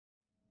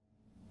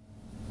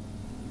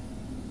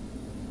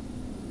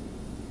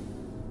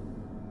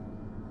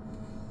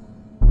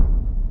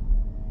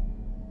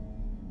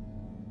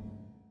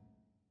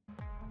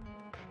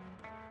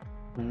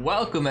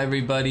Welcome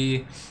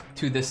everybody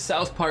to the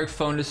South Park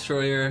Phone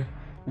Destroyer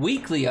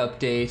weekly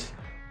update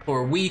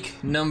for week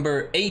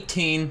number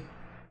 18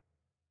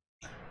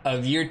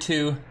 of year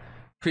 2.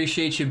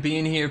 Appreciate you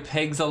being here.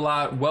 Pegs a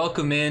lot.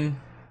 Welcome in.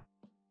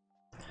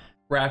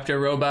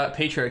 Raptor Robot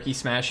Patriarchy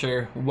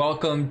Smasher.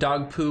 Welcome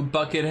Dog Poo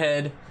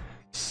Buckethead.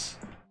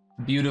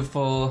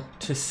 Beautiful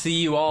to see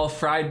you all.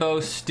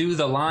 Friedbo, Stu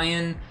the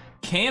Lion,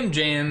 Cam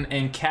Jam,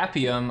 and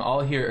Capium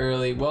all here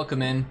early.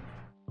 Welcome in.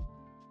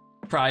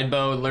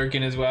 Friedbo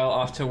lurking as well,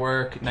 off to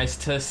work. Nice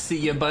to see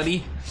you,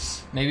 buddy.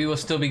 Maybe we'll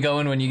still be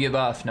going when you get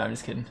off. No, I'm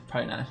just kidding.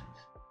 Probably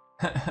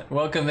not.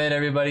 Welcome in,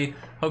 everybody.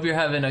 Hope you're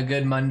having a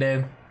good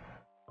Monday.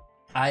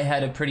 I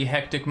had a pretty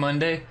hectic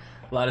Monday.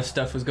 A lot of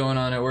stuff was going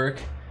on at work.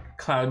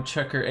 Cloud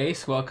Chucker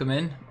Ace, welcome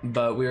in.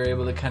 But we were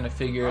able to kind of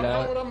figure it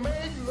out.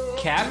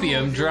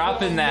 Capium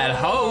dropping that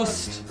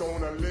host.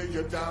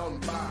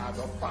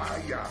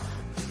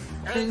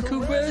 And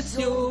caress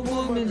your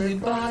womanly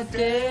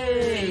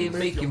body,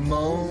 make you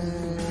moan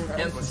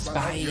and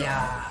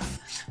perspire.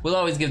 We'll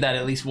always give that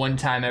at least one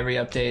time every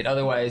update.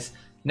 Otherwise,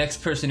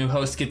 next person who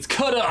hosts gets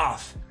cut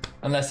off,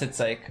 unless it's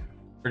like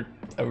for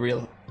a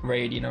real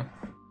raid, you know.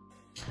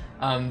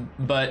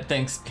 But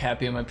thanks,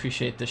 Capium. I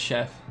appreciate the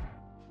chef.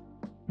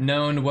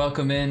 Known,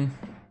 welcome in.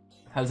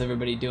 How's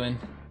everybody doing?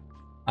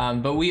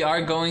 But we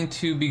are going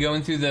to be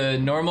going through the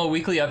normal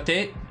weekly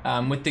update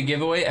with the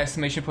giveaway,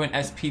 exclamation point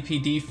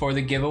SPPD for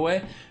the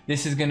giveaway.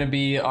 This is going to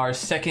be our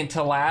second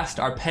to last,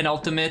 our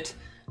penultimate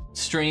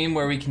stream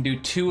where we can do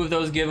 2 of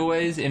those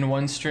giveaways in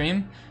one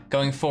stream.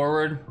 Going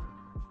forward,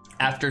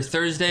 after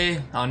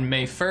Thursday on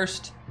May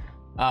 1st,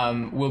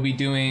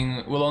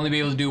 we'll only be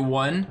able to do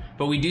 1,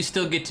 but we do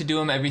still get to do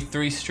them every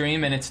 3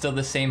 stream, and it's still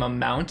the same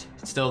amount.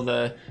 It's still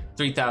the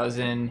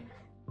 3,000,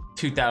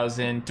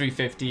 2,000,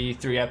 350,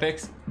 3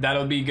 epics.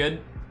 That'll be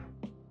good,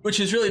 which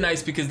is really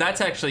nice because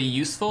that's actually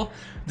useful.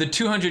 The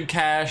 200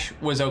 cash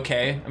was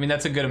okay. I mean,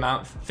 that's a good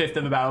amount. 5th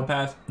of a battle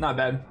pass, not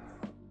bad.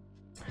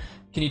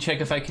 Can you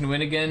check if I can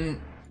win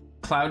again,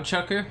 Cloud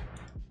Chucker?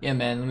 Yeah,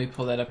 man, let me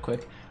pull that up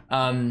quick.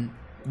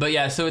 But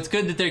yeah, so it's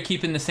good that they're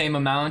keeping the same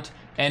amount,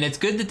 and it's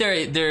good that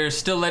they're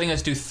still letting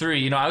us do 3.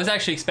 You know, I was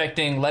actually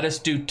expecting let us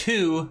do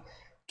 2,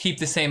 keep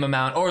the same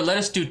amount, or let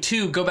us do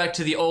 2, go back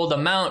to the old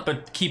amount,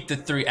 but keep the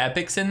 3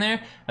 epics in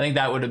there. I think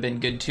that would have been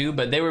good too,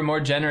 but they were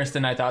more generous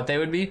than I thought they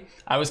would be.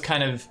 I was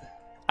kind of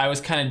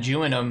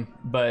Jewing them,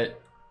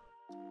 but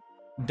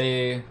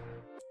they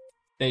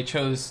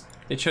chose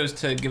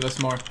to give us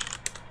more.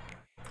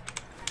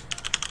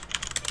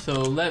 So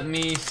let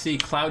me see,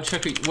 Cloud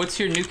Chucker. What's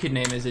your new kid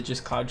name? Is it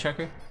just Cloud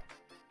Chucker?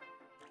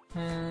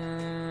 But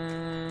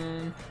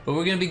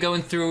we're gonna be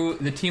going through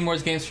the Team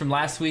Wars games from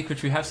last week,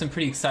 which we have some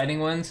pretty exciting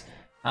ones.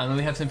 And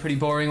we have some pretty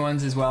boring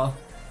ones as well.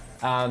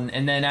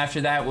 And then after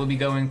that, we'll be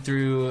going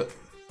through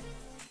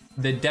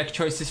the deck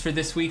choices for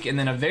this week, and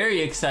then a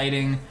very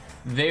exciting,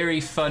 very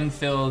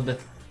fun-filled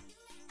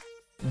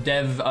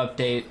dev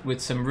update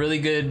with some really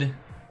good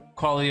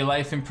quality of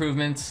life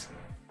improvements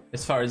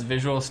as far as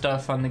visual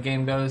stuff on the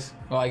game goes.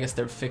 Well, I guess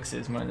they're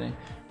fixes more than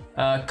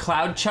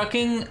Cloud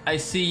Chucking. I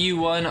see you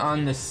won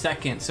on the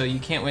 2nd, so you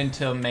can't win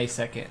till May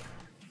 2nd.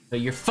 So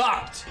you're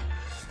fucked.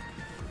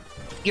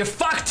 You're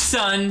fucked,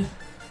 son.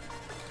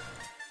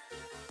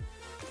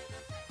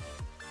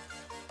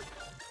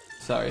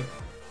 Sorry.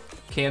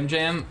 Cam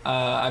Jam,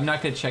 I'm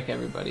not gonna check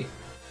everybody.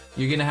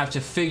 You're gonna have to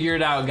figure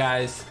it out,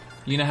 guys.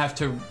 You're gonna have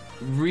to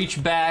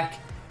reach back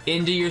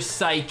into your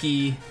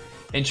psyche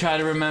and try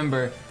to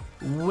remember,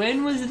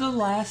 when was the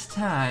last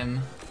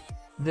time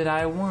that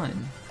I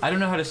won? I don't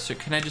know how to search.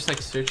 Can I just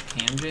like search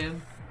Cam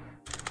Jam?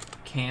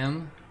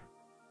 Cam?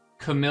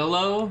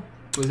 Camillo?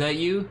 Was that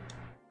you?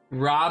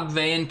 Rob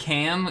Van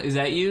Cam? Is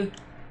that you?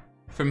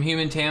 From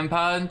Human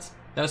Tampons?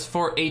 That was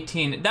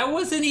 4/18. That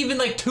wasn't even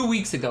like 2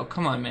 weeks ago.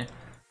 Come on, man.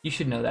 You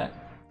should know that.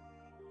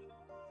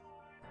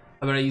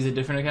 How about I use a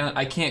different account?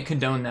 I can't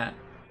condone that.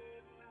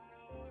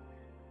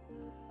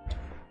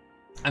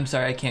 I'm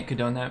sorry, I can't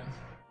condone that.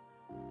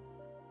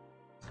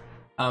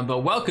 But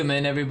welcome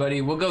in,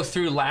 everybody. We'll go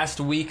through last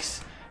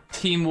week's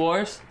Team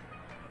Wars.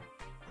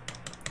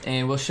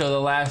 And we'll show the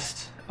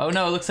last... Oh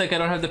no, it looks like I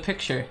don't have the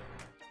picture.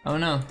 Oh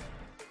no.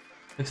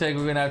 Looks like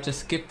we're gonna have to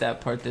skip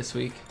that part this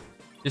week.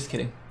 Just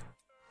kidding.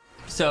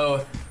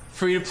 So,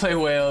 free-to-play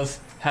whales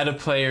had a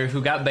player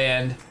who got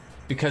banned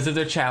because of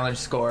their challenge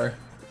score.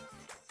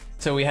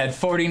 So we had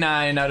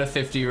 49 out of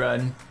 50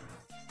 run.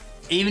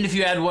 Even if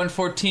you had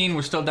 114,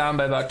 we're still down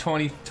by about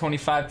 20,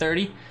 25,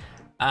 30.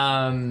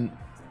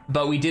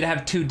 But we did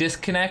have 2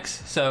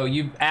 disconnects. So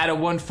you add a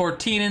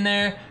 114 in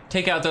there,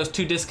 take out those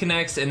 2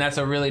 disconnects, and that's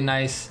a really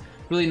nice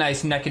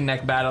neck and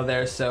neck battle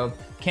there. So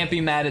can't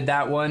be mad at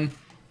that one.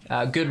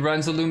 Good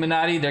runs,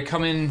 Illuminati. They're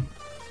coming.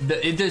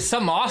 There's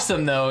some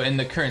awesome though in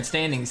the current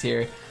standings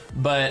here.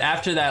 But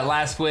after that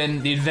last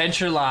win, the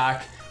Adventure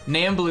Lock,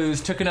 Nam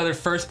Blues took another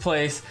 1st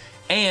place,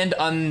 and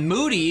on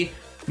Moody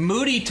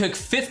took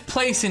 5th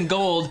place in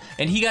gold,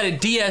 and he got a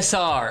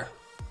DSR.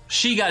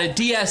 She got a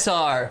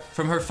DSR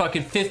from her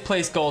fucking 5th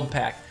place gold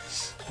pack.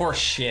 Horse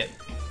shit.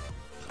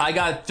 I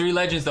got 3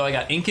 legends though. I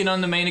got Inkin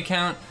on the main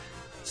account,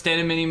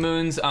 standard mini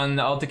moons on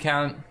the alt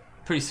account.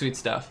 Pretty sweet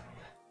stuff.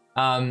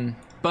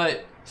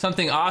 But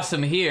something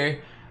awesome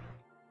here.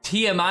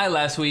 TMI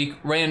last week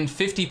ran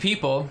 50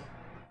 people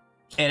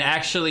and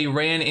actually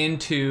ran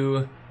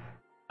into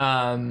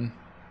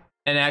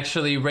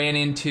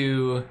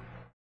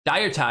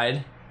Dire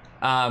Tide,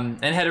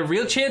 and had a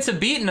real chance of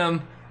beating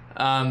them,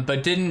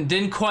 but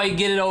didn't quite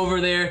get it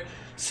over there.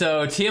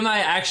 So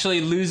TMI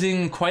actually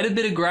losing quite a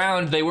bit of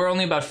ground. They were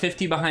only about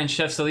 50 behind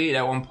Chef's Elite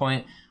at one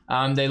point.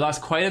 They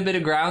lost quite a bit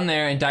of ground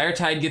there, and Dire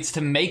Tide gets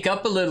to make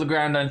up a little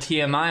ground on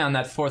TMI on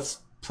that 4th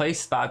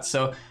place spot.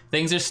 So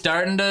things are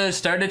starting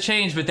to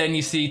change, but then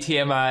you see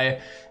TMI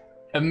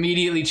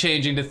immediately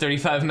changing to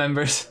 35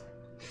 members,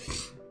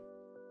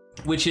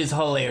 which is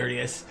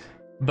hilarious.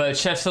 But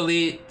Chef's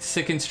Elite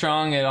sick and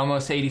strong at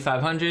almost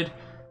 8,500.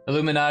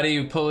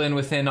 Illuminati pull in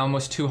within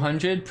almost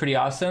 200. Pretty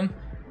awesome.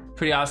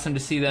 Pretty awesome to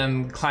see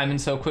them climbing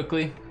so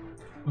quickly.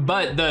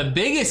 But the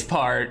biggest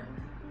part,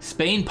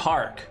 Spain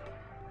Park,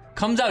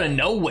 comes out of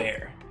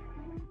nowhere,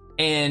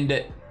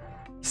 and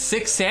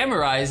Six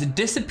Samurais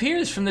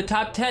disappears from the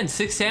top 10.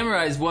 Six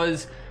Samurais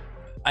was,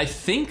 I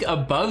think,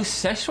 above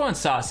Szechuan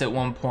sauce at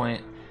one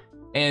point,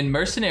 and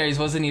Mercenaries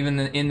wasn't even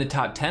in the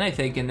top 10, I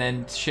think, and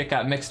then shit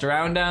got mixed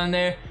around down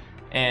there.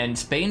 And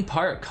Spain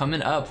Park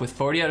coming up with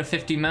 40 out of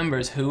 50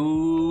 members.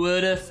 Who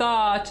would have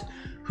thought?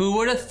 Who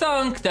would have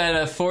thunk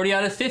that a 40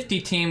 out of 50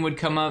 team would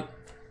come up?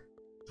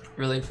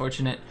 Really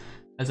fortunate.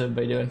 How's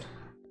everybody doing?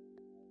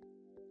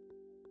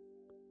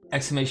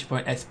 Exclamation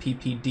point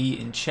SPPD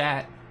in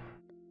chat.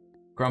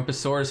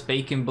 Grumposaurus,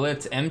 Bacon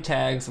Blitz, M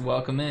tags,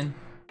 welcome in.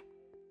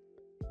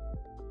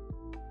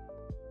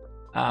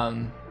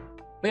 But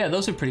yeah,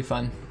 those are pretty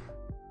fun.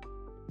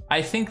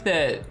 I think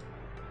that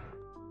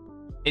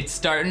it's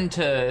starting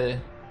to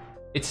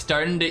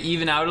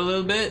even out a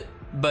little bit,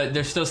 but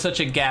there's still such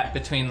a gap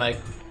between, like,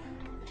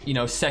 you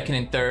know, 2nd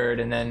and 3rd,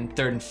 and then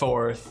 3rd and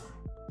 4th,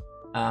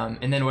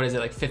 and then what is it,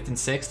 like 5th and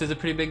 6th is a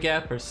pretty big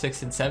gap, or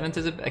 6th and 7th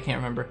is I can't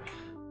remember,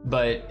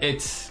 but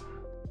it's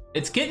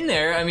getting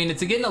there. I mean,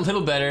 it's getting a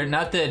little better.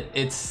 Not that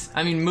it's,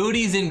 I mean,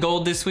 Moody's in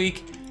gold this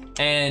week,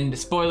 and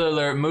spoiler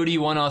alert, Moody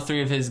won all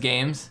 3 of his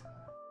games.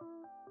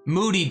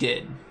 Moody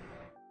did.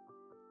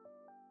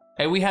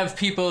 And we have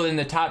people in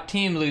the top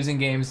team losing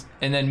games,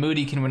 and then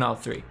Moody can win all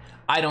 3.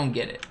 I don't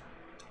get it.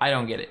 I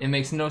don't get it. It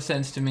makes no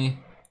sense to me.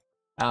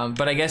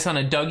 But I guess on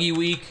a Dougie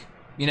week,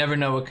 you never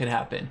know what could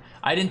happen.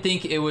 I didn't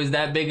think it was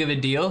that big of a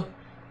deal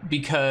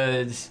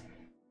because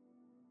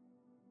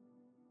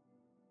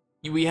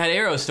we had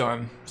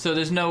Aerostorm, so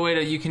there's no way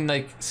that you can,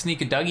 like,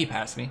 sneak a Dougie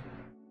past me.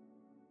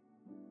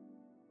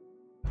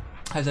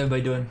 How's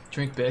everybody doing?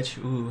 Drink, bitch.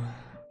 Ooh.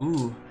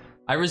 Ooh.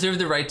 I reserve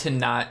the right to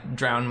not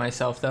drown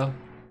myself, though,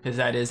 because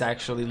that is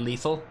actually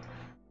lethal.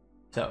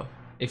 So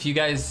if you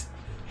guys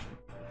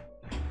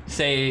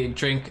say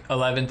drink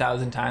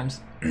 11,000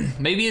 times,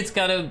 maybe it's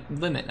got a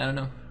limit. I don't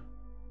know.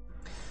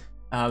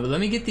 But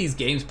let me get these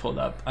games pulled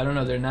up. I don't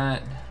know. They're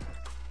not.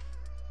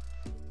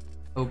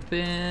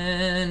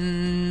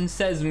 Open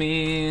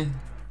Sesame.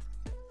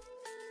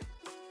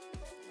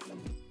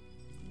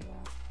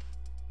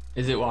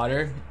 Is it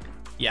water?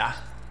 Yeah.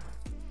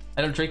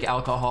 I don't drink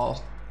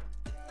alcohol.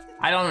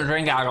 I don't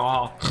drink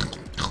alcohol.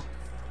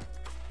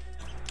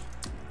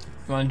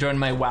 You want to join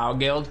my WoW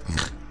guild?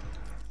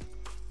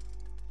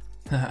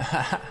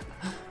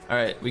 All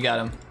right, we got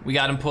him. We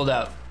got him pulled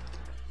up.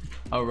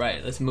 All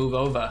right, let's move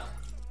over.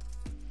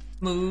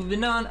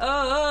 Moving on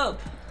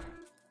up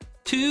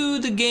to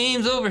the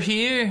games over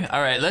here.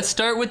 All right, let's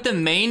start with the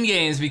main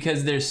games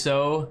because they're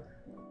so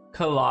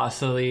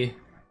colossally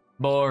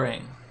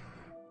boring.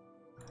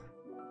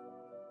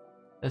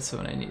 That's the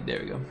one I need.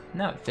 There we go.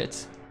 Now it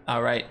fits.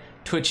 All right,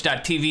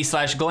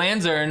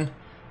 twitch.tv/Glanzer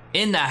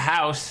in the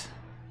house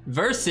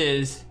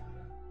versus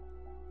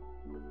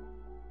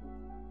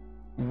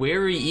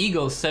Weary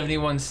Eagle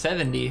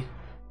 7170.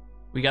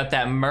 We got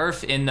that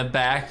Murph in the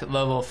back,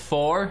 level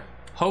 4.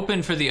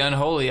 Hoping for the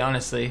Unholy,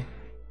 honestly.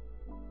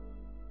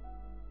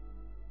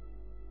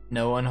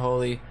 No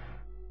Unholy.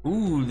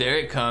 Ooh, there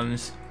it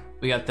comes.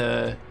 We got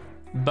the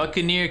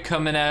Buccaneer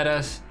coming at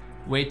us.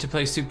 Wait to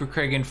play Super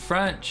Craig in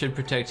front, should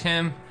protect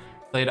him.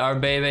 Played our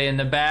Bebe in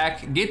the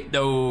back.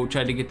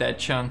 Tried to get that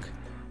chunk.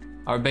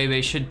 Our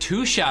Bebe should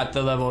 2-shot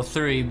the level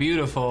 3,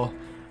 beautiful.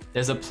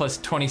 There's a plus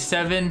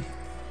 27.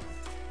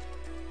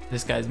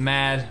 This guy's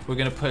mad. We're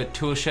gonna put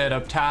Toolshed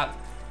up top.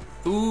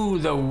 Ooh,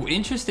 the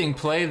interesting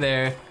play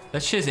there.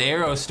 Let's just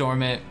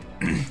Aerostorm it.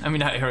 I mean,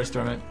 not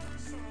Aerostorm it.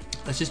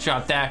 Let's just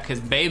drop that, because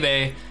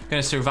Bebe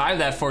gonna survive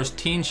that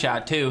 14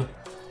 shot too.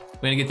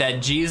 We're gonna get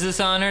that Jesus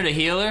on her to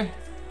heal her.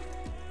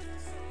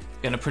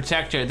 Gonna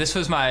protect her. This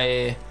was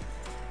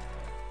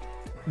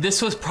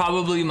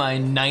probably my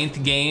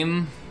 9th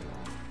game.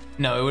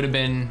 No, it would have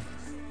been,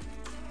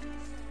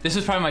 this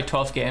was probably my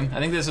 12th game. I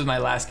think this was my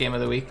last game of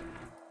the week.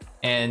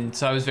 And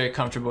so I was very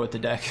comfortable with the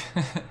deck.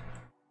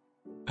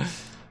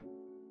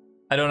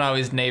 I don't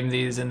always name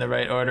these in the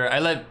right order.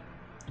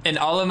 And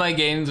all of my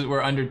games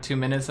were under 2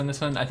 minutes on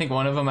this one. I think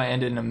one of them I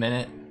ended in a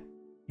minute.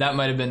 That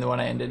might have been the one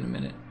I ended in a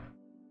minute.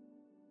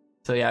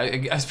 So yeah,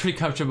 I was pretty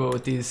comfortable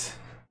with these.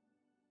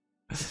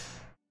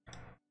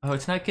 Oh,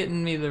 it's not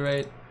getting me the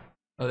right...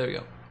 Oh, there we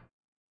go.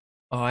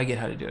 Oh, I get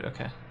how to do it,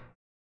 okay.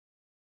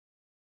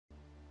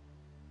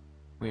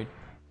 Weird.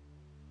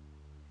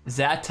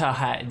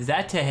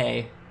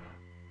 Zatahe.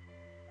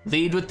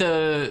 Lead with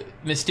the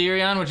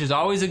Mysterion, which is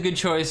always a good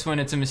choice when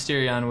it's a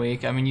Mysterion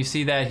week. I mean, you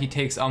see that he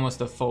takes almost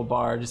a full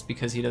bar just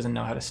because he doesn't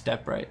know how to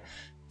step right.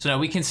 So now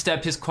we can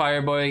step his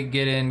Choir Boy,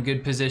 get in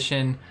good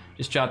position,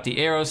 just drop the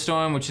Arrow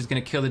Storm, which is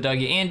going to kill the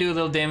Dougie and do a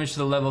little damage to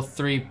the level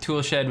 3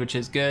 Tool Shed, which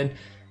is good.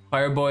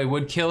 Choir Boy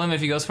would kill him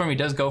if he goes for him. He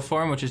does go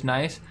for him, which is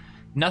nice.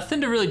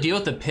 Nothing to really deal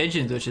with the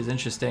Pigeons, which is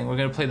interesting. We're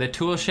going to play the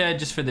Tool Shed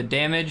just for the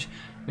damage.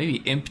 Maybe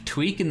Imp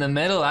Tweak in the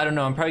middle. I don't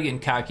know. I'm probably getting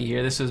cocky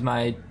here. This was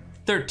my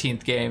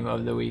 13th game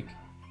of the week.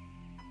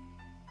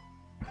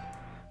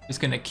 Just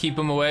gonna keep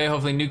him away.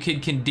 Hopefully New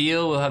Kid can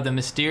deal. We'll have the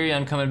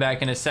Mysterion coming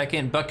back in a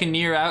second.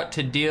 Buccaneer out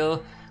to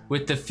deal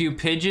with the few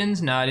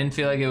Pigeons. No, I didn't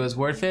feel like it was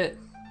worth it.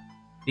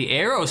 The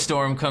Arrow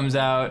Storm comes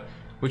out,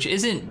 which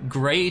isn't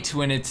great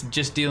when it's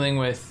just dealing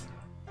with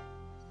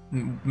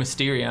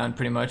Mysterion,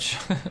 pretty much.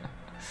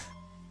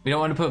 We don't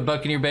want to put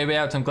Buccaneer Bebe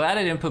out, so I'm glad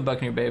I didn't put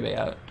Buccaneer Bebe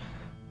out.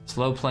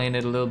 Slow playing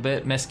it a little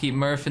bit. Mesquite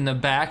Murph in the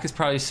back is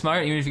probably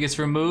smart. Even if he gets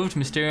removed,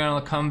 Mysterion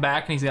will come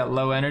back and he's got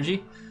low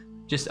energy.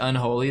 Just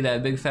Unholy,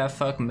 that big fat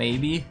fuck,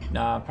 maybe.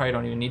 Nah, probably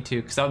don't even need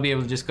to, because I'll be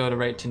able to just go to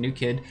right to New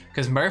Kid,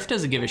 because Murph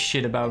doesn't give a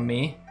shit about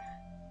me.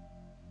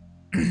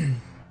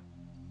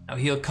 Now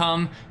he'll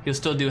come, he'll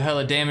still do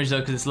hella damage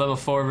though, because it's level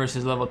 4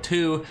 versus level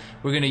 2.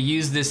 We're gonna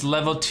use this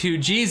level 2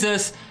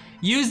 Jesus.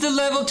 Use the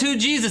level 2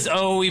 Jesus.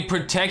 Oh, we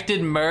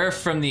protected Murph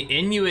from the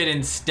Inuit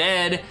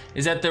instead.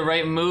 Is that the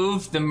right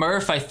move? The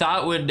Murph I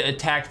thought would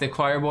attack the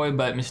Choir Boy,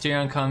 but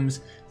Mysterion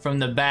comes from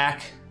the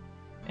back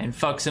and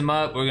fucks him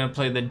up. We're gonna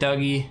play the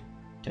Dougie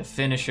to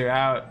finish her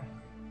out.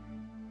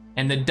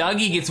 And the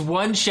Dougie gets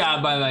one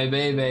shot by my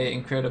Bebe.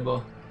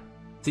 Incredible.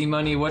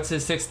 Z-Money, what's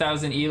his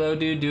 6,000 ELO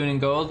dude doing in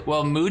gold?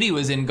 Well, Moody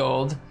was in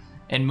gold,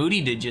 and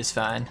Moody did just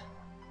fine.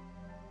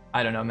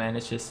 I don't know, man.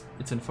 It's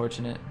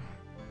unfortunate.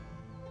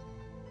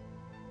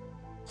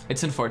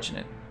 It's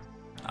unfortunate.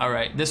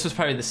 Alright, this was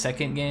probably the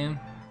second game.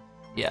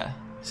 Yeah,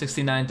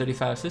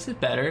 69-35, so this is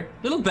better.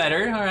 A little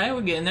better, alright,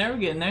 we're getting there, we're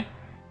getting there.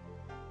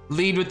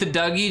 Lead with the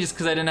Dougie, just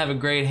because I didn't have a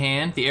great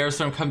hand. The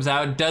Aerostorm comes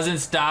out, doesn't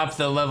stop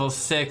the level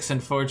 6,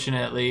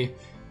 unfortunately.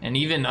 And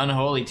even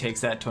Unholy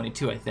takes that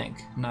 22, I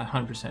think. I'm not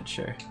 100%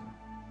 sure.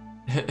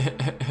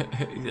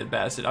 He's a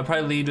bastard. I'll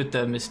probably lead with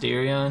the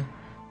Mysterion.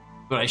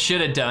 What I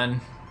should have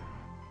done.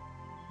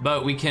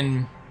 But we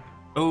can...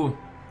 Ooh.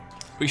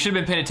 We should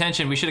have been paying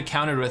attention. We should have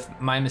countered with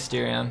my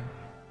Mysterion.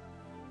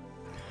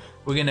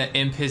 We're gonna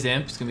imp his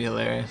imp. It's gonna be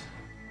hilarious.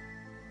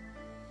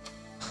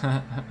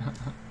 Come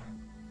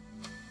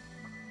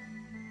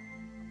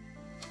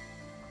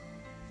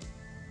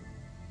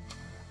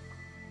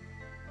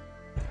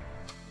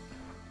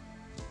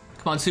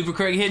on, Super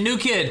Craig, hit New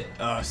Kid.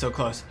 Oh, so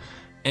close.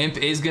 Imp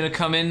is gonna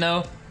come in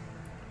though.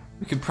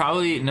 We could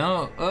probably,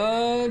 no,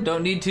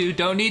 don't need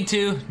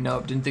to.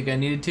 Nope, didn't think I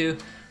needed to.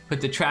 Put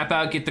the trap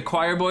out, get the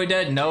Choir Boy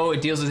dead. No,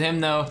 it deals with him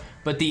though.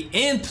 But the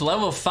Imp,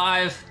 level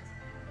 5,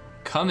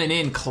 coming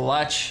in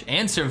clutch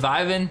and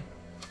surviving.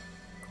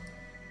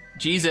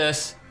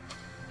 Jesus,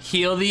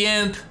 heal the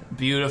Imp.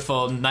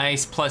 Beautiful,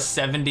 nice, plus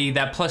 70.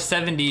 That plus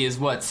 70 is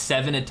what,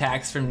 7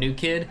 attacks from New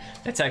Kid?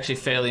 That's actually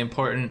fairly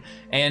important.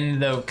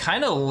 And the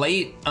kind of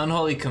late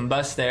Unholy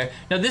Combust there.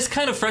 Now this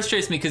kind of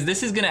frustrates me because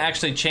this is gonna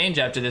actually change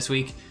after this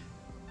week.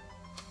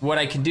 What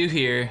I can do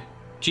here,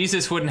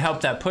 Jesus wouldn't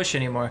help that push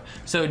anymore.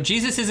 So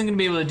Jesus isn't gonna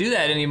be able to do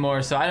that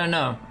anymore, so I don't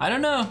know.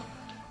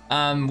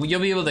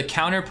 You'll be able to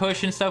counter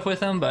push and stuff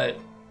with him, but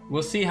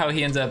we'll see how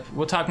he ends up.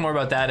 We'll talk more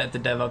about that at the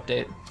dev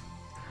update.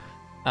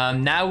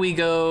 Now we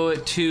go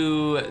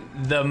to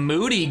the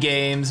Moody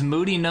games.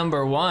 Moody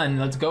 #1.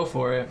 Let's go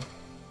for it.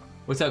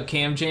 What's up,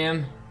 Cam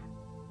Jam?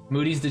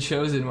 Moody's the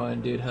chosen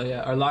one, dude. Hell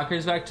yeah. Are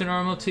lockers back to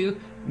normal too?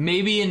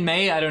 Maybe in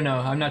May. I don't know.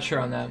 I'm not sure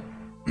on that.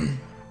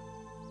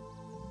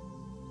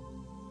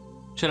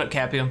 Shut up,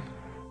 Capium.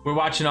 We're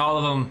watching all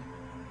of them.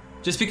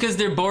 Just because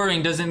they're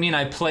boring doesn't mean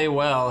I play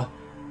well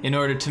in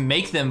order to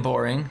make them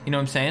boring. You know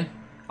what I'm saying?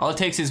 All it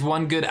takes is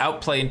one good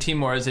outplay in Team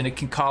Wars and it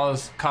can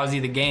cause you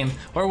the game,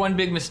 or one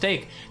big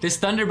mistake. This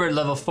Thunderbird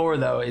level 4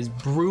 though is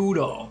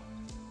brutal.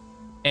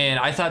 And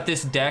I thought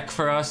this deck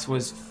for us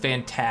was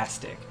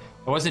fantastic.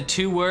 I wasn't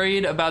too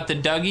worried about the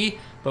Dougie,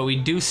 but we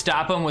do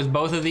stop him with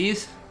both of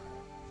these.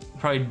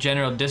 Probably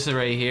general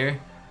disarray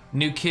here.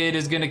 New Kid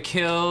is gonna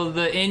kill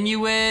the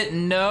Inuit.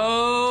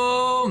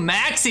 No,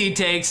 Maxi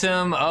takes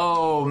him.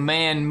 Oh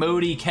man,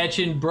 Moody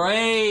catching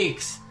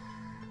breaks.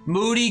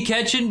 Moody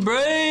catching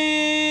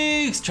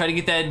breaks. Try to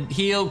get that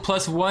heal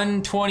plus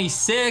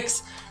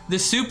 126. The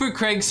Super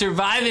Craig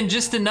surviving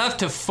just enough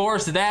to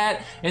force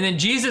that. And then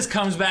Jesus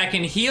comes back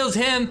and heals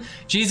him.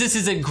 Jesus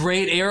is a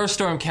great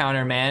Aerostorm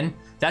counter, man.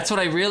 That's what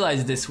I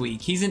realized this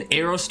week. He's an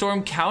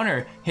Aerostorm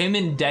counter. Him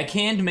and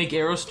Deckhand make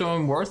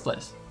Aerostorm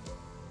worthless.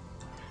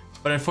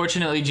 But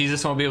unfortunately,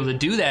 Jesus won't be able to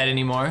do that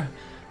anymore.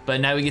 But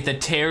now we get the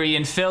Terry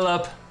and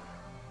Phillip.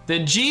 The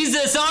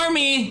Jesus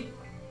Army!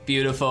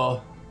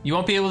 Beautiful. You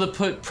won't be able to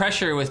put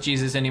pressure with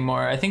Jesus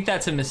anymore. I think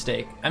that's a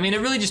mistake. I mean, it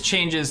really just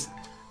changes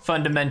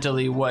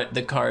fundamentally what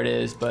the card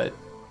is, but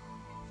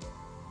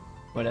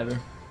whatever.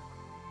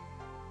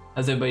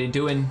 How's everybody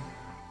doing?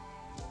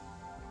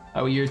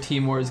 How are your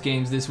Team Wars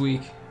games this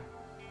week?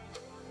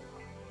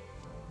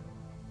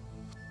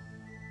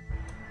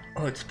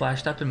 Oh, it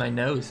splashed up in my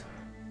nose.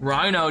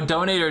 Rhino,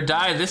 donate or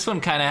die. This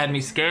one kind of had me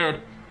scared.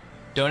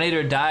 Donate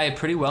or die,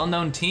 pretty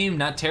well-known team,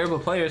 not terrible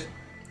players.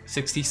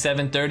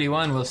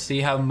 67-31, we'll see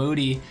how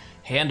Moody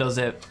handles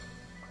it.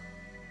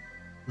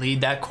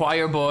 Lead that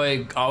choir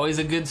boy, always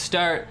a good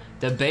start.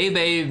 The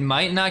Bebe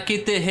might not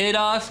get the hit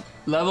off.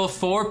 Level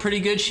 4, pretty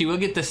good. She will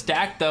get the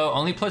stack though.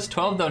 Only plus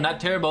 12 though, not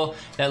terrible.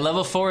 That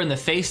level 4 in the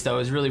face though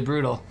is really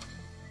brutal.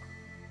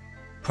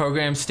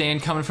 Program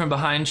stand coming from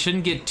behind.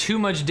 Shouldn't get too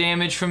much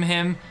damage from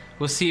him.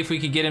 We'll see if we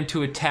could get him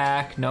to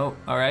attack. Nope,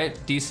 all right,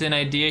 decent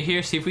idea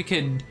here. See if we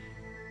could,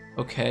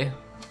 okay,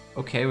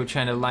 we're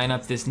trying to line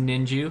up this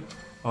ninja.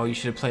 Oh, you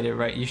should have played it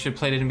right. You should have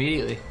played it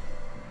immediately.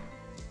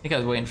 I think I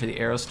was waiting for the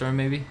arrow storm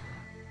maybe.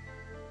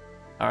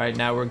 All right,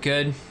 now we're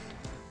good.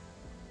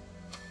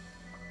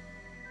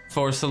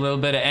 Force a little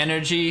bit of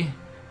energy.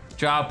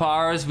 Drop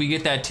ours, we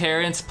get that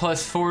Terrence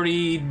plus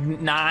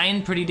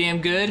 49, pretty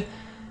damn good.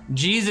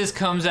 Jesus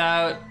comes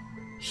out,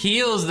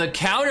 heals the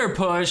counter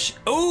push.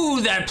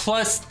 Ooh, that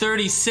plus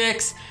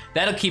 36.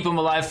 That'll keep him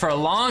alive for a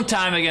long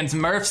time against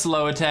Murph's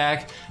low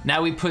attack.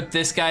 Now we put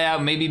this guy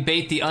out, maybe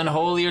bait the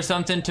Unholy or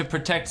something to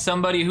protect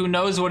somebody. Who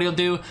knows what he'll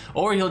do,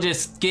 or he'll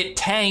just get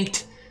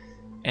tanked.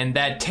 And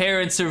that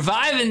Terrence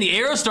surviving. The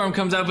Arrow Storm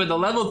comes out with the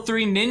level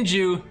 3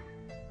 Ninja.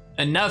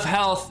 Enough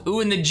health.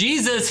 Ooh, and the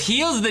Jesus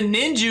heals the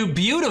Ninja.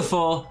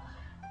 Beautiful.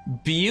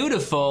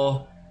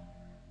 Beautiful.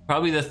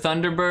 Probably the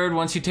Thunderbird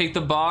once you take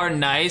the bar.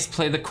 Nice.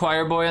 Play the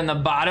choir boy on the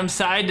bottom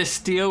side to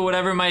steal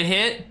whatever might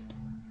hit.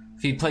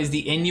 If he plays the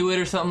Inuit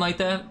or something like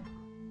that.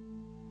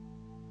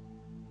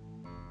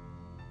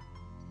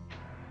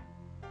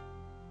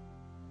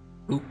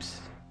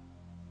 Oops.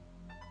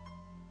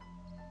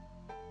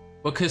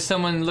 Well, because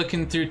someone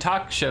looking through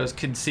talk shows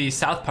could see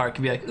South Park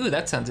and be like, ooh,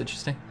 that sounds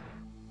interesting.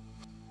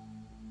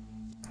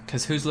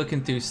 Because who's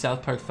looking through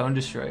South Park Phone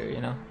Destroyer,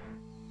 you know?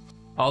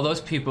 All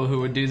those people who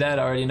would do that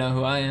already know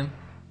who I am.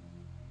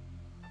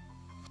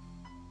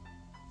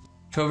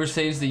 Trover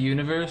Saves the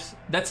Universe.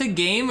 That's a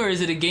game, or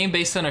is it a game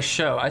based on a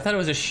show? I thought it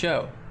was a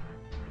show.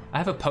 I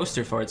have a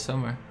poster for it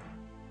somewhere.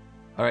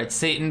 All right,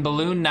 Satan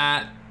Balloon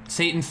Knot.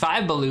 Satan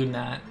 5 Balloon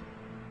Knot.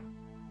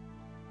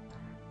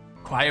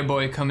 Choir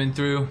Boy coming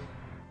through.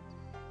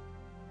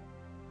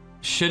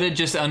 Should have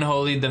just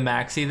unholied the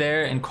Maxi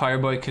there, and Choir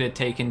Boy could have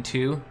taken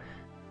 2.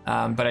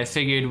 But I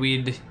figured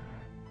we'd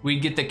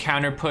get the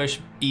counter push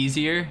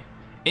easier.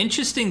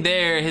 Interesting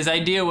there, his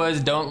idea was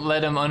don't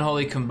let him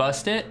unholy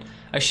combust it.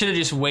 I should have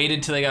just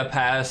waited till they got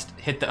past,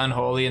 hit the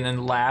unholy, and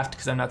then laughed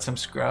because I'm not some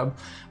scrub.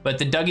 But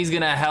the Dougie's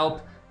gonna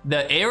help.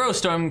 The Arrow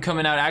Storm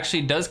coming out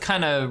actually does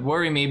kind of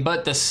worry me,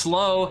 but the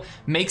slow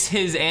makes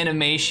his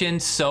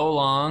animation so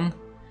long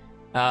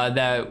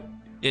that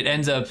it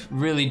ends up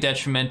really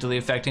detrimentally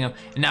affecting him.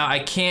 Now I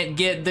can't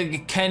get the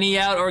Kenny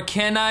out, or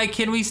can I?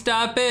 Can we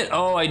stop it?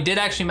 Oh, I did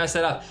actually mess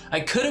that up. I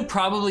could have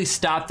probably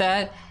stopped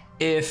that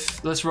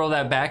if, let's roll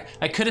that back.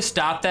 I could have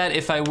stopped that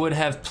if I would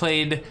have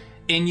played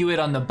Inuit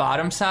on the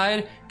bottom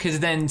side, because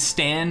then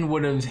Stan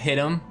would have hit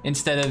him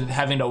instead of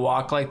having to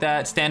walk like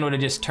that. Stan would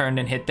have just turned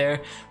and hit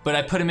there, but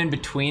I put him in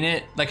between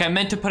it. Like I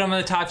meant to put him on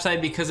the top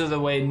side because of the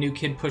way New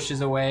Kid pushes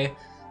away.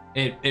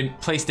 It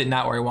placed it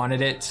not where I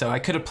wanted it, so I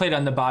could have played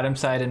on the bottom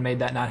side and made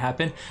that not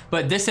happen.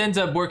 But this ends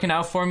up working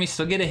out for me.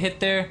 Still get a hit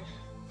there.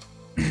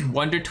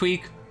 Wonder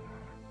Tweak.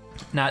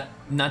 Not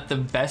the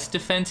best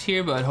defense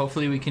here, but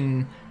hopefully we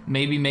can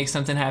maybe make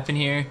something happen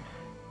here.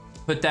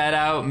 Put that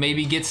out,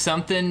 maybe get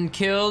something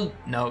killed.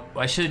 No,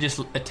 I should have just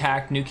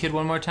attacked New Kid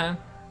one more time.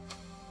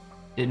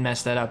 Did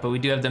mess that up, but we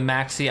do have the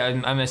Maxi.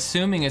 I'm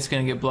assuming it's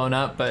gonna get blown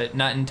up, but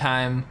not in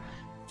time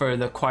for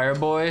the Choir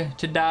Boy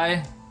to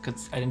die,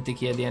 because I didn't think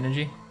he had the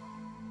energy.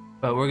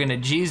 But we're gonna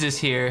Jesus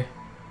here,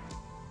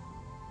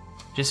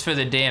 just for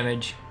the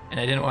damage, and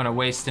I didn't want to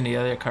waste any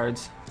other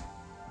cards.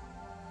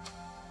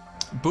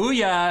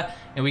 Booyah!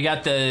 And we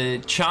got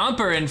the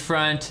Chomper in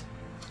front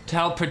to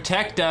help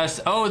protect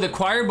us. Oh, the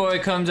Choir Boy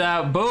comes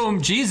out.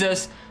 Boom,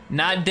 Jesus,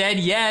 not dead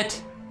yet.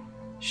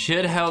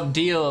 Should help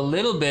deal a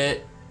little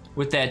bit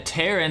with that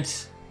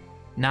Terrence.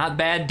 Not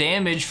bad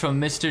damage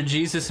from Mr.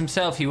 Jesus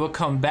himself. He will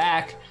come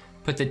back.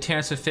 Put the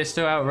Terrence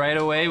Mephisto out right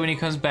away when he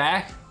comes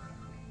back.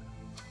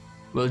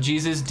 Will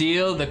Jesus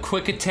deal? The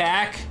quick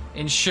attack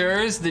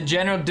ensures the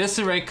general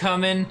disarray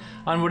coming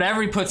on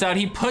whatever he puts out.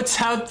 He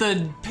puts out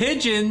the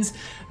pigeons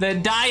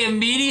that die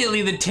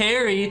immediately, the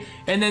Terry,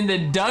 and then the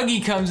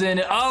Dougie comes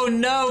in. Oh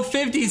no,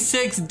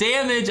 56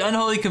 damage.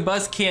 Unholy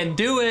Combust can't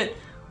do it.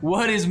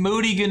 What is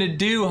Moody gonna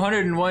do?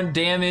 101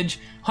 damage,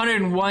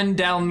 101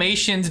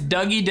 Dalmatians.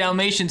 Dougie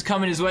Dalmatians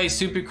coming his way.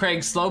 Super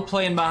Craig slow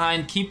playing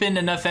behind, keeping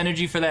enough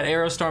energy for that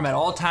Arrow Storm at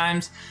all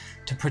times.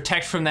 to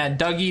protect from that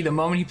Dougie. The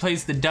moment he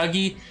plays the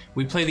Dougie,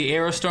 we play the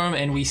Aerostorm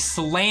and we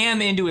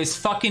slam into his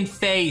fucking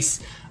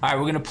face. All right,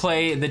 we're gonna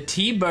play the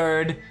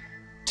T-Bird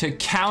to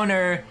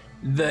counter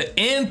the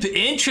Imp.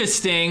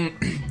 Interesting,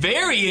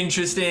 very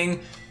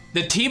interesting.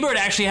 The T-Bird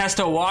actually has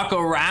to walk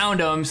around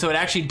him, so it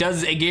actually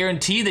does a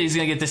guarantee that he's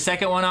gonna get the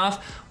second one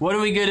off. What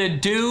are we gonna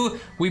do?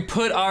 We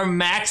put our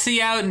Maxi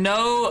out.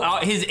 No,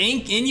 his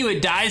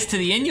Inuit dies to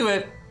the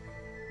Inuit.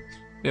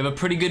 We have a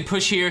pretty good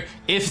push here.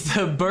 If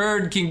the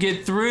bird can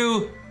get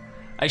through,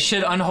 I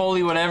should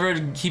unholy whatever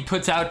he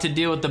puts out to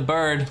deal with the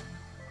bird.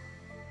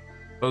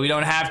 But we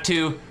don't have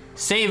to.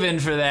 Saving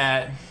for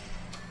that.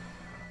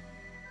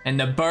 And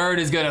the bird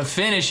is gonna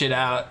finish it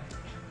out.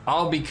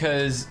 All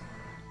because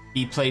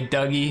he played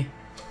Dougie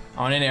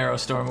on an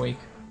Aerostorm week.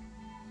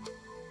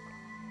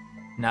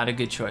 Not a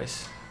good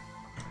choice.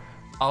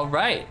 All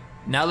right,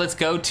 now let's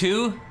go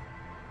to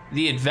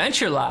the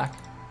Adventure Lock.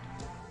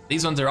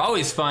 These ones are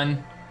always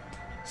fun.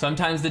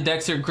 Sometimes the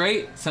decks are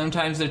great,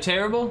 sometimes they're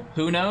terrible.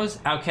 Who knows?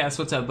 Outcast,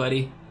 what's up,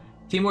 buddy?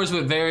 Team Wars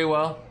went very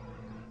well.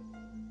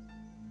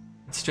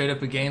 Straight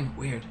up a game,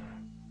 weird.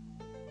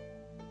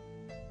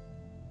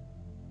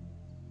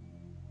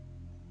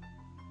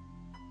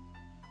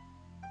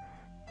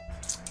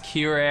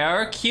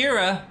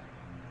 Kira.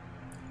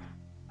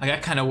 I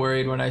got kind of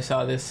worried when I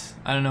saw this.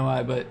 I don't know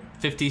why, but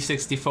 50,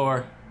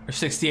 64, or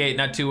 68,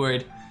 not too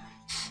worried.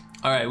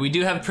 All right, we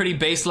do have pretty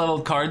base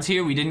leveled cards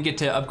here. We didn't get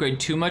to upgrade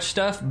too much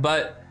stuff,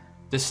 but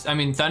this, I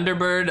mean,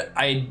 Thunderbird,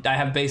 I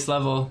have base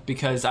level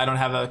because I don't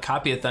have a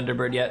copy of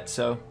Thunderbird yet,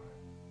 so.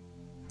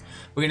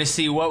 We're gonna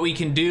see what we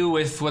can do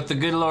with what the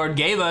good Lord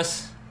gave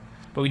us.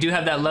 But we do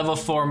have that level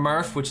 4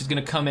 Murph, which is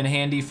gonna come in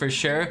handy for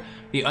sure.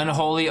 The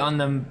Unholy on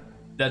them,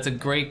 that's a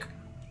great,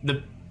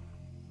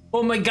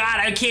 oh my God,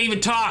 I can't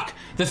even talk.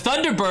 The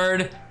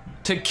Thunderbird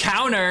to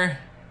counter,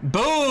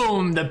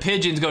 boom, the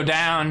pigeons go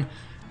down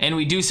and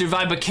we do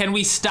survive, but can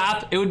we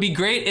stop? It would be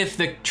great if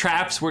the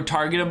traps were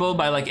targetable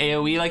by like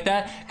AoE like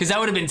that, because that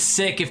would have been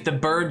sick if the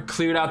bird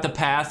cleared out the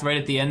path right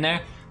at the end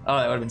there. Oh,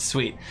 that would have been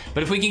sweet.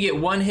 But if we can get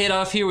one hit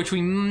off here, which we,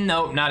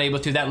 nope, not able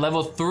to. That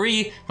level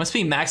 3, must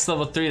be max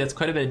level 3, that's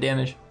quite a bit of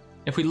damage.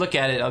 If we look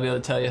at it, I'll be able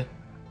to tell you.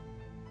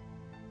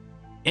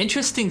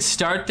 Interesting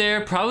start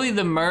there. Probably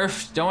the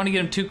Murph. Don't want to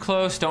get him too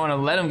close. Don't want to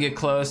let him get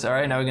close. All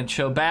right, now we're going to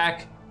chill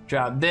back.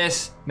 Drop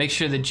this. Make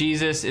sure that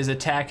Jesus is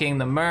attacking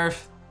the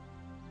Murph.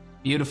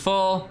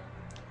 Beautiful.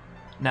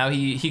 Now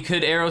he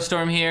could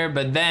Aerostorm here,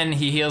 but then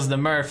he heals the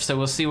Murph, so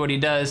we'll see what he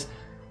does.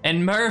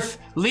 And Murph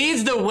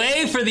leads the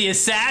way for the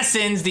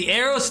Assassins. The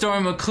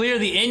Aerostorm will clear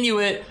the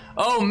Inuit.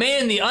 Oh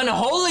man, the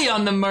Unholy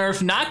on the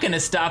Murph. Not going to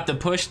stop the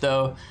push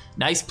though.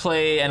 Nice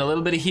play and a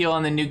little bit of heal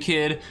on the new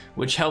kid,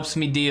 which helps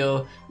me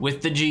deal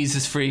with the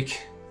Jesus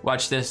Freak.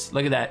 Watch this,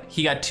 look at that.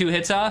 He got 2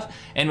 hits off,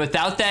 and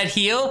without that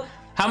heal,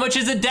 how much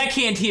is a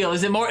deckhand heal?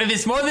 Is it more? If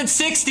it's more than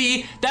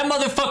 60, that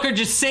motherfucker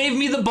just saved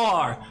me the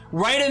bar.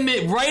 Write him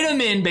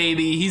in,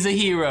 baby. He's a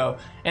hero.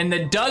 And the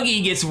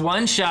Dougie gets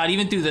one shot,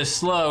 even through the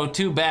slow.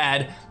 Too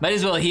bad. Might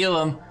as well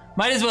heal him.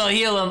 Might as well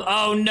heal him.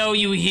 Oh no,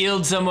 you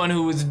healed someone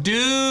who was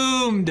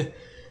doomed.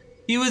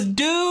 He was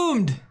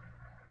doomed.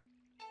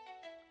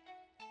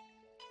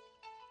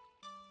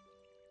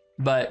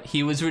 But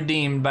he was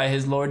redeemed by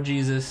his Lord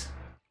Jesus.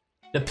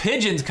 The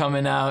pigeon's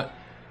coming out.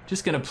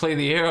 Just gonna play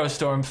the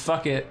Aerostorm,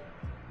 fuck it.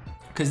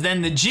 Cause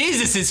then the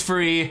Jesus is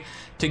free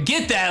to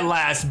get that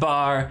last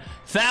bar.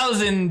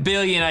 1,000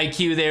 billion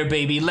IQ there,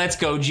 baby. Let's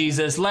go,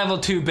 Jesus. Level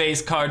 2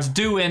 base cards,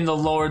 doing the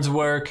Lord's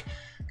work.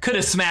 Could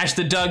have smashed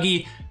the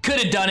Dougie.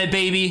 Could have done it,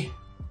 baby.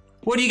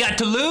 What do you got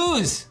to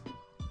lose?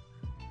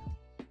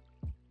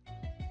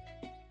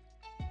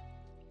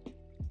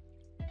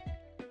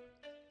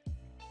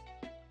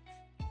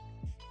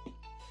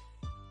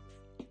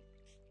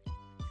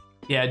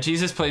 Yeah,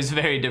 Jesus plays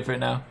very different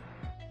now.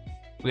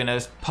 We're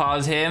gonna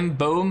pause him,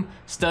 boom,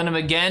 stun him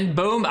again,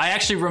 boom. I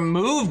actually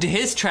removed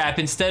his trap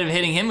instead of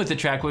hitting him with the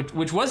trap,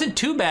 which wasn't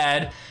too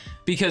bad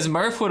because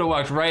Murph would have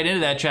walked right into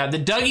that trap. The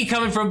Dougie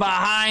coming from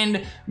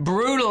behind,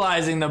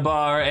 brutalizing the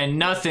bar, and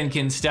nothing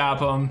can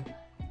stop him.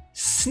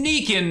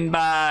 Sneaking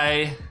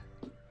by,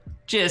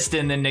 just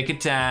in the nick of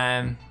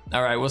time.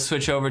 All right, we'll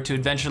switch over to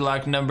Adventure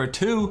Lock number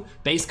 2.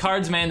 Base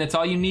cards, man, that's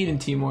all you need in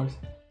Team Wars.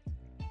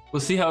 We'll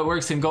see how it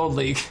works in Gold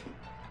League.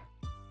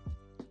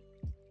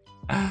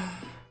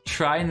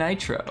 Try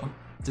Nitro.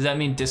 Does that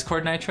mean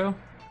Discord Nitro?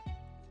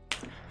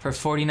 For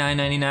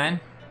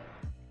 $49.99?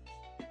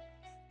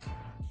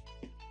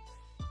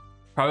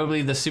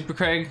 Probably the Super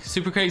Craig.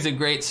 Super Craig's a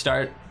great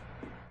start.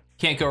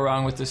 Can't go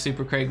wrong with the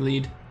Super Craig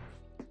lead.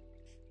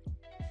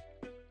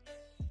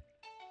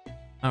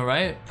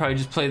 Alright, probably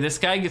just play this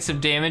guy, get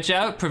some damage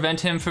out, prevent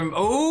him from...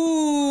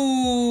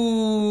 Oh!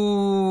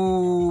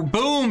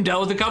 Boom!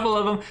 Dealt with a couple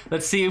of them.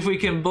 Let's see if we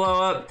can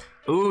blow up.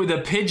 Ooh, the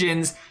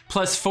pigeons,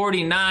 plus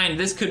 49.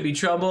 This could be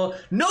trouble.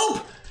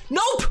 Nope!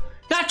 Nope!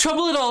 Not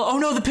trouble at all. Oh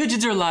no, the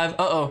pigeons are alive.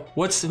 Uh-oh.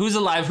 Who's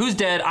alive? Who's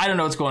dead? I don't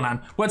know what's going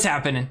on. What's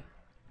happening?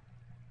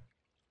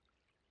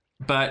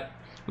 But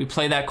we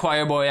play that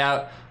choir boy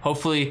out.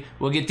 Hopefully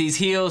we'll get these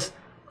heals.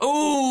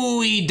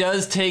 Ooh, he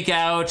does take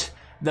out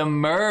the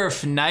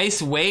Murph.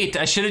 Nice wait.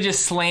 I should have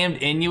just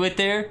slammed Inuit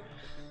there.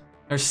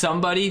 Or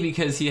somebody,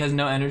 because he has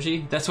no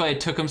energy. That's why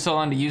it took him so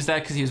long to use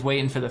that, because he was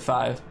waiting for the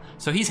 5.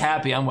 So he's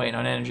happy I'm waiting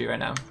on energy right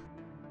now.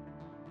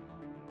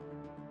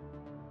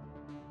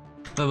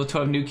 Level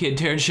 12 new kid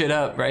tearing shit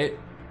up, right?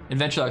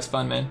 Adventure Lock's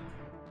fun, man.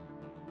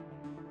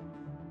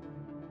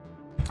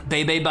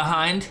 Bebe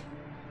behind.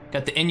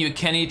 Got the Inuit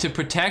Kenny to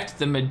protect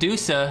the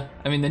Medusa.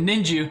 I mean the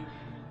Ninju.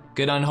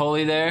 Good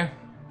unholy there.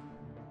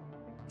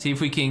 See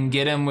if we can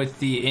get him with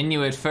the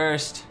Inuit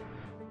first.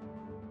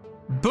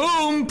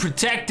 Boom!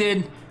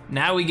 Protected.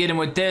 Now we get him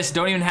with this.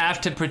 Don't even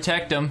have to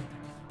protect him.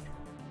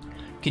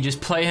 Can just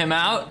play him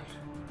out.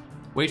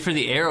 Wait for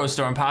the Arrow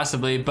Storm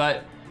possibly,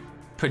 but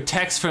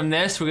protects from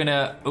this. We're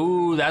gonna,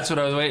 ooh, that's what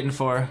I was waiting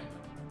for.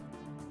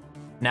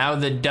 Now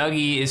the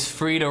Dougie is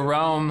free to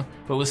roam,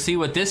 but we'll see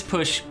what this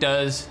push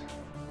does.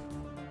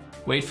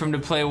 Wait for him to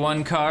play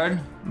 1 card.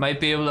 Might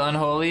be able to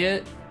unholy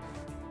it.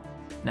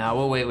 Now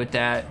we'll wait with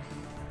that.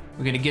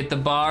 We're gonna get the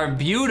bar,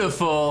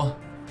 beautiful.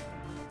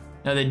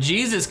 Now that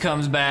Jesus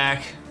comes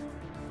back,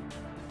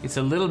 it's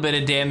a little bit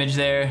of damage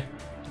there.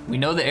 We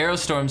know the Arrow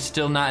Storm's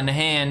still not in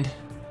hand,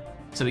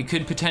 so we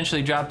could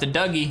potentially drop the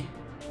Dougie.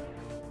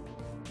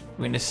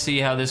 We're gonna see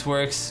how this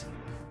works.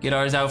 Get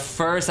ours out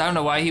first. I don't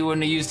know why he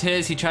wouldn't have used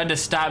his. He tried to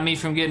stop me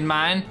from getting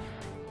mine.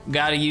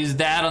 Gotta use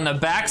that on the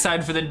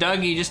backside for the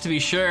Dougie just to be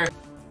sure.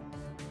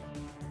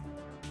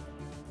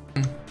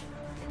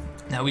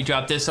 Now we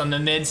drop this on the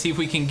mid, see if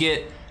we can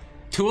get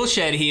Tool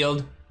Shed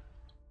healed.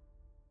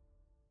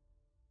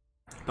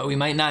 But we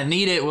might not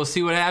need it, we'll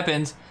see what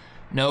happens.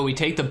 No, we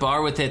take the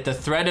bar with it. The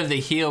threat of the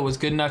heal was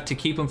good enough to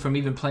keep him from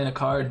even playing a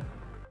card.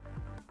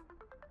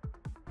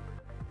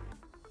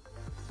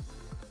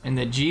 And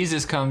the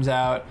Jesus comes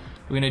out.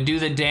 We're gonna do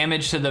the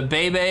damage to the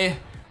Bebe,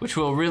 which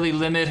will really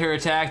limit her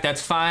attack.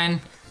 That's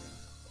fine.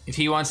 If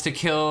he wants to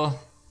kill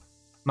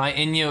my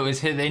Inuit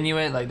with his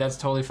Inuit, like that's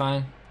totally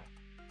fine.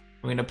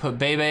 We're gonna put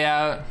Bebe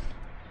out.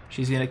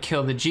 She's gonna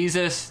kill the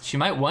Jesus. She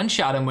might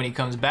one-shot him when he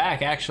comes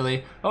back,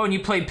 actually. Oh, and you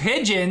play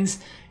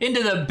pigeons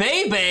into the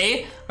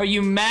Bebe. Are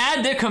you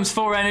mad? There comes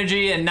 4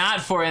 energy and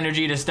not 4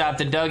 energy to stop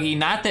the Dougie.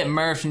 Not that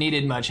Murph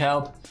needed much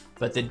help,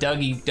 but the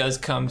Dougie does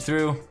come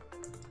through.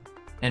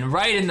 And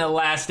right in the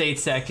last 8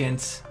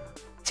 seconds,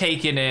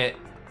 taking it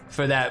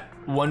for that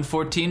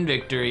 114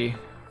 victory.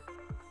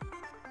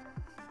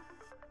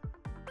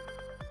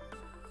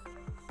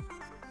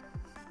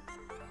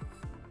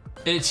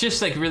 It's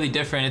just like really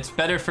different. It's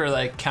better for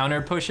like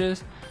counter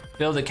pushes.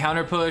 Build a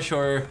counter push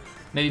or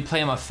maybe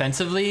play him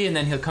offensively and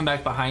then he'll come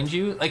back behind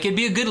you. Like it'd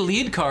be a good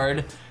lead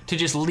card to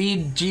just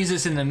lead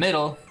Jesus in the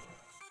middle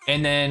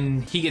and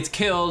then he gets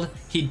killed,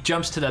 he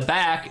jumps to the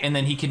back and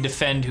then he can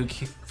defend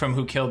from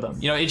who killed him.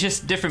 You know, it's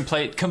just different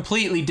play,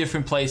 completely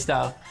different play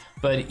style,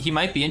 but he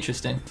might be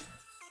interesting.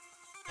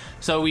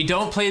 So we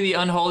don't play the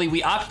Unholy.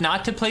 We opt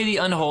not to play the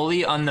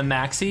Unholy on the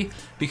Maxi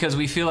because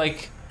we feel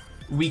like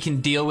we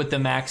can deal with the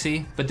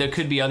Maxi, but there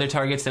could be other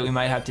targets that we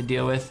might have to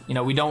deal with. You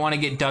know, we don't want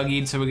to get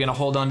Dougied, so we're going to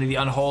hold on to the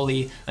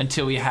Unholy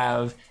until we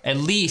have, at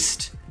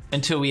least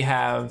until we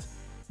have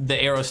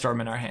the Arrow Storm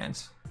in our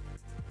hands.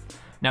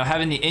 Now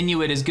having the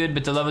Inuit is good,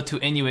 but the level 2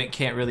 Inuit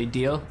can't really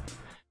deal.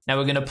 Now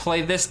we're going to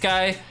play this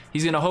guy.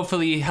 He's going to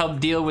hopefully help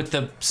deal with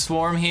the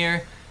Swarm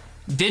here.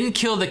 Didn't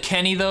kill the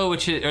Kenny though,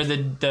 which is, or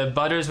the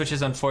Butters, which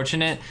is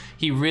unfortunate.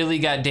 He really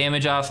got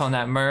damage off on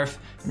that Murph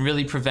and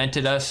really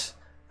prevented us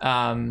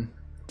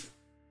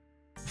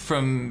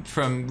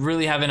from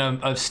really having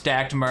a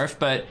stacked Murph,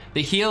 but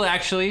the heal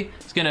actually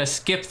is gonna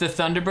skip the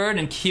Thunderbird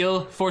and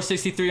heal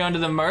 463 onto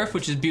the Murph,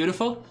 which is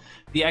beautiful.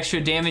 The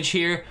extra damage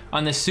here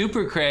on the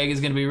Super Craig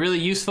is gonna be really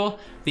useful.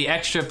 The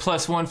extra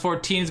plus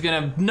 114 is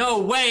gonna,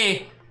 no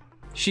way!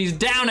 She's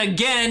down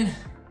again!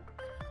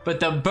 But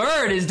the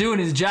bird is doing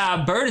his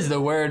job. Bird is the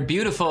word.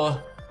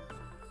 Beautiful,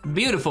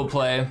 beautiful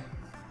play.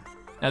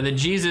 Now the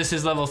Jesus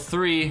is level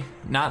 3,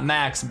 not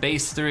max,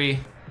 base 3.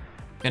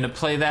 Gonna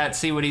play that,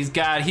 see what he's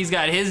got. He's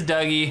got his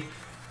Dougie.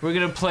 We're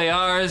gonna play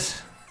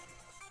ours.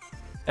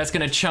 That's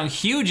gonna chunk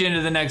huge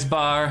into the next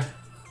bar.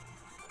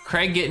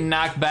 Craig getting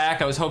knocked back.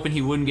 I was hoping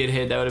he wouldn't get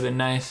hit. That would have been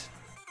nice.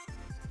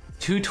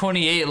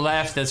 228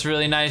 left. That's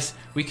really nice.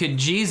 We could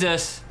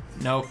Jesus.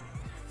 Nope.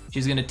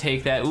 She's gonna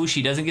take that. Ooh,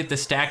 she doesn't get the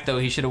stack though.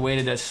 He should have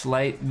waited a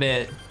slight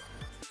bit.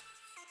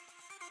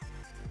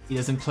 He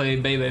doesn't play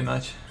Bebe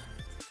much.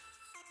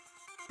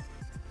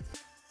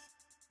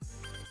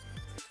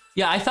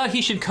 Yeah, I thought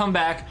he should come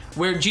back.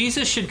 Where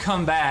Jesus should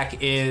come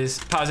back is,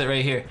 pause it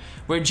right here.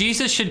 Where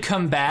Jesus should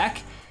come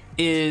back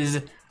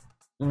is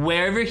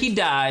wherever he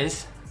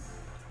dies,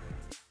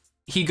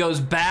 he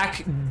goes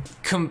back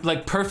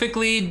like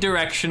perfectly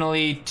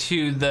directionally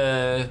to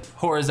the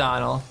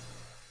horizontal.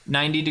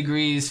 90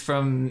 degrees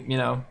from, you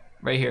know,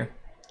 right here.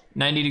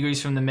 90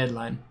 degrees from the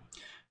midline.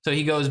 So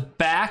he goes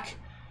back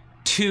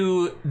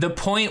to the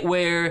point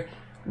where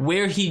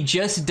he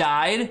just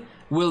died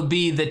will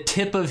be the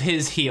tip of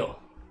his heel.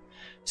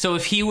 So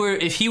if he were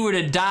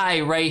to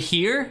die right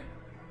here,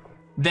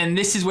 then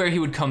this is where he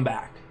would come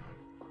back.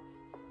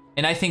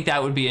 And I think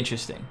that would be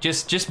interesting.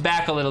 Just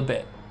back a little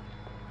bit.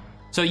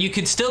 So you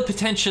could still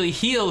potentially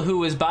heal who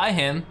was by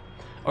him,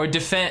 or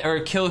defend or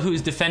kill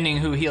who's defending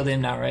who healed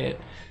him now, right?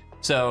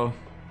 So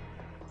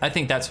I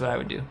think that's what I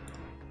would do.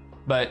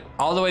 But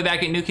all the way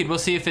back at New Kid, we'll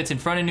see if it's in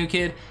front of New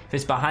Kid, if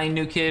it's behind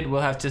New Kid.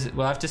 We'll have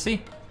to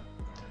see.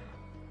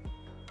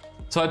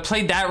 So I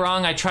played that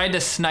wrong. I tried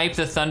to snipe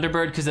the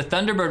Thunderbird because the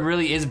Thunderbird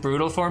really is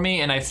brutal for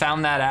me, and I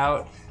found that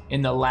out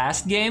in the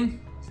last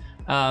game.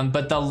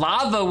 But the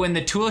lava when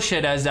the tool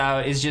shed is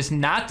out is just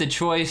not the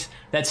choice.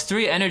 That's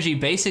 3 energy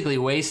basically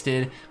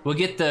wasted. We'll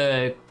get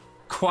the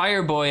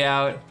choir boy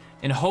out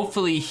and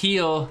hopefully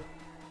heal.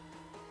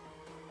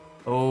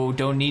 Oh,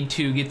 don't need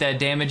to get that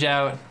damage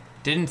out.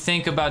 Didn't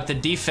think about the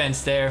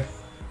defense there.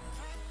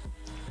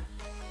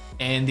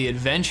 And the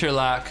adventure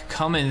lock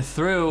coming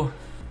through.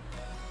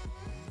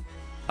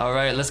 All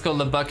right, let's go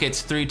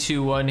LeBuckets 3,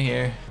 2, 1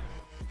 here.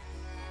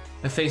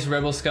 I face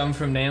Rebel Scum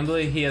from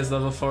Nambly. He has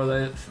level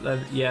 4.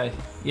 Yeah,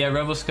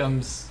 Rebel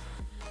Scum's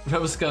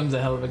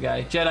a hell of a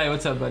guy. Jedi,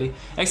 what's up, buddy?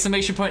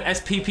 Exclamation point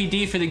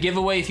SPPD for the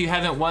giveaway if you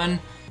haven't won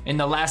in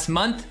the last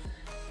month.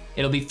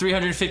 It'll be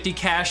 350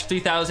 cash,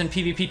 3,000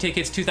 PvP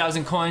tickets,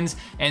 2,000 coins,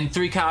 and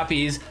 3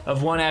 copies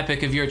of one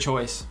epic of your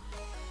choice.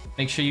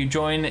 Make sure you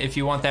join if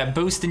you want that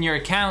boost in your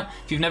account.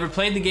 If you've never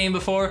played the game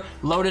before,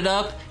 load it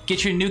up,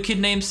 get your New Kid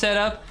name set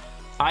up,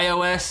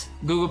 iOS,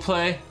 Google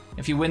Play.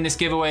 If you win this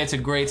giveaway, it's a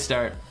great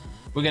start.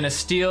 We're gonna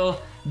steal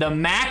the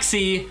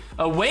Maxi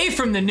away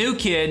from the New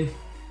Kid.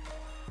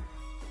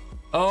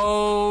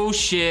 Oh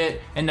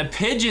shit, and the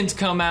pigeons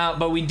come out,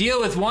 but we deal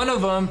with one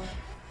of them.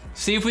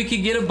 See if we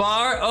can get a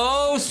bar.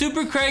 Oh,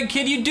 Super Craig,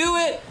 can you do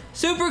it?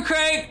 Super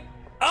Craig.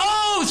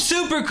 Oh,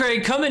 Super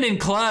Craig coming in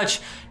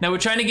clutch. Now we're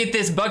trying to get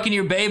this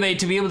Buccaneer Bebe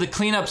to be able to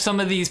clean up some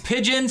of these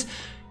pigeons.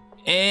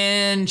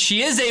 And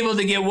she is able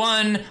to get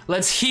one.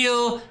 Let's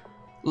heal.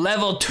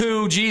 Level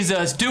 2,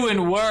 Jesus,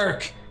 doing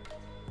work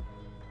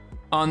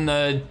on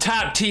the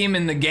top team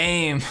in the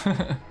game.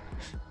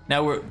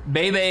 Now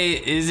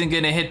Bebe isn't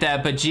gonna hit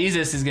that, but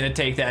Jesus is gonna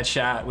take that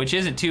shot, which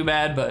isn't too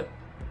bad, but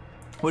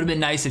would have been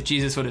nice if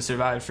Jesus would have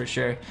survived for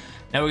sure.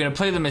 Now we're gonna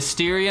play the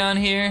Mysterion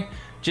here,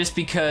 just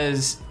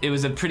because it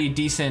was a pretty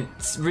decent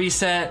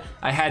reset.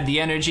 I had the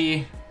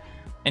energy,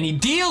 and he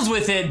deals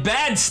with it.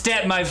 Bad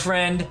step, my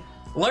friend.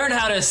 Learn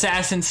how to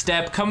assassin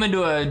step. Come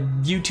into a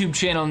YouTube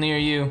channel near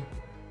you.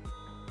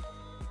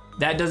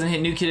 That doesn't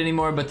hit New Kid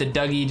anymore, but the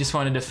Dougie just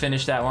wanted to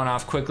finish that one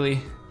off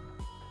quickly.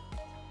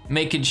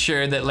 Making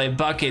sure that like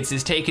Buckets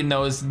is taking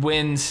those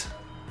wins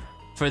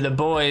for the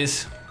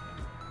boys.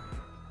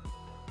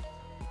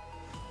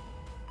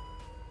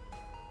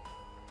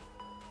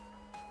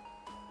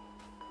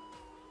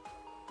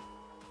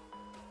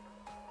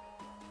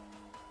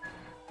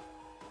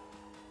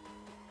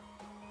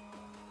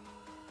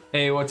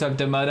 Hey, what's up,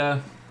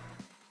 Demutta?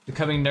 The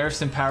coming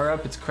nerfs and power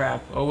up, it's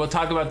crap. Oh, we'll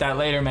talk about that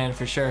later, man,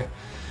 for sure.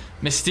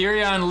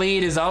 Mysterion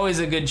lead is always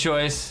a good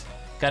choice.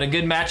 Got a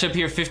good matchup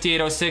here,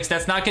 5806.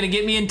 That's not gonna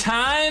get me in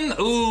time.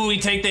 Ooh, we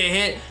take the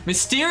hit.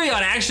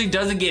 Mysterion actually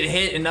doesn't get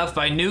hit enough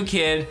by New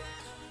Kid.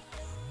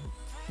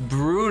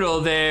 Brutal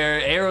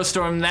there.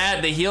 Aerostorm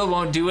that. The heal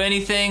won't do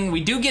anything.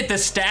 We do get the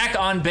stack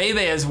on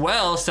Bebe as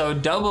well, so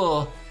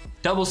double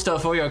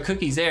stuff Oreo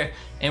cookies there.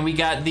 And we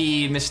got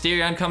the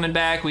Mysterion coming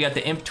back. We got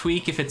the Imp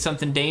Tweak if it's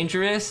something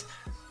dangerous.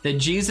 The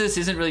Jesus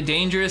isn't really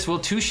dangerous. We'll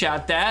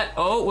 2-shot that.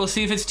 Oh, we'll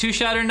see if it's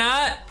 2-shot or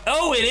not.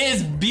 Oh, it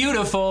is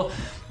beautiful.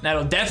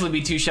 That'll definitely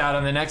be 2-shot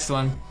on the next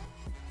one.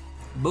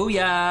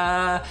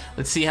 Booyah.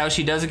 Let's see how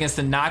she does against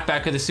the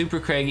knockback of the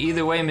Super Craig.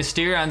 Either way,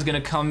 Mysterion's gonna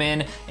come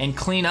in and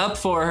clean up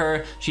for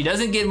her. She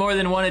doesn't get more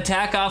than 1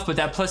 attack off, but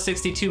that plus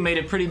 62 made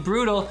it pretty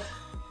brutal.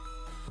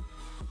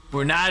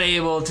 We're not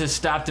able to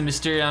stop the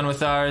Mysterion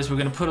with ours. We're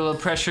gonna put a little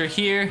pressure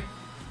here.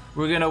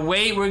 We're gonna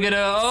wait. We're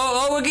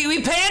gonna,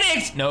 we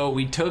panicked. No,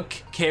 we took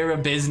care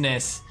of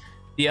business.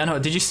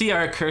 Did you see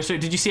our cursor?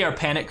 Did you see our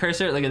panic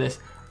cursor? Look at this.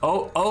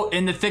 Oh,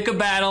 in the thick of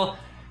battle.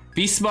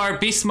 Be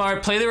smart,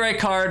 play the right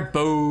card.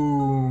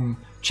 Boom.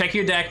 Check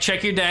your deck,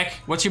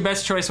 What's your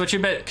best choice? What's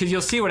your bet? Because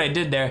you'll see what I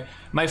did there.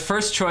 My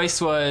first choice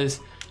was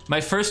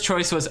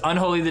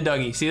Unholy the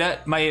Dougie. See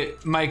that?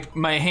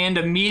 My hand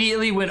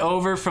immediately went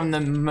over from the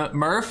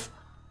Murph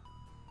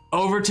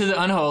over to the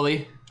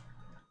Unholy.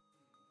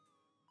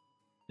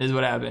 This is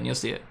what happened. You'll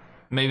see it.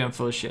 Maybe I'm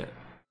full of shit.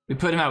 We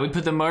put him out. We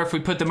put the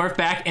Murph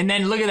back, and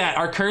then look at that.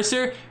 Our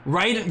cursor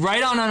right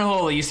on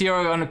Unholy. You see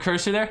on the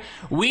cursor there?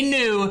 We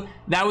knew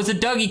that was a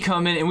Dougie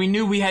coming, and we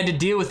knew we had to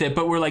deal with it.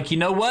 But we're like, you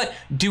know what?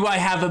 Do I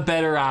have a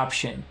better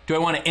option? Do I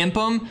want to imp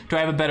him? Do I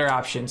have a better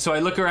option? So I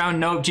look around.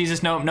 Nope.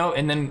 Jesus. Nope. Nope.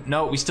 And then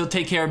no. We still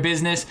take care of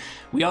business.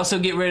 We also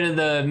get rid of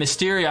the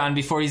Mysterion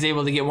before he's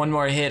able to get one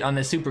more hit on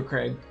the Super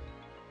Craig.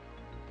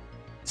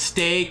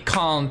 Stay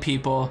calm,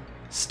 people.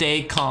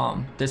 Stay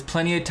calm. There's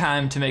plenty of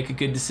time to make a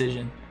good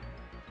decision.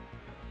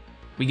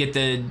 We get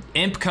the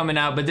Imp coming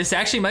out, but this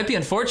actually might be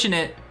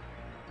unfortunate.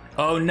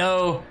 Oh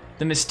no,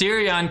 the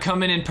Mysterion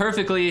coming in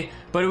perfectly,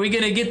 but are we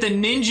gonna get the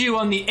Ninju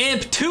on the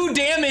Imp? 2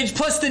 damage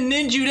plus the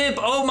Ninju Imp.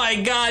 Oh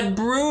my god,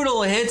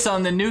 brutal hits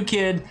on the New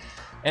Kid.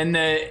 And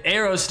the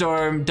Arrow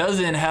Storm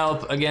doesn't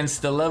help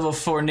against the level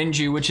 4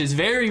 Ninja, which is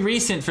very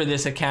recent for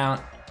this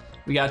account.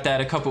 We got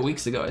that a couple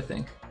weeks ago, I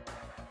think.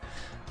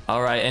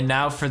 All right, and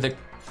now for the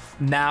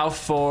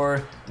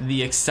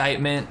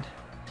excitement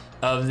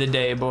of the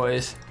day,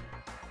 boys.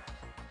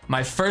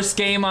 My first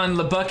game on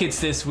the buckets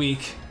this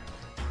week.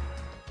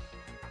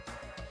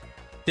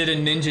 Did a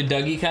Ninja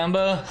Dougie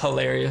combo?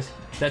 Hilarious.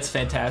 That's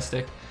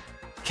fantastic.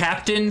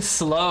 Captain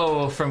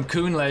Slow from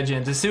Coon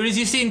Legends. As soon as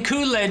you've seen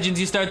Coon Legends,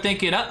 you start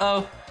thinking,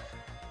 uh-oh.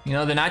 You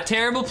know, they're not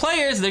terrible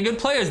players. They're good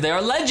players. They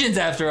are legends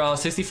after all.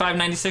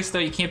 65-96 though,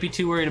 you can't be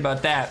too worried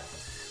about that.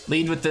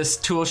 Lead with this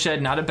tool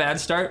shed, not a bad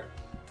start.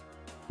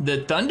 The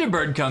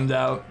Thunderbird comes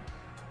out.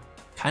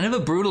 Kind of a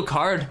brutal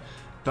card.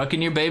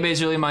 Buccaneer Bebe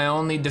is really my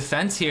only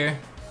defense here.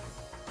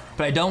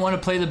 But I don't want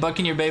to play the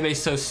Buccaneer Bebe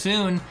so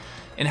soon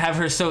and have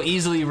her so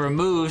easily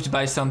removed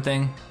by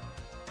something.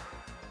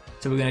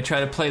 So we're gonna try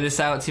to play this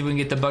out, see if we can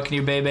get the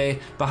Buccaneer Bebe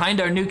behind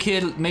our new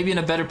kid, maybe in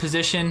a better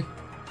position.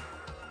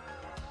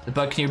 The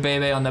Buccaneer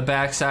Bebe on the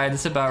backside,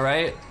 that's about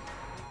right.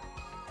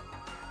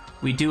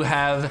 We do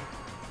have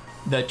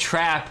the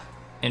trap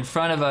in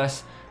front of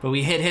us, but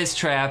we hit his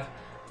trap.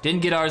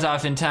 Didn't get ours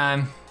off in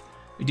time.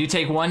 We do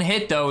take one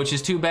hit though, which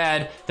is too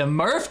bad. The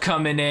Murph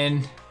coming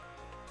in.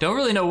 Don't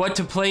really know what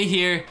to play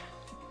here.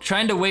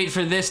 Trying to wait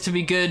for this to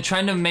be good,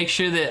 trying to make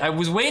sure that I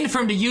was waiting for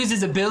him to use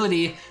his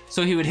ability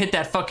so he would hit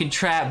that fucking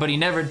trap, but he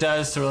never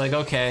does, so we're like,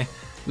 okay,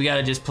 we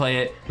gotta just play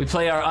it. We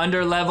play our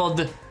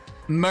under-leveled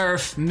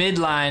Murph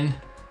midline,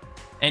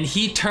 and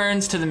he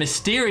turns to the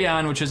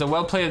Mysterion, which was a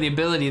well play of the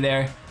ability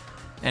there,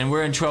 and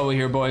we're in trouble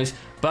here, boys.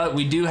 But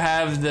we do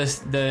have this,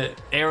 the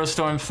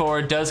Aerostorm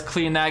 4 does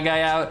clean that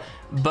guy out,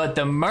 but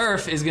the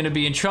Murph is gonna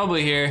be in trouble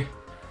here.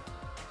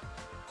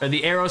 Or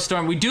the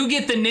Aerostorm, we do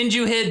get the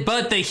Ninja hit,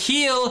 but the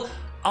heal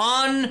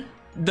on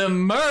the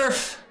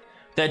Murph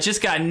that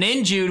just got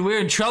ninjued.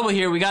 We're in trouble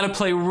here. We got to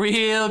play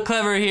real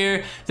clever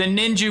here. The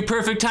ninju,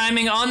 perfect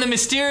timing on the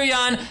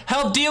Mysterion.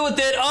 Help deal with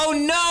it. Oh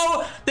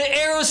no! The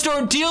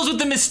Aerostorm deals with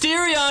the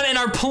Mysterion and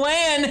our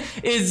plan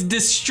is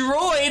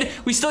destroyed.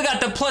 We still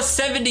got the plus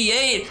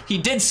 78. He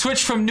did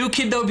switch from New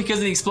Kid though because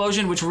of the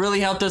explosion, which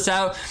really helped us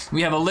out.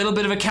 We have a little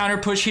bit of a counter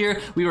push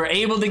here. We were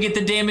able to get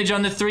the damage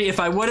on the 3. If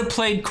I would have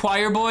played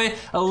Choir Boy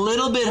a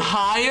little bit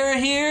higher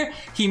here,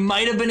 he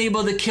might have been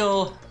able to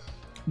kill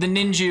the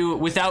Ninja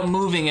without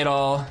moving at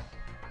all,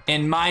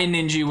 and my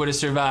Ninja would have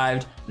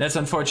survived. That's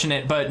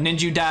unfortunate, but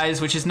Ninja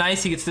dies, which is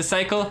nice. He gets the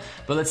cycle,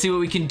 but let's see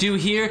what we can do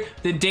here.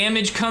 The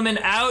damage coming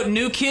out.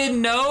 New Kid,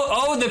 no.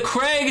 Oh, the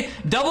Craig.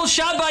 Double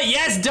shot by,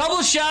 yes,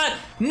 double shot.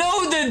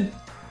 No, the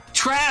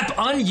trap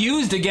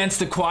unused against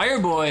the Choir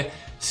Boy.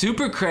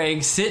 Super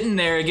Craig sitting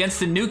there against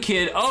the New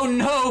Kid. Oh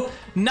no,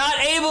 not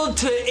able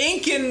to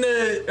ink in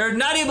the, or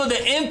not able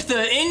to imp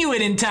the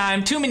Inuit in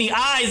time. Too many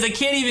eyes. I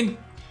can't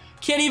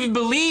even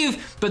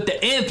believe, but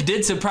the imp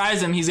did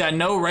surprise him. He's got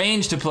no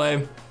range to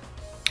play.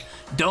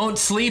 Don't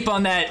sleep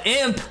on that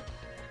imp.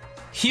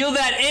 Heal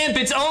that imp.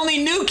 It's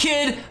only New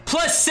Kid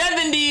plus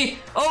 70.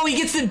 Oh, he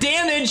gets the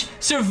damage,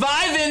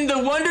 surviving the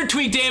Wonder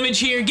Tweak damage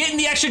here, getting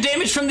the extra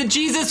damage from the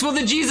Jesus. Will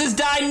the Jesus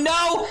die?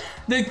 No.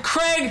 The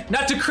Craig,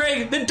 not the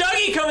Craig, the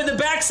Dougie come in the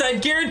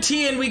backside,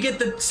 guaranteeing we get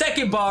the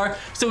second bar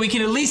so we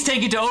can at least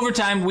take it to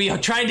overtime. We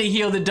tried to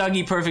heal the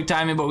Dougie, perfect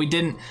timing, but we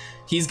didn't.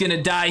 He's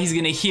gonna die, he's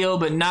gonna heal,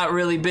 but not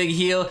really big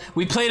heal.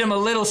 We played him a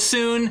little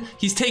soon.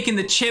 He's taking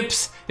the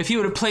chips. If he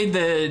would have played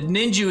the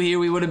Ninja here,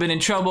 we would have been in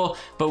trouble,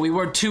 but we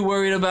weren't too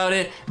worried about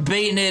it.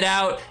 Baiting it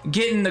out,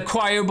 getting the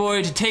Choir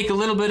Boy to take a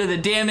little bit of the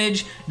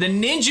damage. The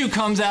Ninja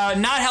comes out,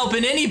 not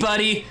helping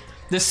anybody.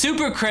 The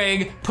Super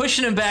Craig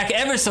pushing him back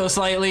ever so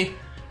slightly.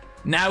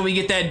 Now we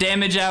get that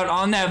damage out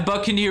on that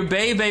Buccaneer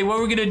Bebe. What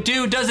we're gonna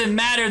do doesn't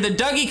matter. The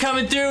Dougie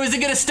coming through. Is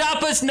it gonna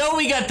stop us? No,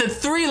 we got the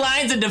 3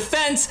 lines of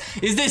defense.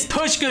 Is this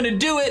push gonna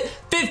do it?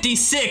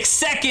 56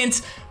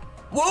 seconds.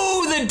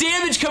 Whoa, the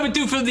damage coming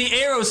through from the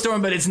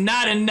Aerostorm, but it's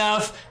not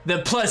enough. The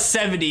plus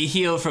 70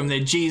 heal from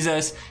the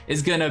Jesus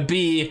is gonna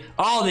be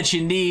all that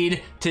you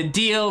need to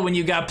deal when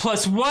you got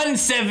plus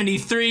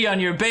 173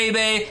 on your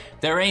Bebe.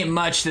 There ain't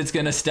much that's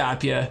gonna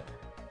stop you.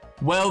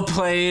 Well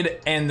played,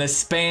 and the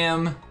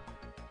spam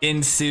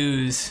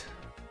ensues.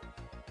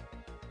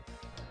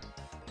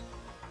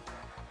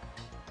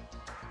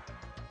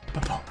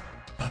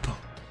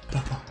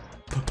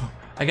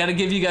 I gotta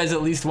give you guys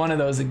at least one of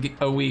those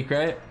a week,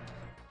 right?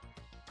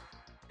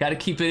 Gotta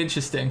keep it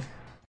interesting.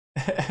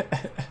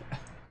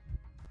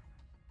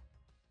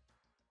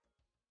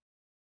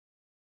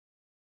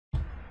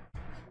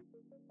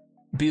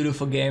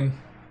 Beautiful game.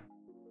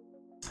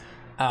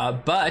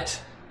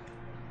 But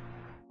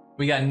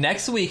we got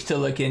next week to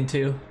look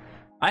into.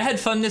 I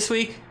had fun this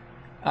week.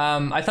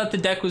 I thought the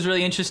deck was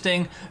really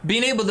interesting.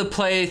 Being able to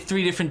play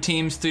 3 different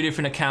teams, 3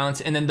 different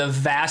accounts, and then the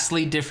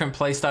vastly different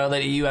playstyle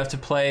that you have to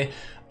play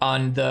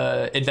on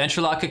the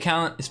Adventure Lock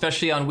account,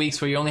 especially on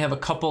weeks where you only have a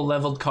couple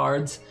leveled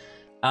cards.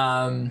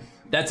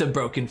 That's a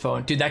broken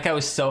phone. Dude, that guy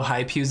was so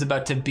hype. He was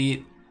about to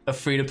beat a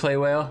free-to-play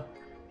whale.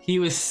 He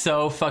was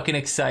so fucking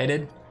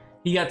excited.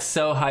 He got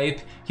so hype.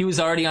 He was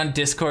already on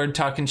Discord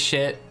talking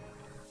shit.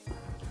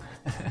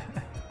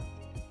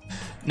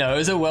 No, it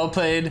was a well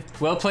played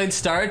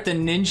start. The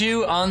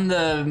ninja on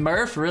the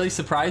Murph really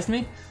surprised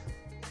me.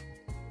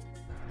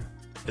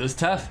 It was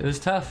tough. It was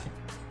tough.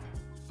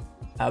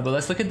 But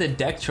let's look at the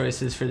deck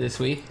choices for this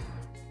week.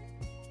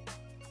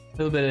 A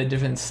little bit of a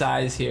different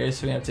size here,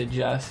 so we have to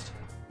adjust.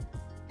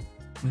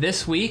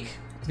 This week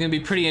is going to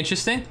be pretty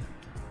interesting.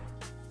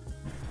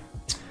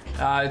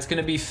 It's going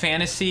to be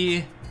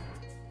fantasy,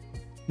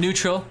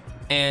 neutral,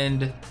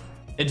 and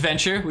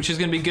adventure, which is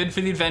going to be good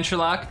for the adventure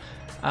lock.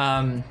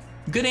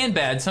 Good and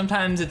bad.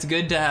 Sometimes it's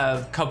good to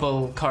have a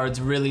couple cards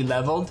really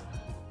leveled,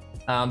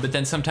 but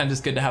then sometimes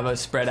it's good to have a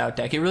spread out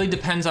deck. It really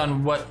depends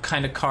on what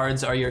kind of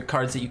cards are your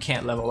cards that you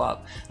can't level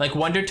up. Like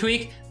Wonder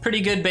Tweak,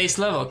 pretty good base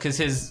level because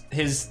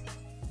his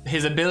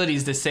ability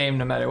is the same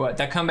no matter what.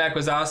 That comeback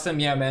was awesome.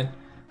 Yeah, man.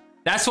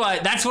 That's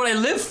what I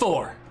live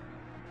for.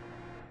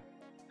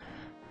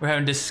 We're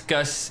having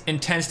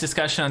intense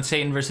discussion on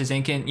Satan versus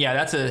Incan. Yeah,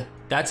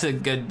 that's a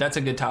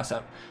good toss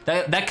up.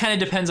 That kind of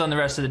depends on the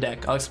rest of the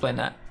deck. I'll explain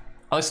that.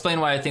 I'll explain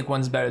why I think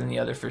one's better than the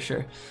other for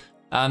sure.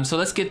 So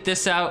let's get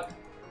this out.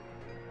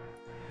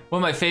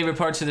 One of my favorite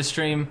parts of the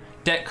stream,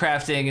 deck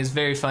crafting, is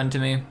very fun to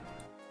me.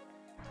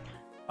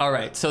 All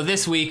right, so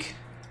this week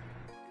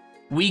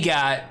we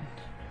got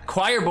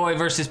Choir Boy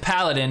versus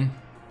Paladin.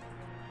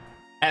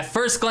 At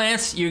first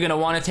glance, you're gonna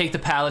want to take the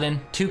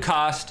Paladin. 2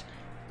 cost.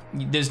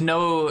 There's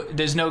no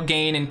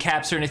gain in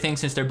caps or anything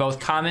since they're both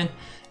common.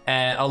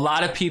 A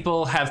lot of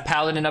people have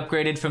Paladin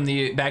upgraded from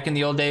back in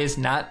the old days.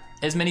 Not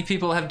as many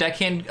people have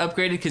Deckhand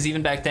upgraded because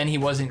even back then he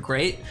wasn't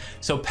great.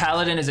 So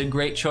Paladin is a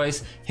great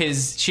choice.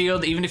 His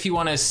shield, even if you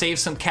want to save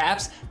some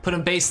caps, put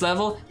him base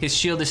level, his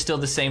shield is still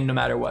the same no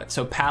matter what.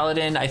 So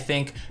Paladin, I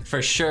think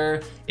for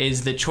sure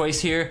is the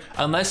choice here.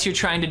 Unless you're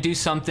trying to do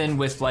something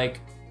with like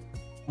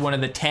one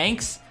of the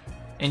tanks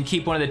and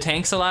keep one of the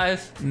tanks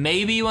alive,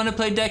 maybe you want to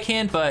play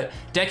Deckhand, but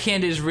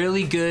Deckhand is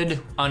really good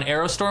on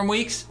Aerostorm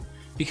weeks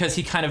because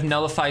he kind of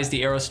nullifies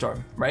the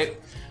Aerostorm, right?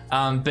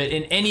 But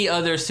in any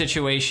other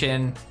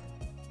situation,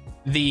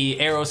 the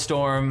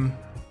Aerostorm,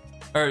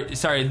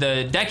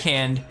 the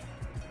Deckhand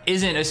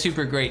isn't a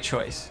super great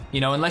choice.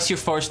 You know, unless you're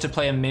forced to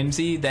play a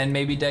Mimsy, then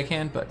maybe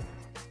Deckhand, but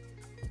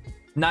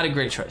not a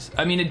great choice.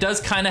 I mean, it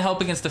does kind of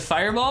help against the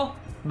Fireball,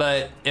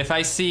 but if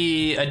I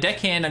see a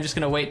Deckhand, I'm just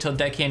gonna wait till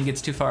Deckhand gets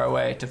too far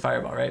away to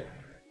Fireball, right?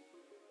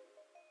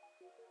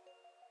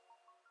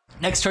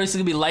 Next choice is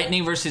gonna be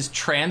Lightning versus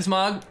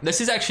Transmog. This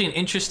is actually an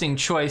interesting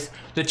choice.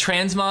 The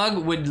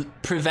Transmog would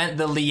prevent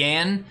the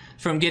Liane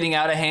from getting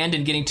out of hand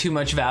and getting too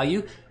much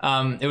value.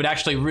 It would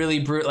actually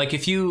really like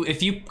if you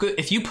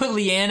put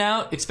Liane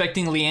out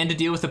expecting Liane to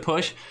deal with the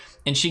push,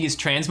 and she gets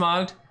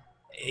Transmogged,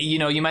 you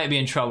know, you might be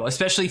in trouble.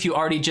 Especially if you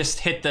already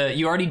just put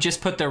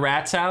the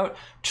rats out,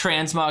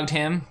 Transmogged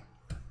him,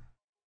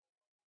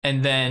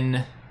 and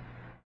then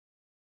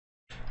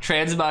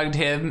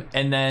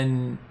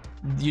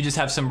you just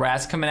have some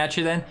rats coming at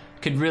you. Then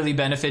could really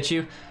benefit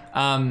you.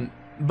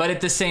 But at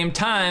the same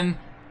time,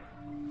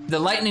 the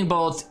Lightning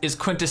Bolt is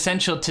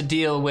quintessential to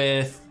deal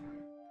with,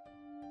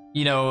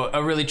 you know,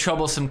 a really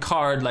troublesome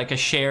card like a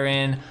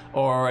Sharon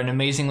or an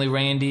Amazingly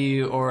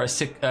Randy or a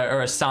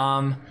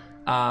Sam.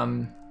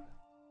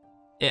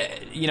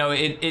 You know,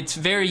 it's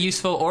very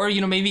useful, or,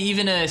 you know, maybe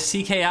even a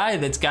CKI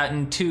that's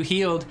gotten 2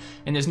 healed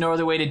and there's no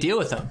other way to deal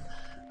with them.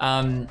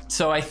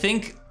 So I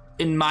think,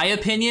 in my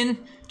opinion,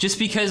 just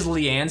because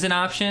Liane's an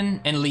option,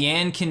 and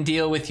Liane can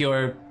deal with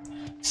your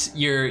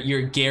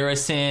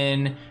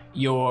Garrison,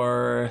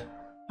 your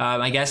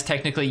I guess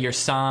technically your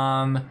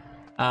Sam,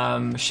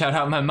 shout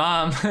out my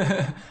mom,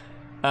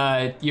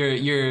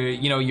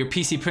 your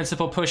PC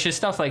Principal pushes,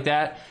 stuff like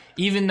that.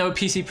 Even though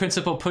PC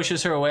Principal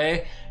pushes her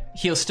away,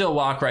 he'll still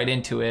walk right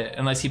into it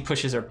unless he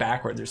pushes her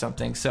backwards or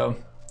something. So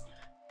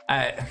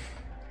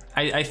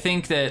I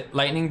think that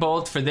Lightning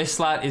Bolt for this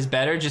slot is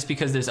better just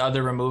because there's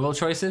other removal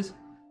choices.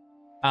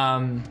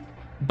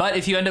 But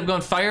if you end up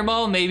going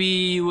Fireball, maybe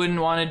you wouldn't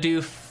want to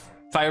do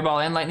Fireball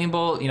and Lightning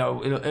Bolt. You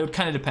know, it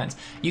kind of depends.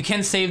 You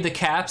can save the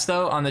caps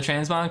though on the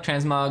Transmog.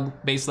 Transmog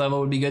base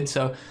level would be good.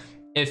 So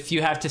if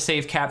you have to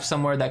save caps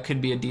somewhere, that could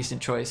be a decent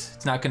choice.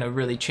 It's not going to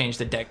really change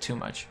the deck too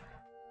much.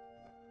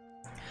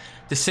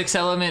 The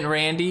 6-element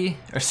Randy,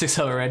 the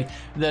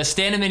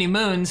Stand of Many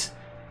Moons,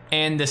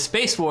 and the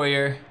Space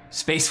Warrior,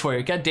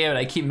 god damn it,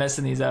 I keep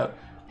messing these up.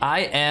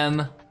 I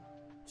am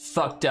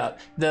fucked up.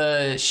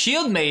 The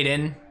Shield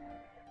Maiden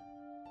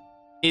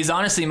is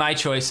honestly my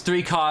choice.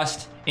 3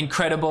 cost,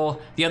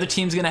 incredible. The other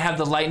team's gonna have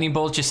the Lightning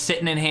Bolt just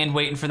sitting in hand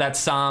waiting for that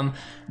Psalm.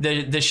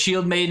 The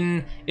Shield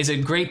Maiden is a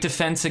great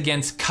defense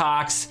against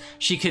Cox.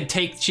 She could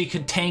tank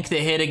the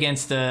hit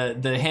against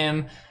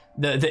the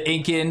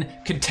Incan,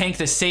 could tank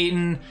the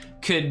Satan,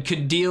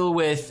 could deal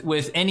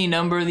with any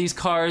number of these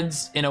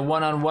cards in a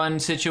one-on-one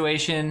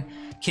situation,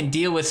 can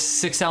deal with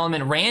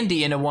 6-element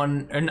Randy in a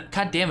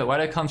god damn it, why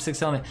did I call him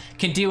 6-element?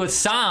 Can deal with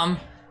Sam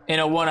in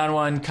a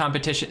one-on-one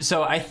competition.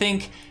 So I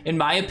think, in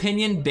my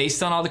opinion,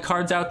 based on all the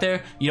cards out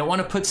there, you don't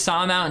want to put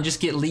Sam out and just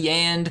get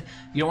Lianed.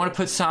 You don't want to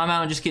put Sam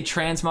out and just get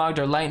Transmogged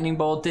or Lightning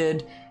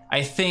Bolted.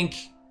 I think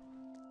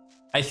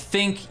I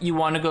think you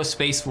want to go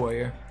Space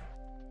Warrior.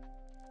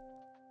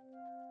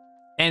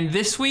 And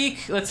this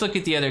week, let's look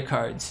at the other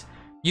cards.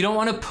 You don't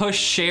want to push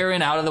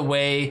Sharon out of the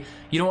way.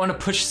 You don't want to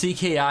push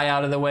CKI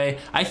out of the way.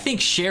 I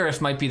think Sheriff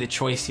might be the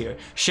choice here.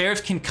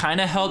 Sheriff can kind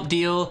of help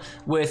deal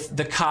with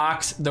the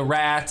cocks, the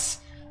rats,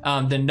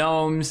 the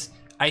gnomes.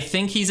 I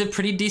think he's a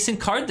pretty decent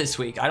card this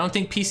week. I don't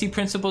think PC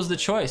Principal is the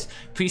choice.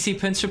 PC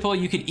Principal,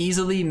 you could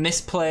easily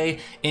misplay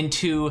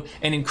into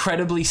an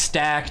incredibly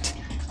stacked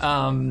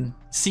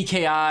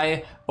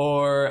CKI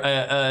or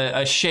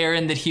a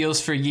Sharon that heals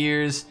for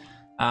years.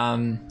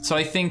 So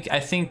I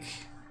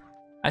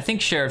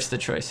think Sheriff's the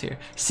choice here.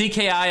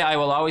 CKI, I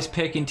will always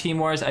pick in Team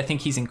Wars. I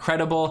think he's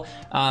incredible.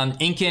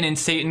 Incan and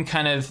Satan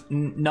kind of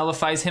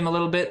nullifies him a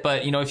little bit,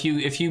 but you know, if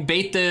you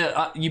bait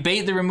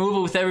the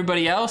removal with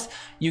everybody else,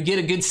 you get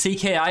a good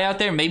CKI out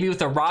there. Maybe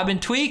with a Robin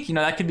tweak, you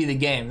know, that could be the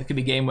game. That could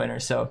be game winner.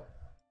 So,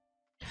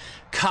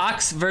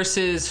 Cox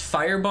versus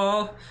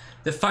Fireball.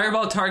 The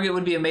Fireball target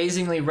would be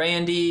Amazingly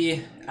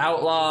Randy,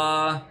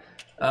 Outlaw,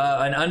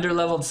 an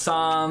underleveled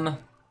Psalm.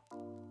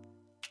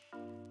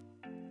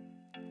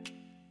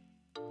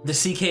 The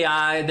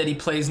CKI that he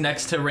plays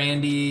next to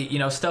Randy, you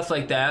know, stuff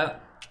like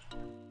that.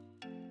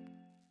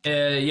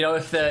 You know,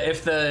 if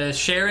the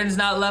Sharon's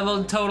not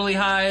leveled totally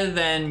high,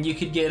 then you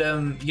could get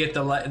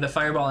the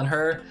Fireball and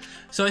her.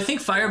 So I think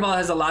Fireball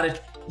has a lot of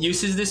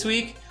uses this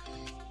week.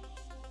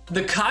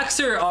 The Cocks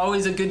are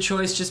always a good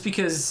choice just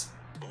because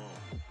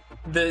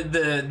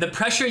the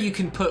pressure you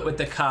can put with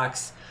the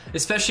Cocks,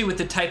 especially with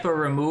the type of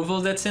removal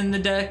that's in the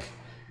deck.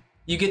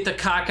 You get the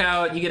Cock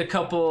out, you get a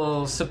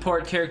couple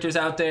support characters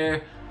out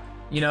there.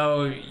 You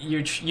know,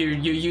 you're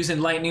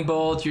using Lightning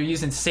Bolt, you're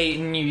using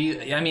Satan,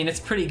 I mean, it's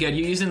pretty good.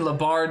 You're using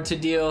Labard to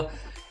deal.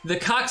 The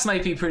Cocks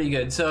might be pretty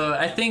good. So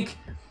I think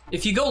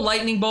if you go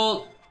Lightning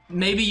Bolt,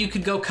 maybe you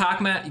could go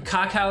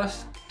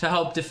Cockhouse to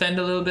help defend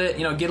a little bit,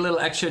 you know, get a little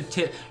extra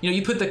tip. You know,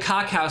 you put the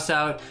Cockhouse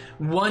out,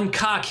 one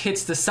Cock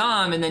hits the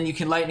Psalm, and then you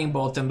can Lightning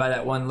Bolt them by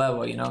that one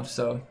level, you know?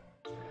 So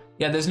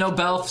yeah, there's no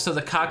Belf, so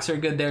the Cocks are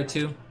good there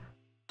too.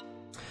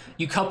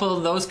 You couple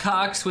those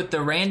Cocks with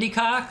the Randy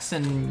Cocks,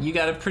 and you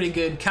got a pretty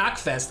good cock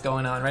fest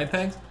going on, right,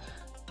 Pegs?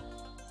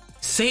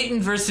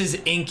 Satan versus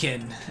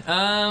Incan.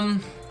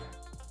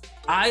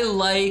 I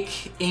like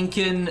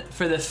Incan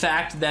for the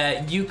fact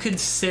that you could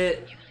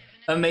sit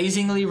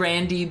Amazingly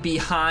Randy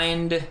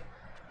behind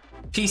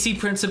PC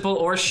Principal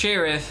or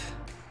Sheriff,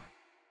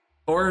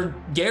 or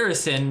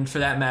Garrison for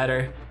that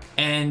matter,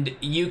 and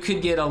you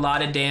could get a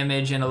lot of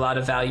damage and a lot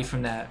of value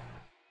from that.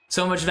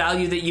 So much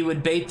value that you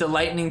would bait the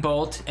Lightning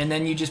Bolt, and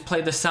then you just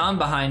play the Psalm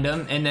behind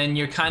them, and then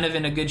you're kind of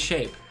in a good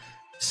shape.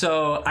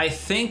 So I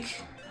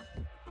think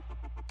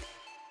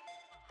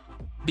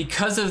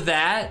because of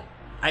that,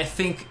 I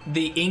think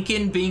the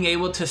Incan being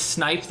able to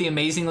snipe the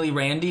Amazingly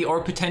Randy,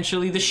 or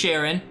potentially the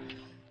Sharon,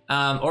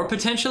 or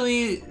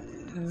potentially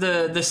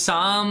the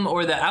Psalm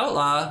or the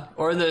Outlaw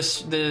or the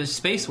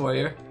Space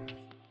Warrior,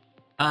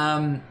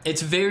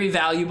 it's very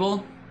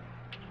valuable.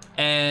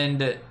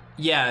 And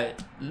yeah,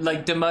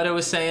 like Demutta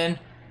was saying,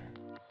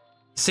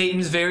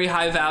 Satan's very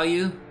high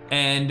value,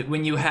 and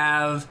when you're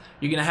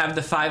gonna have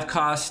the 5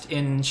 cost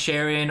in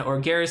Sharon or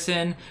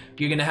Garrison,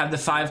 you're gonna have the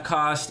 5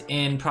 cost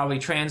in probably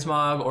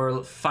Transmog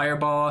or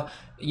Fireball.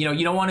 You know,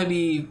 you don't want to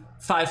be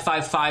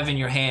 5/5/5 in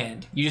your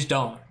hand. You just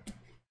don't.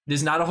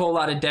 There's not a whole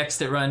lot of decks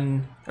that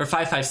run, or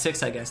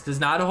 5/5/6, I guess. There's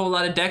not a whole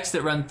lot of decks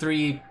that run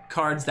 3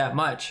 cards that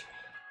much.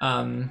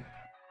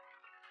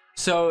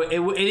 So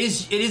it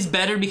is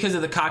better because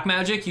of the cock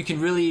magic. You can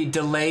really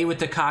delay with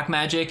the cock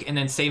magic and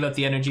then save up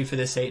the energy for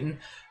the Satan.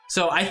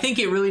 So I think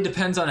it really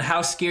depends on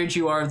how scared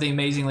you are of the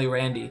Amazingly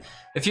Randy.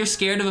 If you're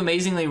scared of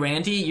Amazingly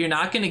Randy, you're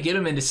not going to get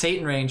him into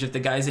Satan range if the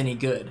guy's any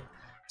good.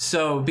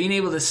 So being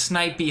able to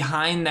snipe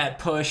behind that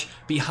push,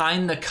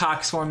 behind the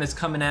cock swarm that's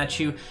coming at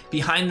you,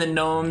 behind the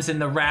gnomes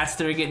and the rats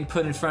that are getting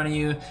put in front of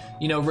you,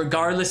 you know,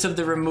 regardless of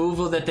the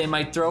removal that they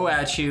might throw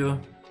at you,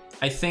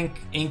 I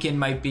think Incan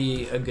might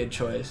be a good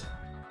choice.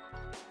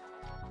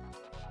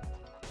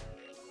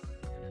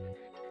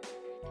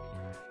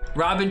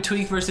 Robin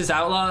Tweak versus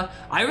Outlaw.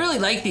 I really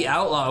like the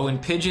Outlaw when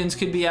Pigeons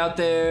could be out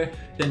there,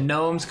 the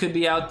Gnomes could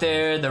be out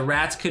there, the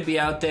Rats could be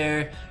out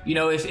there. You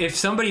know, if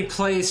somebody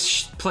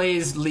plays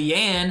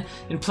Leanne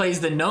and plays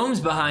the Gnomes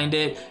behind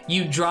it,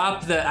 you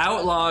drop the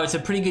Outlaw, it's a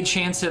pretty good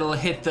chance it'll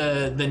hit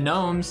the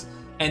Gnomes,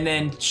 and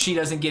then she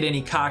doesn't get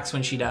any cocks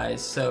when she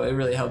dies, so it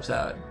really helps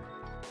out.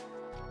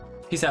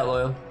 Peace out,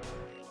 Loyal.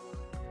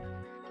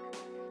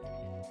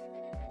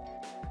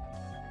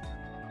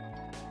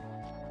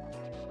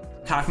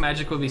 Cock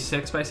Magic will be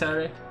 6 by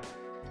Saturday.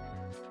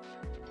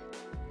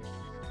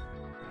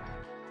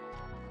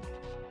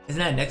 Isn't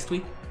that next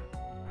week?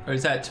 Or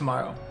is that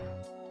tomorrow?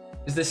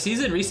 Is the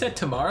season reset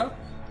tomorrow?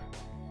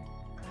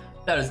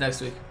 That was next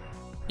week.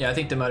 Yeah, I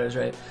think the mutter's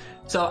right.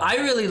 So I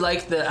really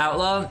like the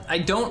Outlaw. I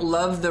don't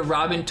love the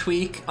Robin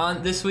Tweak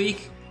on this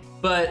week,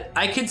 but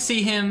I could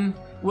see him.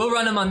 We'll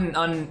run him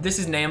on this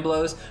is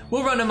Namblos.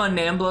 We'll run him on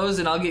Namblos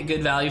and I'll get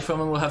good value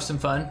from him. We'll have some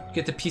fun.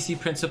 Get the PC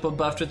Principal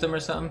buffed with them or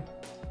something.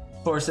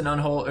 force an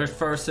unhold or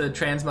force a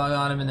transmog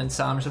on him and then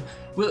Psalm or something.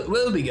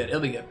 It'll be good.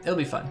 It'll be good. It'll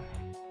be fun.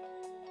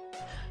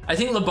 I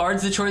think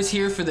Labard's the choice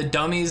here for the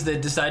dummies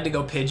that decide to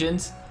go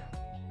pigeons.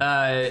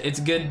 It's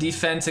good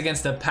defense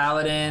against the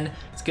paladin.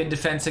 It's good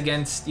defense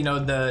against, you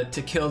know,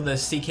 to kill the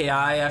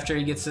CKI after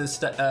he gets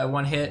a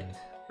one hit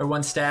or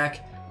one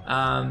stack.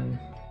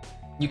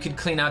 You could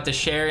clean out the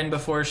Sharon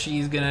before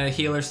she's gonna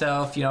heal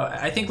herself. You know,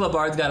 I think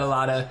Labard's got a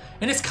lot of,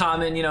 and it's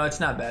common. You know, it's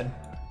not bad.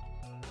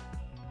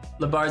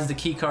 Labard's the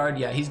key card.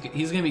 Yeah, he's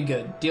gonna be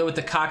good. Deal with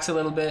the Cox a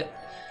little bit.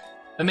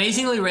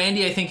 Amazingly,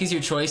 Randy, I think, is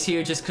your choice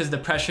here just because the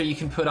pressure you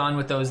can put on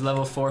with those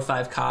level 4 or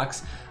 5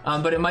 Cox.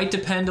 But it might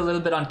depend a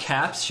little bit on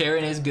caps.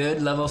 Sharon is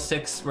good, level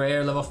 6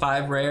 rare, level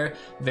 5 rare.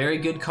 Very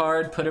good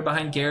card. Put her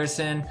behind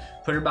Garrison.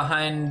 Put her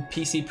behind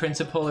PC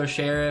Principal or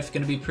Sheriff.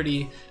 Gonna be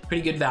pretty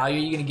good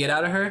value you're gonna get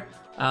out of her.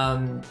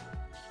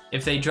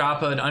 If they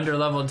drop an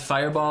under-leveled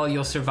Fireball,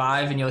 you'll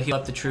survive and you'll heal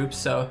up the troops.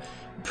 So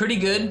pretty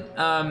good.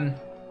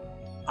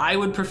 I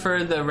would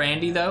prefer the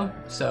Randy though.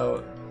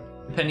 So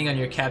depending on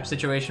your cap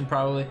situation,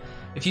 probably.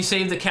 If you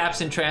save the caps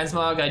in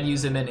Transmog, I'd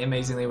use them in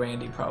Amazingly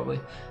Randy, probably.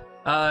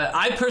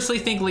 I personally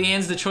think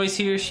Leanne's the choice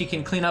here. She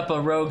can clean up a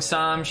rogue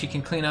Psalm. She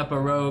can clean up a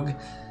rogue,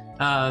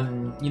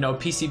 you know,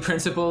 PC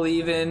Principal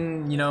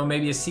even. You know,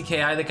 maybe a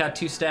CKI that got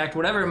 2 stacked.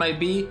 Whatever it might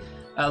be,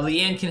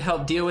 Leanne can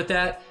help deal with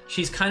that.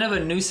 She's kind of a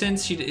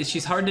nuisance.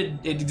 She's hard to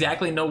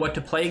exactly know what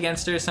to play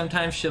against her.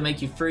 Sometimes she'll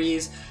make you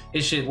freeze.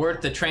 It should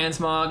work the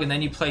transmog, and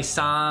then you play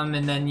Psalm,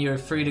 and then you're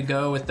free to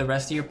go with the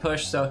rest of your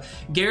push. So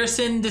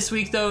Garrison this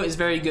week, though, is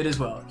very good as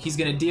well. He's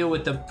going to deal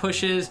with the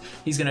pushes.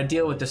 He's going to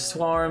deal with the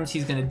swarms.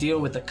 He's going to deal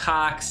with the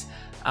Cox.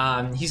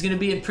 He's going to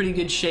be in pretty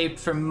good shape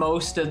for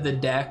most of the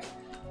deck.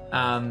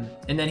 And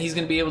then he's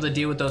going to be able to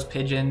deal with those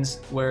pigeons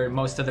where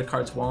most other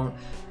cards won't.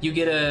 You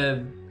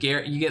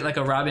get like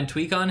a Robin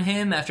Tweak on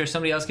him after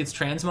somebody else gets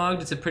transmogged.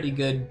 It's a pretty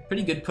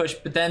good push.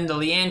 But then the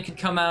Leanne could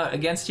come out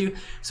against you.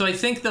 So I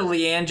think the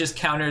Leanne just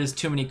counters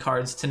too many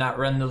cards to not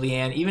run the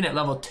Leanne, even at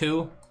level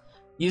 2.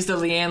 Use the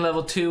Leanne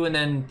level 2 and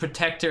then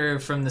protect her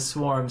from the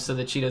swarm so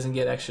that she doesn't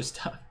get extra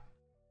stuff.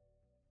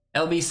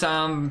 LB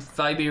Psalm,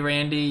 5B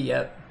Randy,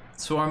 yep.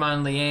 Swarm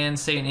on Leanne,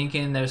 Saint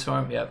Incan, their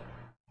swarm, yep.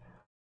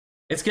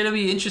 It's gonna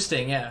be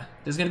interesting, yeah.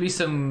 There's gonna be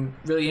some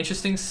really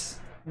interesting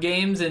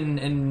games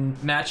and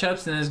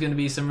matchups, and there's gonna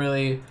be some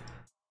really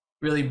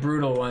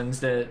brutal ones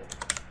that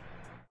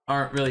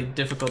aren't really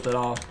difficult at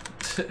all.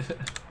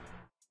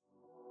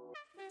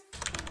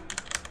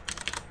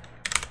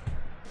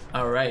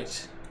 All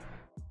right,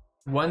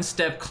 one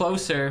step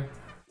closer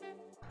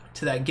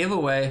to that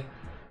giveaway.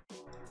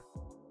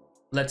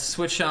 Let's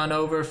switch on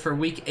over for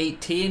week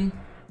 18.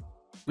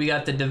 We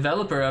got the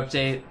developer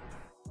update.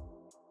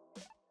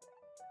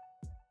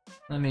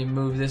 Let me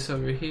move this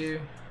over here.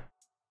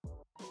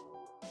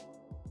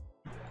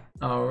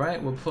 All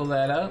right, we'll pull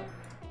that up.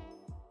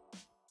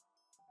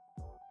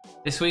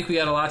 This week we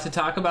got a lot to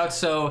talk about,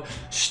 so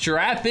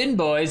strap in,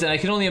 boys. And I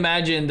can only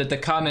imagine that the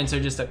comments are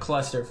just a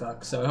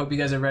clusterfuck. So I hope you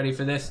guys are ready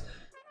for this.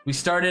 We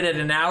started at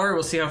an hour.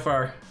 We'll see how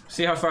far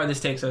this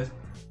takes us.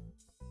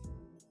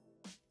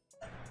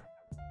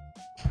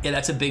 Yeah,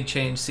 that's a big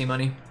change,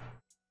 C-Money.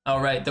 All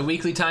right, the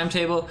weekly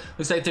timetable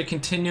looks like they're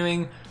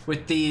continuing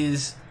with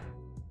these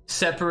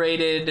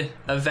separated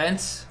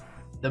events.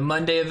 The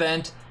Monday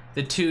event,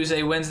 the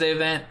Tuesday, Wednesday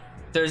event,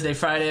 Thursday,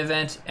 Friday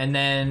event, and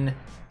then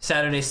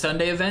Saturday,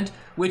 Sunday event,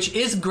 which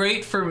is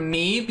great for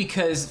me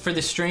because for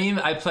the stream,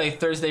 I play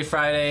Thursday,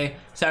 Friday,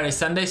 Saturday,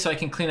 Sunday, so I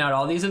can clean out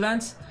all these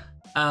events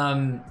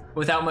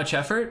without much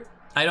effort.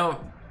 I don't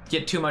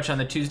get too much on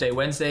the Tuesday,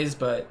 Wednesdays,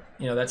 but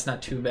you know, that's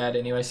not too bad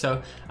anyway.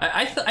 So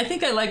I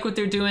think I like what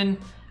they're doing.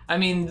 I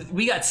mean,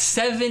 we got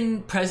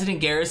 7 President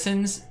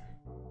Garrisons.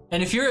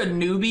 And if you're a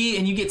newbie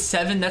and you get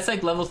 7, that's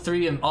like level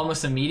 3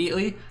 almost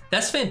immediately.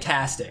 That's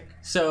fantastic.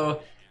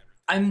 So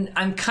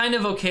I'm kind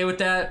of okay with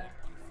that,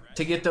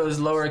 to get those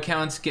lower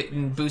accounts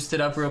getting boosted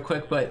up real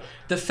quick. But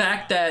the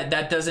fact that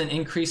that doesn't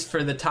increase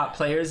for the top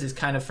players is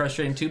kind of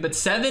frustrating too. But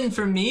 7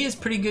 for me is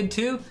pretty good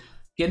too.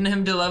 Getting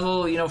him to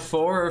level, you know,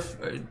 4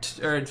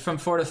 or from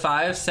 4 to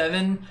 5,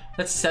 7.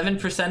 That's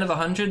 7% of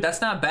 100.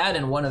 That's not bad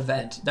in one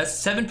event. That's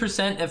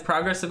 7% of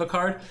progress of a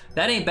card.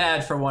 That ain't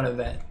bad for one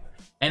event.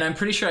 And I'm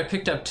pretty sure I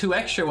picked up 2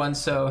 extra ones,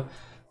 so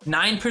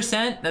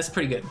 9%, that's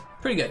pretty good.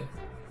 Pretty good.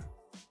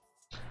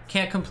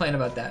 Can't complain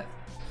about that.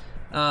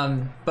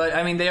 But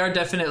I mean, they are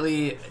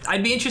definitely,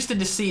 I'd be interested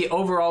to see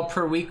overall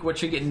per week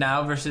what you're getting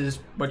now versus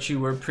what you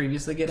were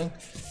previously getting.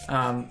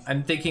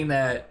 I'm thinking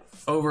that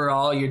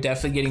overall you're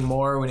definitely getting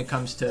more when it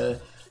comes to,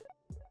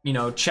 you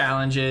know,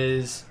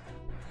 challenges,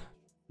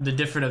 the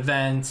different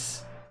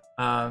events,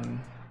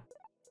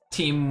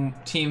 team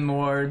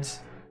wars,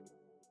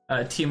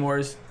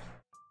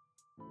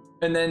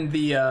 and then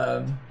the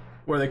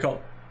what are they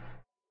called?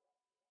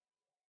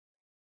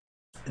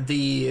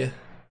 The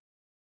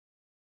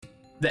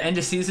end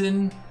of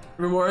season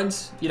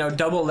rewards, you know,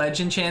 double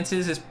legend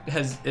chances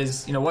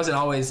is you know, wasn't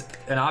always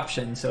an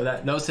option, so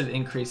that those have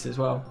increased as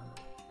well.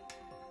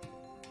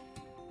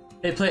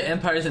 They play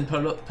Empires and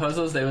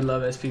Puzzles, they would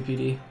love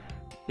SPPD.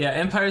 Yeah,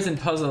 Empires and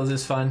Puzzles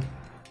is fun.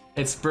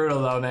 It's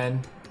brutal though,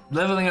 man.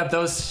 Leveling up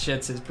those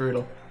shits is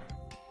brutal.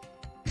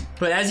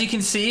 But as you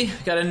can see,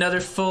 got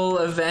another full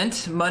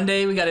event.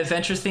 Monday, we got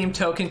adventure themed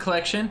token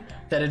collection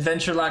that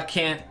Adventure Lot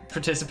can't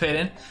participate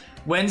in.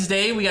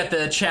 Wednesday, we got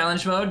the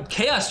challenge mode,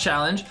 Chaos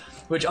Challenge,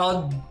 which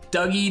all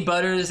Dougie,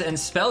 Butters, and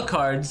spell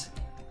cards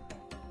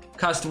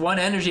cost 1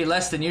 energy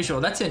less than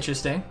usual. That's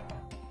interesting.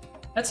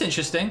 That's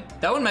interesting.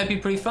 That one might be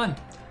pretty fun.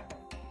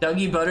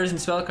 Dougie, Butters, and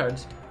spell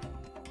cards.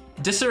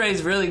 Disarray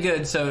is really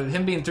good, so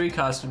him being 3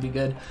 cost would be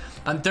good.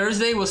 On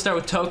Thursday, we'll start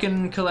with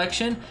token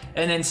collection,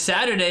 and then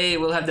Saturday,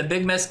 we'll have the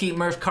big Mesquite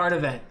Murph card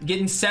event.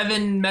 Getting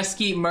 7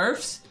 Mesquite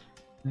Murphs,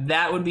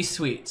 that would be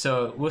sweet.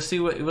 So we'll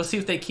see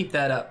if they keep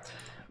that up.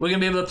 We're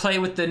gonna be able to play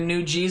with the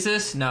new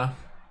Jesus. No,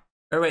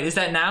 or wait, is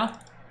that now?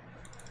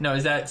 No,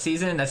 is that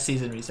season? That's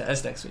season reset.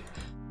 That's next week.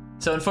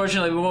 So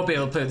unfortunately, we won't be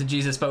able to play with the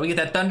Jesus, but we get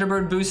that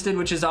Thunderbird boosted,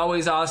 which is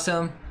always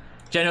awesome.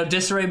 General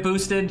Disarray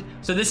boosted.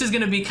 So this is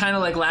going to be kind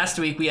of like last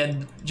week. We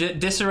had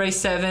Disarray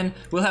 7.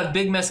 We'll have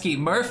Big Mesquite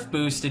Murph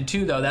boosted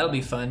too, though. That'll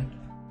be fun.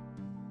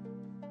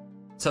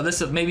 So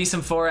this will maybe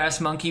some 4-ass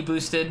Monkey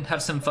boosted.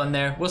 Have some fun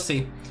there. We'll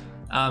see.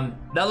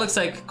 That looks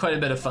like quite a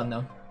bit of fun,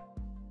 though.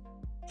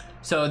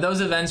 So those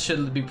events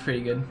should be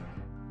pretty good.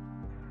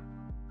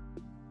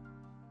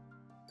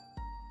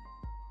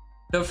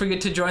 Don't forget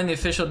to join the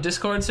official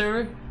Discord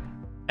server.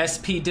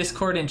 SP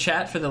Discord in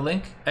chat for the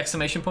link, !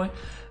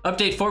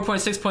 Update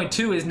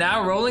 4.6.2 is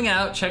now rolling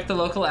out. Check the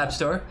local app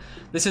store.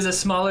 This is a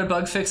smaller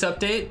bug fix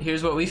update.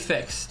 Here's what we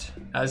fixed.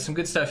 Some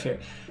good stuff here.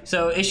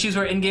 So issues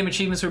where in-game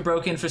achievements were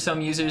broken for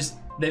some users.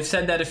 They've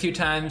said that a few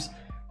times.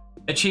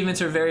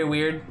 Achievements are very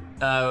weird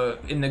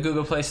in the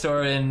Google Play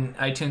Store and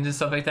iTunes and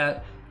stuff like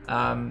that.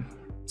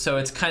 So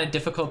it's kind of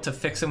difficult to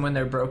fix them when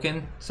they're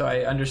broken. So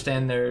I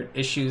understand their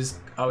issues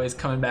always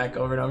coming back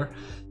over and over.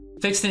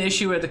 Fixed an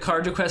issue where the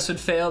card request would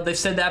fail. They've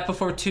said that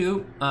before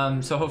too,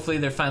 so hopefully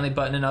they're finally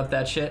buttoning up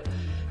that shit.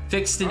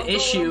 Fixed an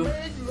issue.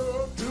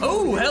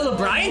 Oh, hella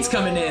Brian's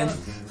coming in.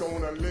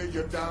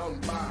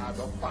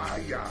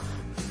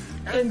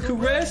 And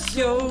caress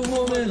your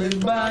womanly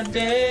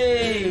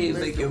body,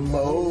 make you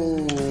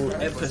mold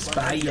and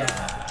perspire.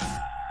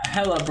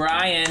 Hella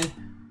Brian,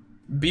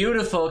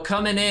 beautiful,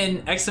 coming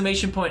in! !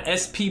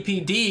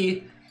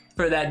 SPPD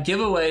for that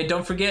giveaway.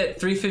 Don't forget,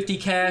 350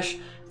 cash.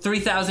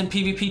 3,000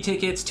 PvP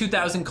tickets,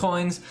 2,000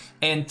 coins,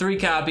 and 3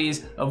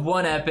 copies of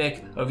 1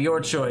 epic of your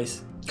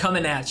choice.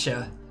 Coming at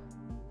ya.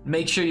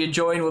 Make sure you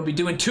join. We'll be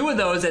doing 2 of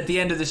those at the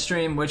end of the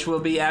stream, which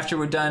will be after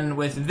we're done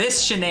with this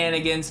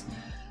shenanigans.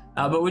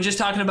 But we're just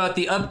talking about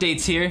the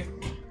updates here.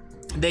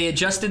 They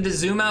adjusted the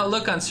zoom out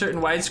look on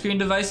certain widescreen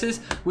devices,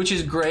 which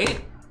is great,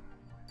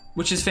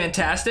 which is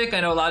fantastic.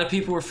 I know a lot of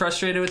people were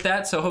frustrated with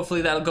that, so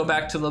hopefully that'll go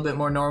back to a little bit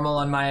more normal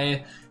on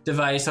my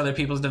device, other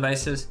people's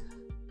devices.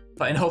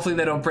 And hopefully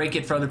they don't break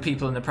it for other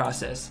people in the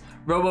process.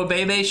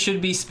 Bebe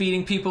should be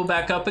speeding people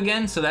back up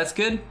again, so that's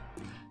good.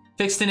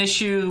 Fixed an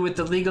issue with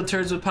the legal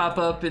turds would pop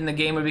up and the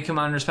game would become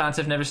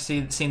unresponsive. Never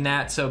seen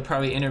that, so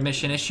probably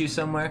intermission issue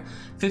somewhere.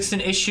 Fixed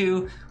an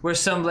issue where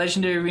some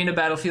legendary arena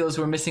battlefields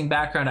were missing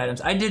background items.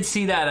 I did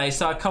see that. I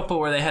saw a couple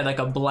where they had like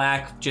a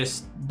black,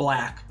 just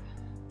black.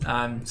 So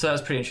that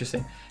was pretty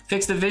interesting.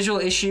 Fixed a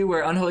visual issue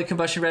where Unholy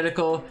Combustion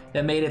Reticle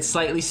that made it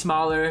slightly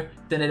smaller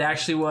than it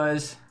actually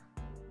was.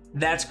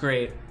 That's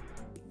great.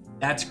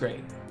 That's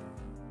great.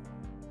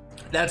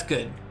 That's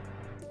good.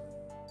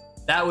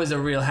 That was a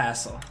real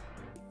hassle.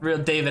 Real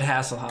David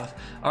Hasselhoff.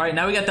 All right,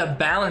 now we got the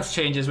balance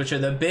changes, which are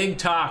the big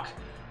talk.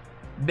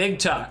 Big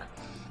talk.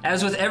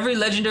 As with every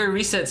legendary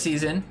reset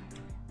season,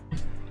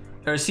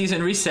 or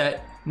season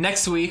reset,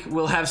 next week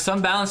we'll have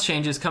some balance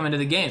changes come into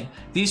the game.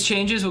 These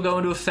changes will go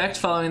into effect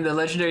following the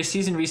legendary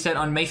season reset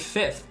on May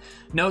 5th.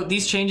 Note,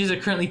 these changes are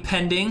currently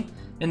pending,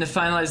 and the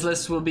finalized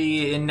list will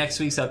be in next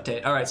week's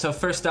update. All right, so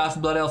first off,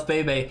 Blood Elf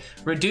Bebe.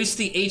 Reduce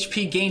the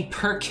HP gain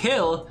per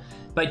kill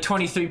by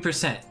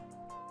 23%.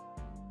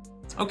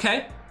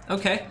 Okay,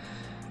 okay.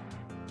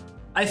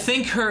 I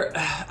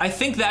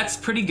think that's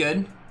pretty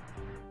good.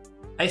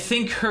 I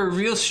think her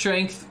real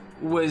strength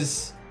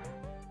was...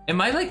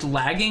 Am I like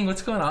lagging?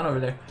 What's going on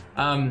over there?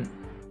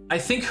 I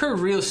think her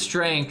real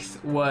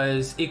strength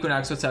was...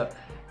 Equinox, what's up?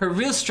 Her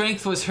real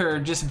strength was her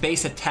just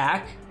base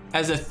attack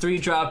as a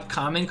 3-drop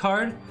common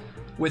card.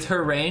 With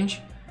her range,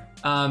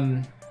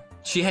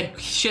 she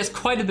has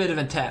quite a bit of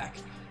attack,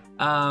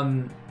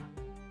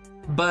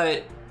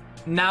 but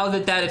now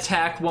that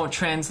attack won't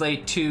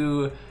translate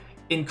to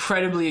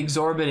incredibly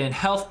exorbitant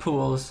health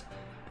pools,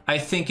 I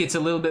think it's a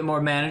little bit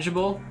more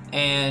manageable,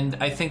 and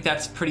I think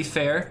that's pretty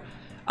fair.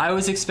 I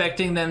was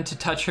expecting them to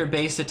touch her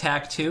base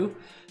attack too,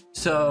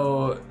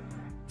 so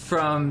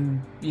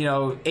from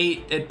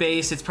 8 at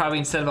base, it's probably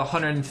instead of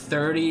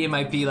 130, it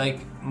might be like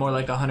more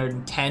like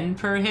 110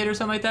 per hit or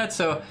something like that.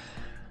 So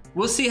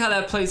we'll see how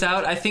that plays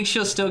out. I think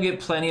she'll still get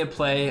plenty of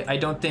play. I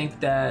don't think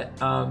that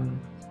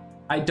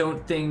I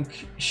don't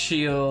think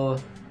she'll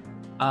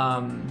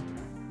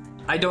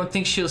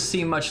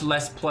see much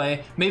less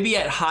play. Maybe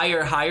at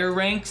higher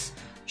ranks,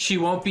 she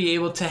won't be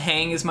able to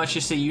hang as much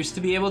as she used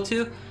to be able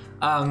to.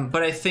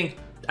 But I think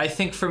I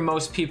think for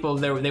most people,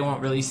 they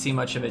won't really see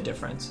much of a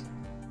difference.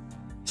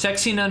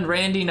 Sexy Nun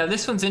Randy. Now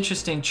this one's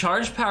interesting.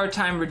 Charge power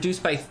time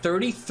reduced by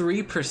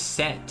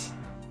 33%.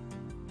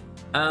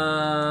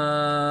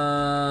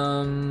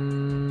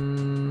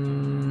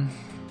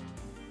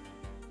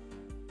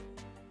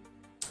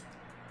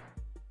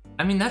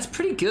 I mean, that's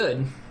pretty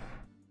good.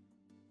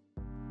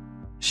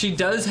 She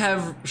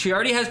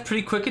already has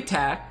pretty quick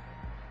attack.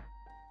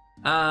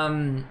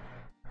 And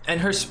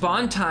her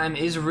spawn time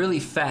is really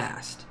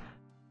fast.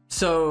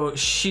 So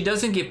she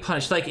doesn't get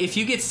punished. Like if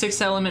you get 6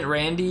 element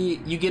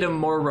Randy, you get him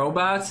more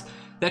robots,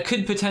 that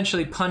could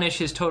potentially punish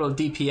his total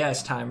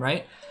DPS time,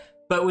 right?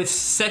 But with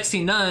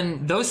Sexy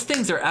Nun, those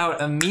things are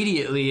out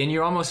immediately and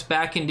you're almost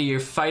back into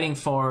your fighting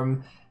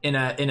form in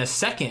a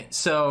second.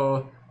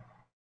 So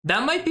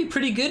that might be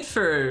pretty good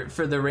for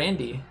the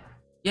Randy.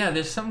 Yeah,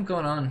 there's something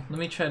going on. Let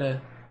me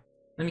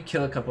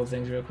kill a couple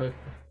things real quick.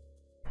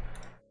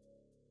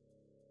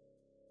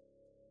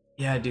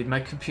 Yeah, dude, my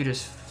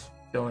computer's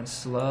going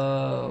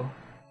slow.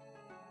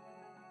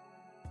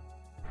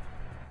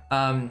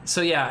 So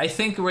yeah, I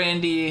think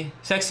Randy,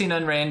 Sexy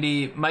Nun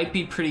Randy might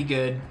be pretty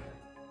good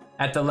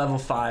at the level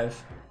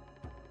 5.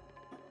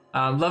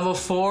 Level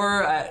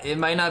 4, it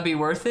might not be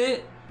worth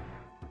it,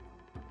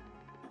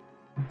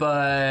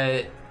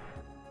 but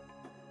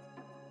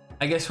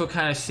I guess we'll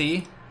kind of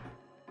see.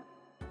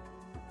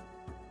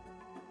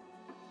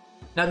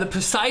 Now the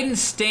Poseidon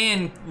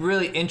Stan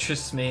really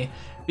interests me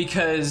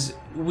because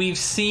we've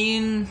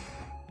seen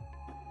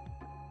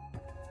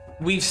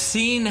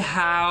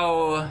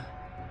how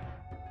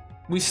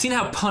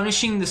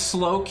punishing the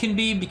slow can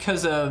be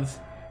because of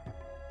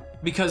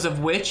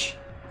Witch.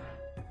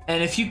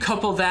 And if you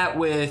couple that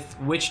with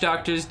Witch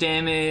Doctor's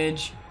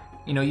damage,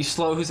 you know, you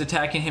slow who's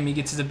attacking him, he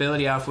gets his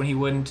ability off when he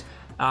wouldn't.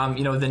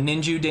 You know, the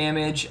ninja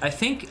damage. I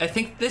think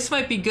this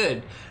might be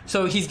good.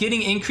 So he's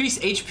getting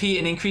increased HP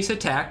and increased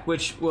attack,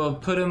 which will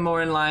put him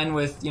more in line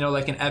with, you know,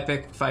 like an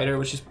epic fighter,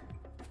 which is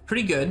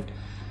pretty good.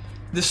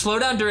 The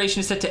slowdown duration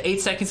is set to 8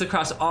 seconds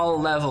across all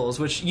levels,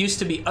 which used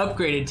to be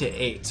upgraded to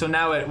 8. So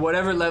now at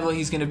whatever level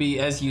he's going to be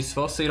as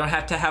useful. So you don't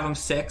have to have him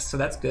 6. So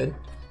that's good.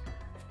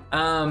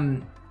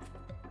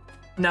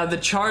 Now the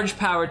charge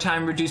power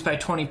time reduced by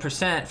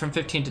 20% from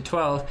 15 to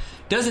 12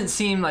 doesn't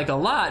seem like a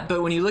lot,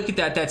 but when you look at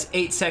that, that's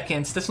 8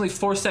 seconds. That's only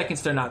 4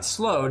 seconds they're not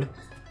slowed.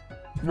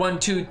 1,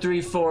 2,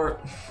 3, 4.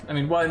 I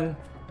mean, 1,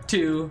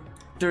 2,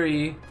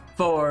 3,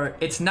 4.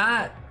 It's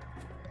not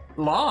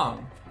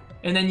long.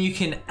 And then you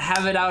can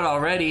have it out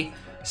already.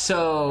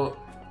 So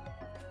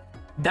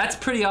that's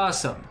pretty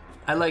awesome.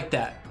 I like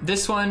that.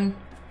 This one,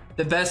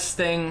 the best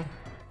thing,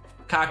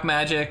 cock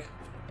magic.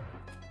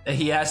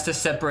 He has to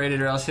separate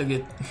it or else he'll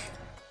get...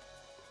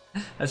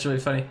 That's really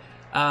funny.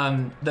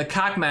 The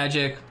cock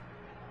magic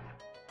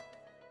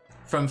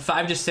from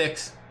 5 to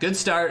 6. Good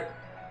start.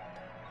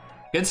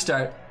 Good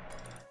start.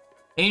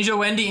 Angel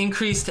Wendy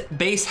increased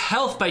base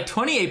health by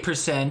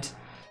 28%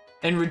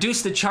 and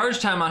reduced the charge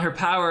time on her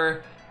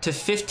power to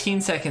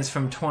 15 seconds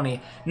from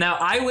 20. Now,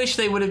 I wish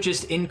they would have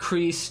just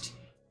increased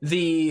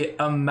the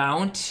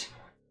amount.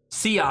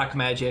 Seok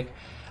magic.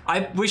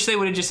 I wish they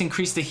would have just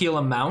increased the heal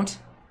amount.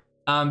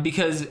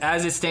 Because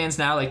as it stands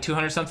now, like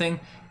 200 something,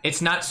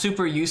 it's not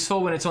super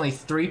useful when it's only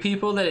 3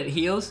 people that it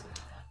heals.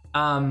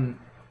 And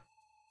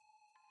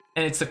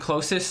it's the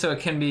closest, so it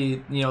can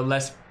be, you know,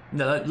 less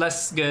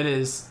good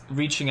as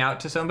reaching out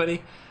to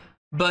somebody.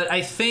 But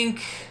I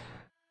think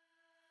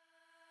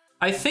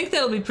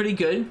that'll be pretty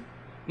good.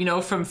 You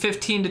know, from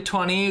 15 to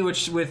 20,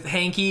 which with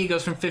Hanky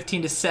goes from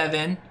 15 to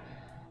 7.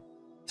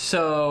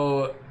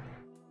 So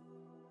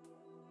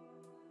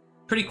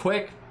pretty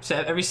quick. So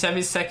every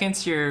 7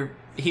 seconds your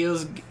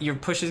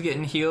push is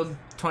getting healed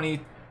 20,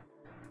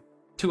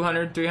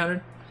 200,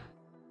 300.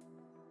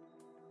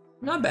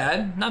 Not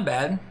bad, not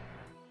bad.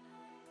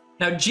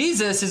 Now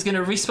Jesus is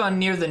gonna respawn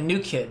near the new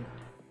kid,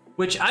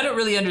 which I don't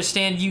really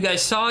understand. You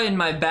guys saw in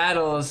my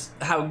battles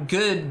how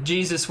good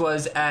Jesus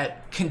was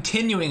at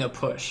continuing a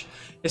push,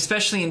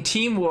 especially in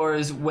Team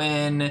Wars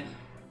when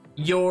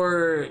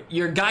your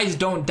guys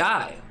don't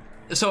die.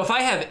 So if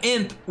I have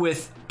Imp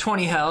with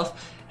 20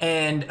 health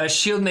and a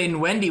Shield Maiden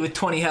Wendy with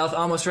 20 health,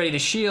 almost ready to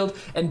shield,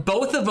 and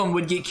both of them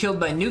would get killed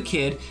by New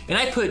Kid, and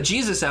I put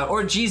Jesus out,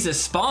 or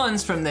Jesus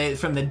spawns from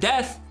the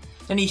death,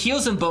 and he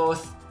heals them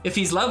both. If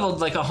he's leveled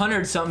like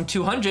 100 something,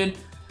 200,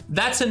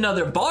 that's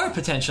another bar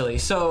potentially.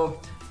 So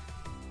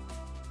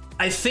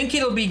I think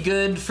it'll be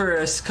good for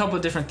a couple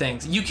of different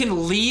things. You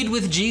can lead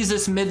with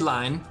Jesus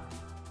midline.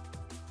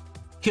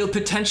 He'll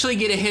potentially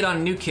get a hit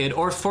on New Kid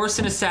or force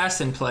an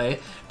assassin play.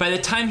 By the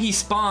time he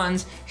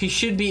spawns, he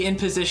should be in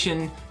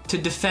position to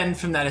defend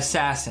from that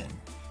assassin.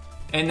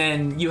 And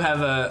then you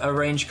have a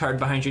range card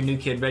behind your New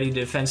Kid ready to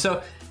defend.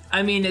 So,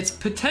 I mean, it's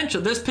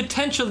potential. There's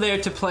potential there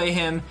to play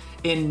him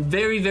in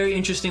very, very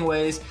interesting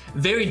ways.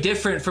 Very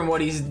different from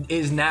what he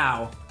is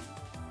now.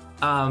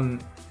 But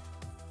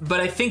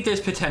I think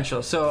there's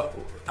potential. So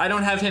I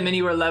don't have him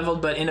anywhere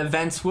leveled, but in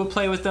events, we'll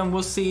play with them.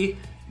 We'll see.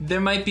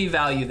 There might be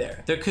value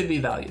there. There could be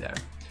value there.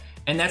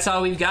 And that's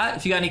all we've got.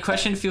 If you got any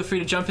questions, feel free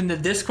to jump in the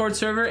Discord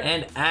server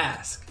and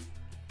ask.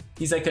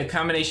 He's like a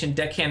combination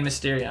deckhand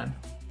Mysterion.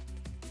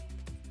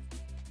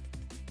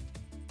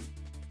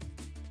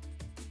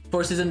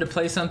 Forces him to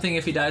play something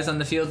if he dies on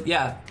the field.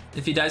 Yeah,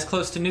 if he dies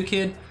close to New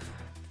Kid.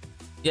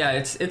 Yeah,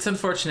 it's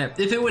unfortunate.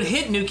 If it would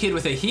hit New Kid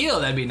with a heal,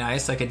 that'd be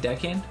nice, like a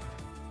deckhand.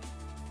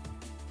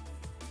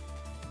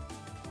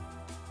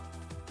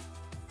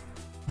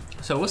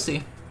 So we'll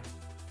see.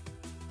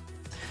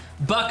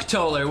 Buck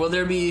Toller, will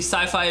there be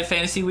sci-fi and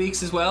fantasy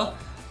weeks as well?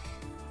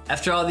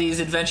 After all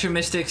these adventure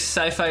mystics,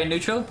 sci-fi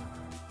neutral?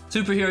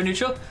 Superhero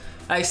neutral?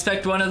 I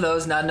expect one of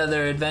those, not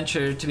another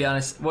adventure, to be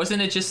honest.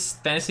 Wasn't it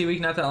just fantasy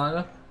week not that long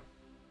ago?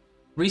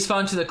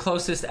 Respawn to the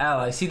closest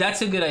ally. See,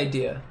 that's a good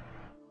idea.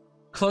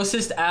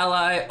 Closest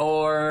ally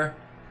or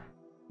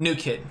New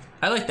Kid.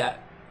 I like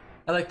that.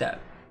 I like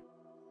that.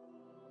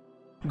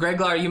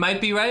 Greglar, you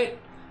might be right.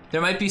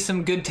 There might be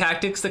some good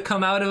tactics that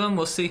come out of him.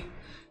 We'll see.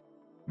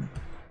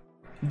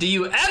 Do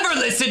you ever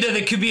listen to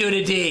the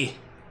community?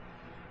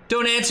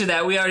 Don't answer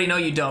that. We already know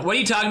you don't. What are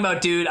you talking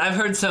about, dude? I've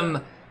heard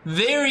some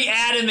very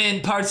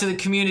adamant parts of the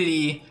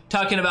community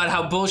talking about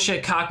how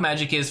bullshit cock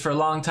magic is for a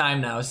long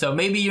time now. So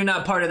maybe you're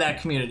not part of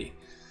that community.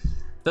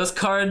 Those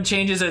card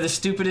changes are the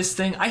stupidest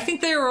thing. I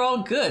think they were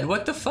all good.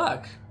 What the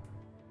fuck?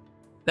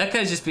 That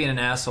guy's just being an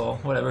asshole.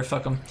 Whatever,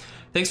 fuck him.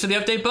 Thanks for the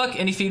update, Buck.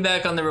 Any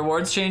feedback on the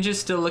rewards changes?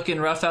 Still looking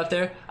rough out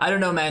there? I don't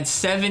know, man.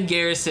 7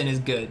 Garrison is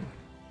good.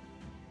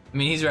 I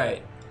mean, he's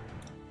right.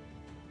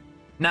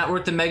 Not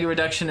worth the mega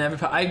reduction in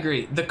every... I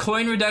agree. The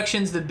coin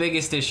reduction's the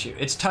biggest issue.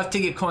 It's tough to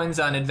get coins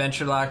on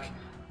Adventure Lock.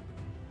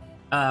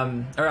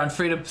 Or on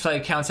free-to-play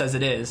accounts as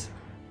it is.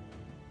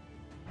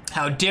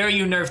 How dare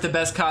you nerf the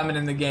best comment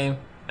in the game.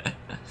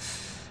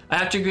 I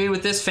have to agree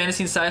with this.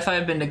 Fantasy and sci-fi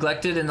have been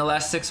neglected in the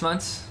last 6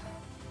 months.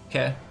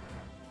 Okay.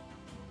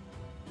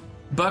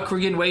 Buck, we're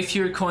getting way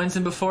fewer coins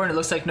than before, and it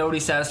looks like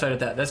nobody's satisfied with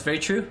that. That's very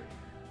true.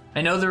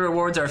 I know the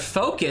rewards are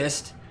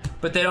focused,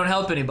 but they don't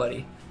help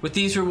anybody. With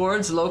these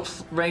rewards,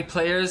 low-ranked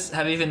players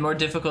have even more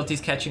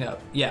difficulties catching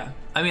up. Yeah,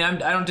 I mean,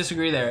 I don't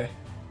disagree there.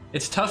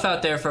 It's tough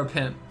out there for a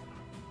pimp.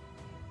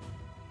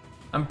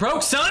 I'm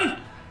broke, son!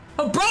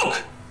 I'm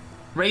broke!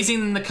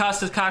 Raising the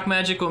cost of cock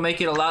magic will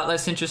make it a lot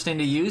less interesting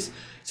to use,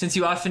 since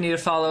you often need to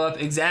follow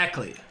up.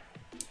 Exactly.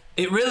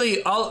 It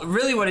really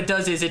what it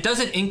does is it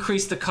doesn't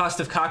increase the cost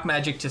of cock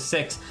magic to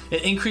 6.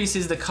 It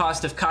increases the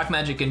cost of cock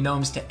magic and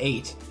gnomes to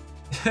 8.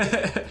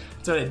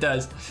 That's what it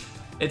does.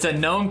 It's a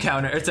gnome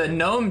counter. It's a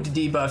gnome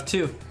debuff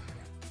too.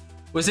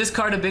 Was this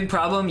card a big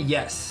problem?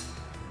 Yes.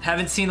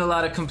 Haven't seen a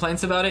lot of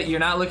complaints about it. You're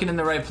not looking in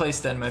the right place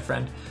then, my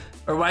friend.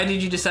 Or why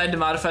did you decide to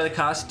modify the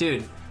cost?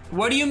 Dude,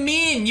 what do you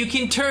mean? You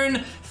can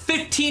turn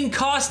 15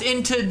 cost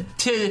into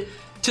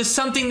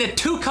something that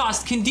 2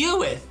 cost can deal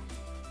with.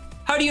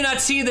 How do you not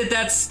see that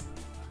that's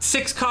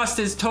 6 cost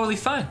is totally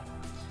fine?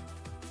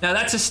 Now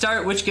that's a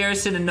start. Which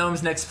Garrison and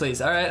Gnomes next,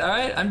 please? All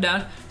right, I'm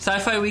down.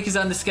 Sci-Fi Week is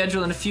on the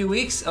schedule in a few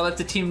weeks. I'll let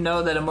the team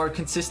know that a more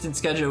consistent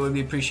schedule would be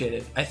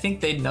appreciated. I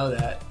think they'd know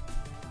that.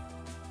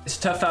 It's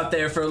tough out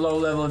there for a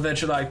low-level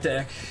adventure like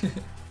deck.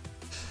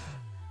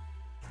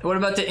 What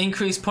about the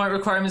increased point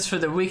requirements for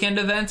the weekend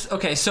events?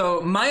 Okay,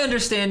 so my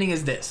understanding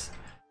is this.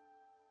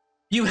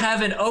 You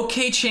have an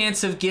okay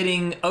chance of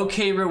getting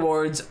okay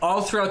rewards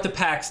all throughout the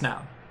packs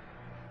now.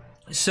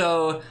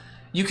 So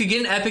you could get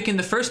an epic in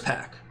the first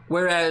pack,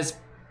 whereas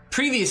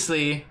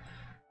previously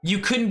you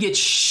couldn't get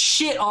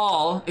shit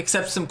all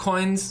except some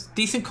coins,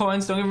 decent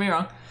coins, don't get me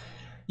wrong.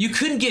 You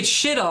couldn't get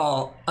shit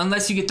all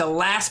unless you get the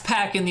last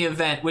pack in the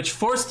event, which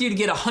forced you to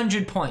get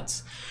 100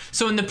 points.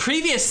 So in the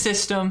previous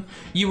system,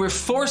 you were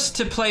forced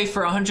to play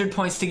for 100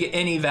 points to get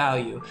any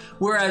value.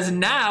 Whereas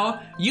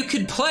now, you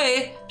could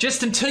play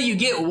just until you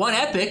get 1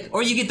 epic,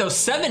 or you get those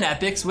 7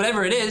 epics,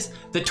 whatever it is,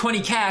 the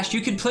 20 cash. You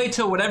could play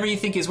till whatever you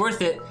think is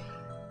worth it,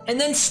 and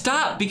then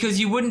stop, because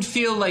you wouldn't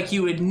feel like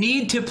you would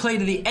need to play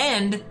to the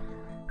end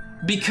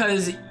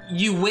because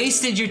you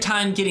wasted your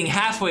time getting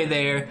halfway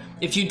there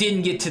if you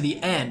didn't get to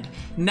the end.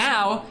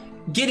 Now,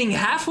 getting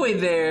halfway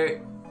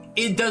there,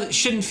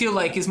 shouldn't feel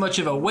like as much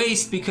of a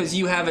waste because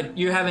you're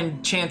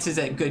having chances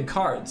at good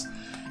cards.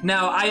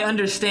 Now, I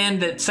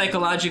understand that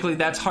psychologically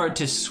that's hard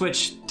to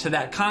switch to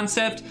that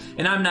concept,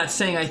 and I'm not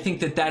saying I think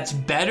that that's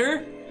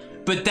better,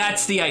 but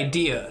that's the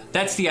idea.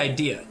 That's the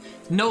idea.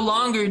 No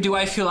longer do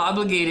I feel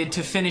obligated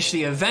to finish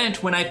the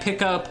event when I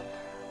pick up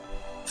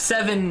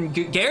 7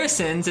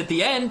 garrisons at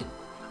the end.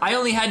 I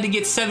only had to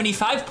get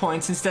 75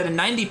 points instead of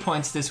 90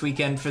 points this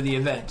weekend for the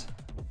event.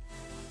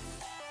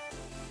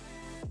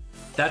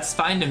 That's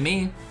fine to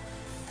me,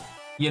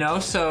 you know,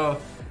 so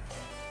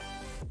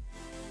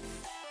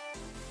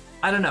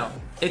I don't know.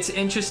 It's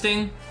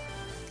interesting.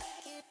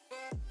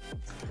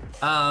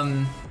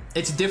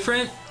 It's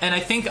different, and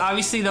I think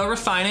obviously they'll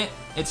refine it.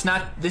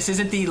 This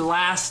isn't the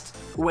last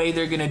way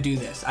they're gonna do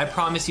this. I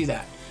promise you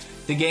that.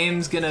 The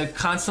game's gonna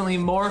constantly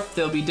morph.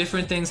 There'll be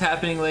different things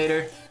happening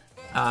later.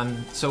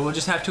 So we'll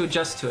just have to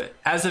adjust to it.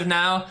 As of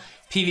now,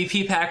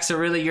 PvP packs are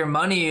really your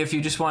money if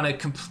you just want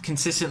to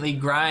consistently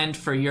grind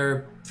for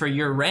your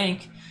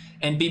rank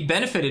and be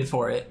benefited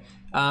for it.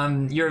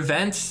 Your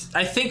events,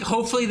 I think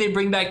hopefully they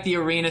bring back the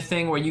arena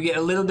thing where you get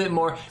a little bit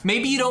more.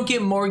 Maybe you don't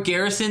get more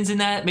garrisons in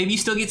that. Maybe you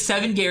still get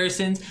 7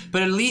 garrisons,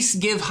 but at least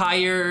give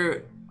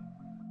higher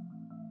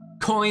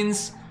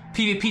coins,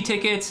 PvP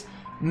tickets,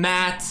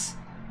 mats,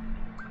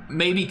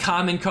 maybe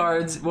common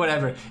cards,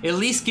 whatever. At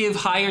least give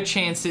higher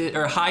chances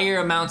or higher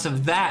amounts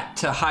of that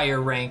to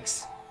higher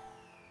ranks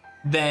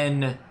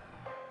than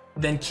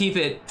keep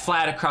it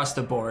flat across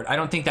the board. I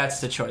don't think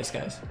that's the choice,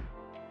 guys.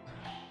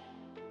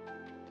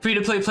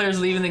 Free-to-play players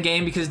leaving the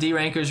game because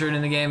D-rankers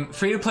ruining the game.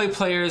 Free-to-play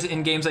players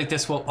in games like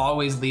this will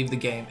always leave the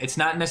game. It's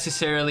not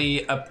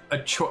necessarily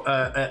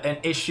an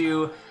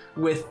issue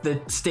with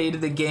the state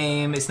of the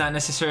game. It's not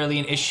necessarily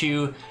an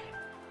issue.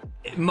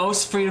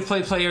 Most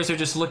free-to-play players are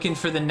just looking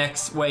for the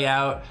next way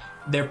out.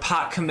 They're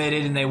pot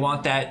committed and they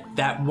want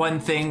that one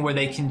thing where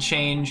they can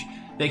change.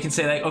 They can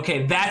say like,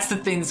 okay, that's the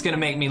thing that's gonna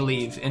make me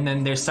leave. And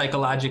then they're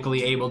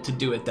psychologically able to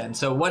do it then.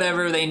 So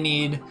whatever they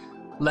need,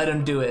 let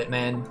them do it,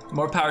 man.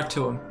 More power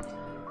to them.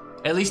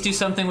 At least do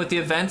something with the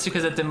events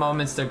because at the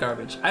moments they're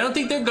garbage. I don't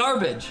think they're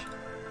garbage.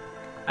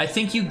 I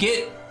think you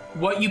get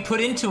what you put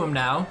into them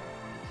now,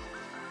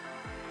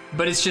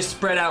 but it's just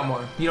spread out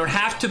more. You don't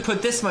have to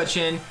put this much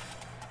in.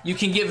 You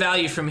can get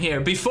value from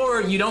here.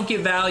 Before, you don't get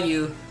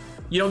value.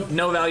 You don't,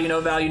 no value, no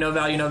value, no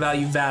value, no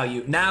value,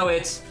 value. Now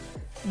it's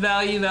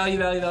value, value,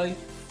 value, value.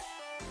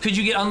 Could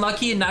you get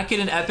unlucky and not get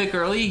an epic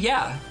early?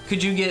 Yeah.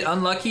 Could you get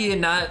unlucky and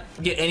not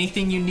get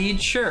anything you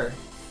need? Sure.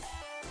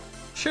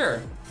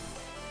 Sure.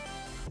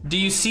 Do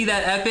you see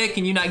that epic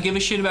and you not give a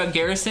shit about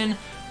Garrison?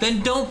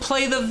 Then don't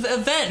play the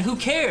event. Who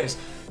cares?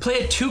 Play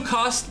a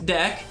 2-cost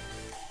deck,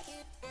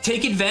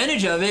 take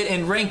advantage of it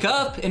and rank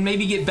up and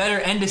maybe get better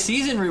end of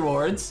season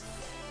rewards,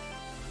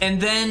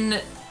 and then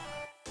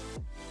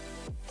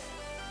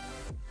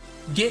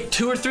get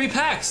 2 or 3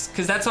 packs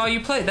because that's all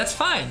you play. That's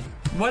fine.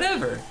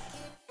 Whatever.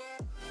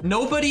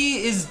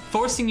 Nobody is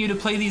forcing you to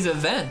play these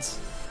events.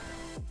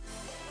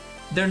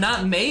 They're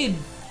not made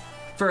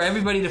for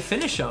everybody to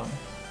finish them.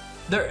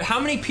 How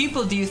many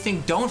people do you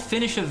think don't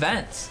finish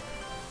events?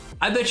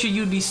 I bet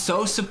you'd be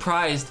so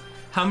surprised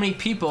how many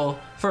people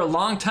for a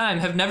long time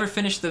have never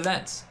finished the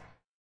events.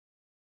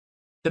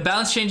 The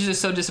balance changes are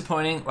so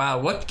disappointing. Wow,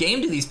 what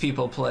game do these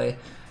people play?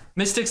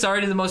 Mystic's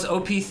already the most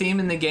OP theme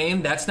in the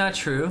game. That's not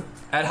true.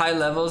 At high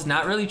levels,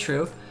 not really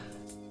true.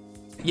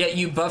 Yet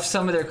you buff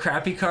some of their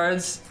crappy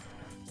cards.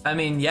 I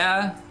mean,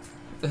 yeah.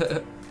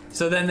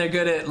 So then they're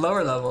good at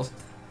lower levels.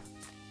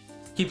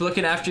 Keep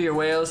looking after your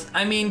whales.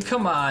 I mean,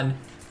 come on.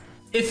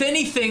 If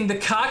anything, the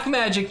cock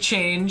magic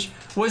change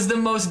was the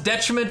most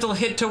detrimental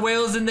hit to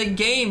whales in the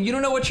game. You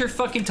don't know what you're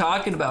fucking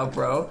talking about,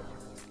 bro.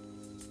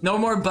 No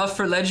more buff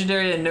for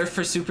legendary and nerf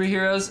for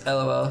superheroes?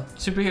 LOL.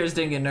 Superheroes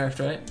didn't get nerfed,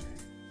 right?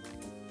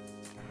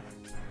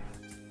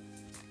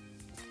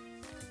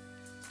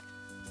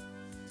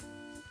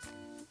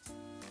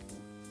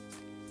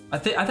 I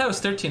thought it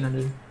was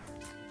 1300.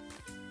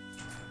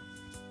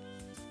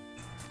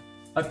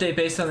 Update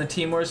based on the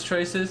Team Wars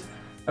choices.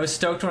 I was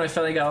stoked when I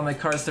finally got all my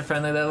cards to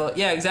friendly level.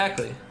 Yeah,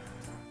 exactly.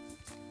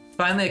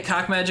 Finally, a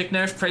cock magic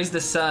nerf. Praise the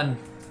sun.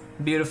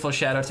 Beautiful,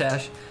 Shadow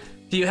Tash.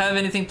 Do you have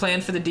anything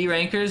planned for the D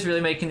rankers?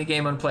 Really making the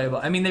game unplayable.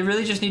 I mean, they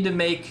really just need to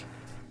make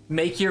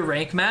your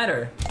rank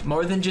matter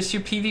more than just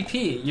your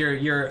PvP.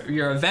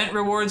 Your event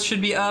rewards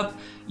should be up.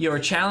 Your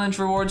challenge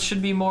rewards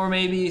should be more,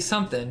 maybe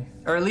something,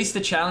 or at least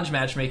the challenge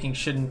matchmaking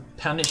shouldn't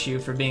punish you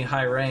for being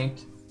high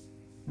ranked.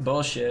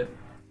 Bullshit.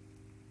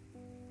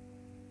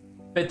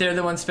 But they're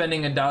the ones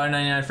spending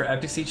 $1.99 for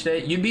epics each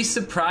day. You'd be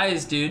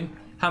surprised, dude,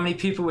 how many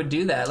people would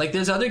do that. Like,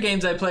 there's other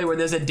games I play where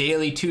there's a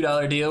daily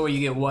 $2 deal where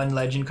you get 1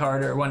 legend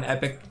card or 1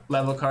 epic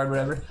level card,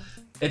 whatever.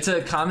 It's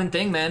a common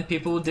thing, man.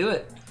 People will do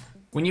it.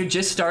 When you're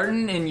just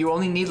starting and you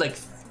only need like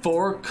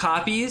 4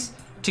 copies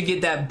to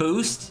get that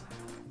boost,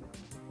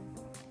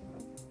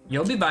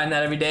 you'll be buying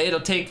that every day. It'll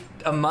take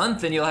a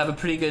month and you'll have a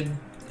pretty good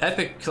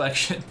epic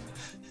collection.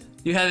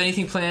 Do you have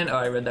anything planned? Oh,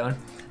 I read that one.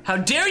 How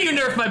dare you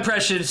nerf my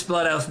precious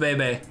Blood Elf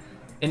Bebe?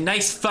 And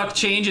nice fuck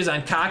changes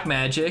on cock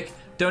magic.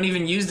 Don't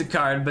even use the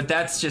card, but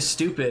that's just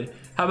stupid.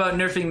 How about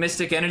nerfing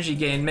Mystic Energy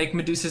Gain? Make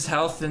Medusa's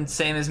health the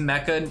same as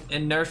Mecha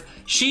and nerf.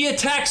 She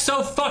attacks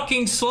so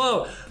fucking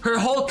slow. Her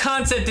whole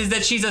concept is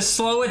that she's a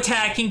slow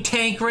attacking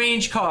tank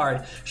range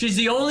card. She's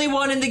the only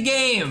one in the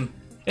game.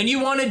 And you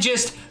want to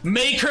just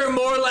make her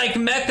more like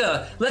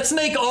Mecha. Let's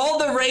make all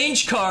the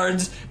range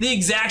cards the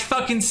exact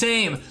fucking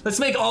same.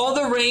 Let's make all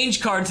the range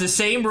cards the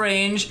same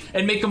range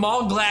and make them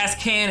all glass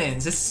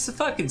cannons. This is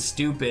fucking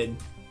stupid.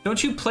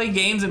 Don't you play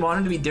games and want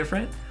them to be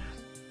different?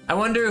 I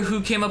wonder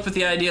who came up with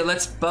the idea,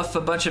 let's buff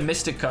a bunch of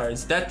Mystic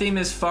cards. That theme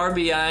is far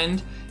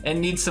behind and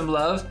needs some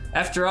love.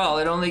 After all,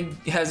 it only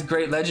has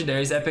great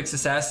legendaries, epics,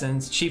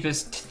 assassins,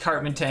 cheapest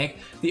Cartman tank.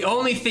 The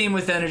only theme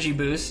with energy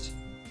boost.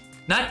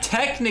 Not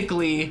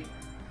technically.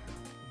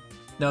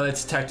 No,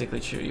 that's technically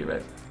true, you're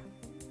right.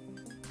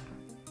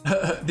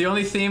 The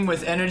only theme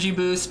with energy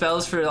boost,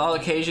 spells for all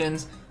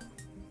occasions.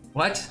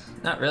 What?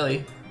 Not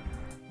really.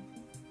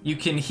 You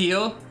can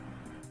heal.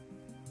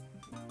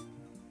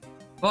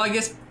 Well, I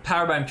guess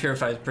Power Bind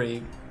Purify is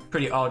pretty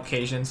pretty all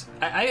occasions.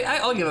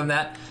 I'll give him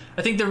that.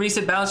 I think the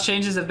recent balance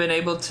changes have been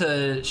able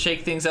to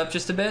shake things up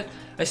just a bit.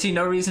 I see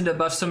no reason to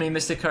buff so many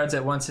Mystic cards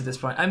at once at this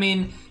point. I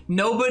mean,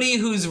 nobody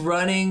who's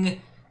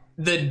running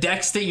the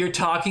decks that you're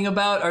talking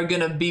about are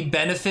gonna be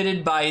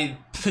benefited by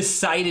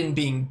Poseidon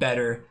being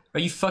better. Are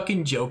you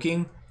fucking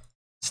joking?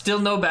 Still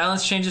no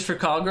balance changes for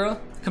Call Girl?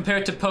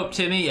 Compared to Pope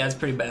Timmy, yeah, it's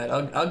pretty bad.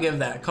 I'll give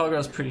that. Call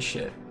Girl's pretty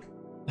shit.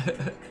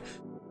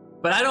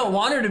 But I don't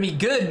want her to be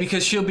good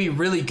because she'll be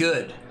really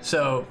good.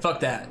 So,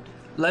 fuck that.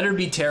 Let her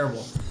be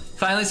terrible.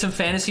 Finally, some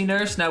fantasy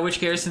nerfs. Now, which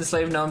Garrison,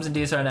 Slave, Gnomes, and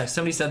DSR next?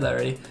 Somebody said that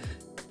already.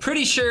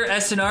 Pretty sure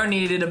SNR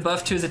needed a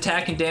buff to his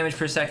attack and damage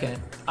per second.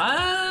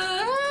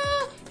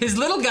 His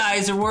little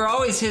guys were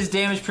always his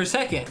damage per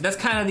second. That's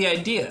kind of the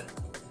idea.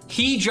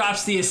 He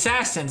drops the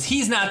assassins.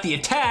 He's not the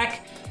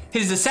attack.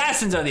 His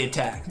assassins are the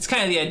attack. It's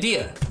kind of the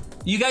idea.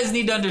 You guys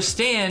need to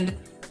understand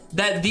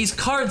that these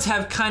cards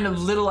have kind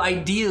of little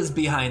ideas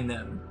behind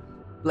them.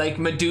 Like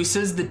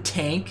Medusa's the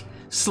tank,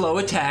 slow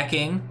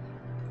attacking,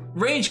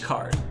 range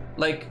card.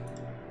 Like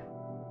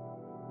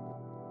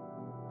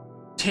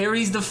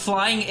Terry's the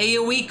flying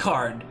AoE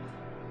card.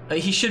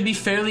 He should be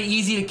fairly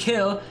easy to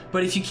kill,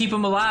 but if you keep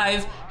him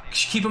alive,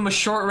 keep him a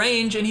short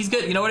range and he's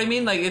good. You know what I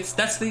mean? Like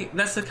that's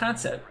the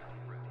concept.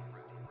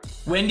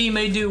 Wendy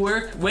may do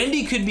work.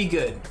 Wendy could be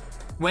good.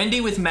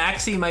 Wendy with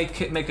Maxi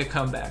might make a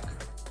comeback.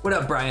 What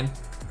up, Brian?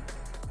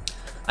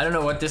 I don't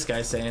know what this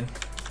guy's saying.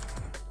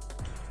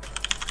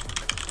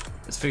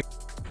 Let's figure.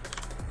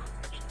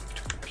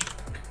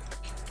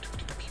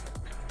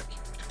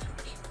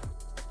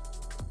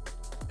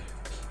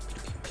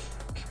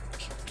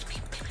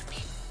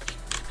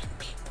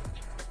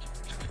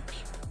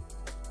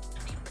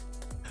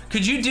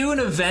 Could you do an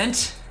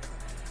event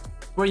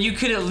where you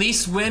could at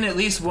least win at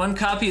least one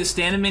copy of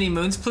Stand and Mini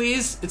Moons,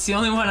 please? It's the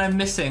only one I'm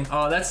missing.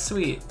 Oh, that's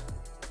sweet.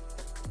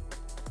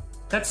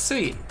 That's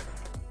sweet.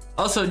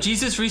 Also,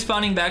 Jesus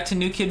respawning back to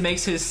New Kid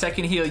makes his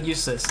second heal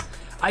useless.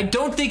 I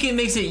don't think it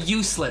makes it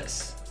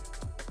useless.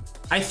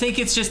 I think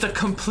it's just a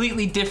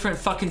completely different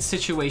fucking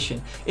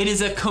situation. It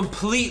is a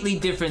completely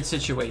different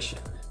situation.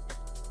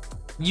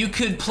 You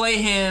could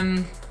play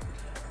him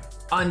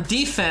on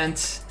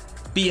defense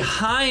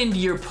behind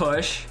your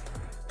push.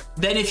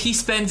 Then if he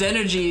spends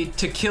energy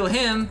to kill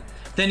him,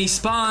 then he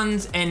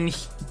spawns and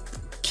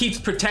keeps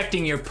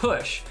protecting your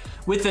push.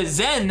 With a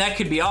Zen, that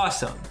could be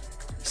awesome.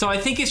 So I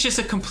think it's just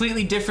a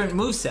completely different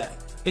moveset.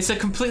 It's a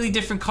completely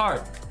different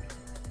card.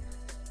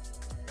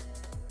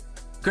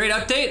 Great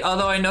update,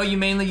 although I know you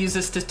mainly use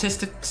a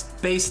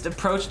statistics-based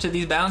approach to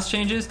these balance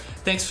changes.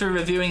 Thanks for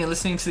reviewing and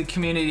listening to the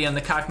community on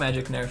the cock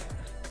magic nerf.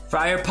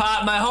 Friar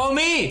Pop, my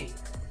homie!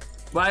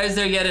 Why is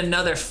there yet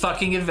another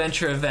fucking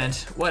adventure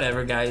event?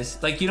 Whatever, guys.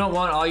 Like, you don't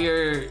want all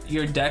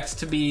your decks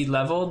to be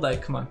leveled?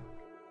 Like, come on.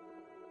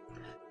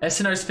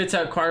 SNR spits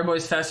out Choir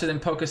Boys faster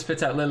than Poca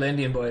spits out Little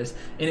Indian Boys.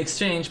 In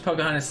exchange,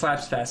 Pocahontas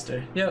slaps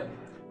faster. Yep.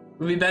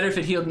 Would be better if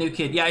it healed New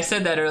Kid. Yeah, I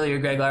said that earlier,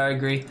 Greg. I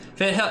agree.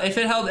 If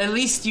it held, at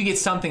least you get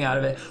something out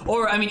of it.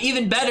 Or, I mean,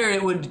 even better,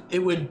 it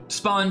would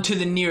spawn to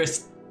the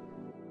nearest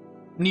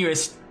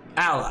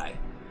ally.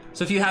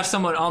 So if you have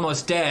someone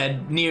almost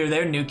dead near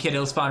their New Kid,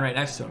 it'll spawn right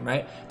next to him,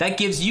 right? That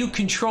gives you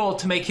control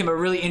to make him a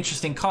really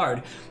interesting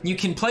card. You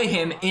can play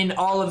him in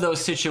all of those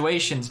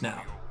situations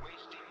now.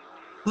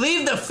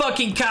 Leave the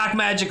fucking cock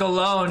magic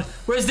alone.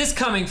 Where's this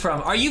coming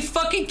from? Are you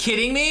fucking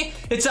kidding me?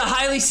 It's a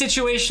highly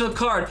situational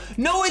card.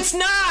 No, it's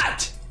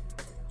not!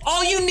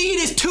 All you need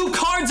is 2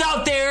 cards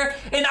out there,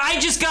 and I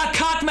just got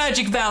cock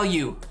magic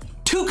value.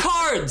 2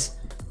 cards.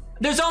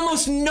 There's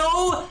almost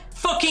no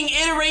fucking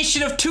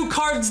iteration of 2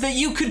 cards that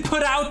you could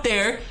put out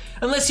there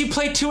unless you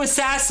play 2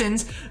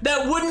 assassins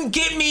that wouldn't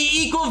get me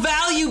equal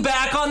value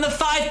back on the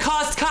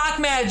 5-cost cock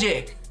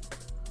magic.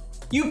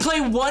 You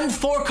play 1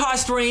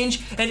 4-cost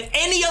range and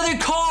any other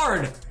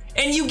card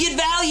and you get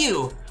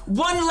value.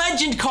 1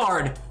 legend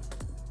card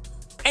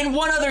and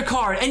 1 other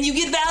card and you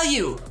get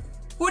value.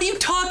 What are you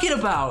talking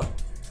about?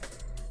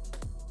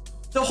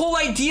 The whole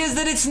idea is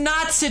that it's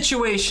not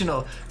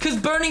situational, because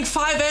burning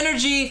 5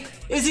 energy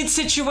isn't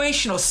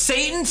situational.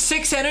 Satan,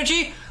 6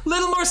 energy,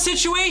 little more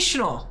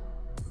situational.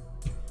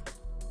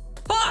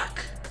 Fuck.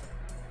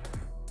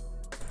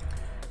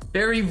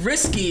 Very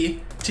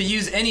risky to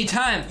use any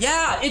time.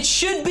 Yeah, it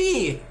should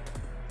be.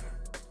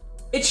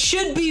 It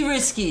should be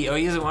risky. Oh,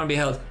 he doesn't want to be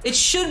held. It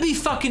should be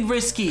fucking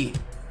risky.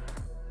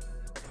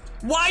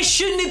 Why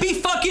shouldn't it be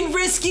fucking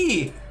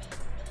risky?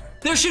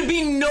 There should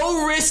be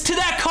no risk to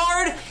that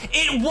card.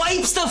 It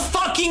wipes the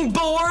fucking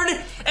board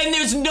and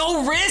there's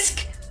no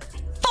risk.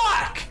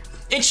 Fuck.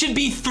 It should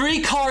be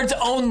 3 cards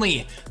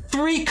only.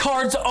 3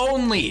 cards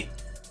only.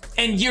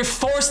 And you're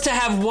forced to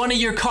have 1 of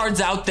your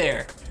cards out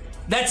there.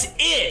 That's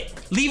it.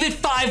 Leave it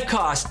 5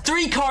 cost.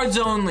 3 cards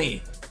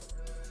only.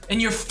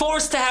 And you're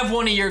forced to have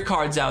 1 of your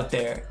cards out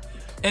there.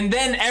 And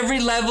then every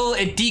level,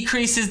 it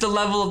decreases the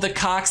level of the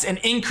cocks and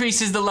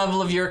increases the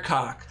level of your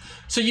cock.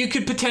 So you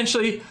could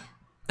potentially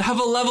have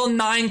a level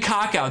 9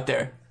 cock out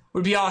there.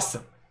 Would be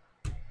awesome.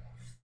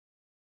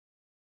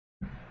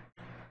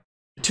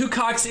 2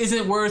 cocks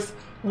isn't worth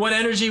 1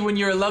 energy when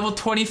you're a level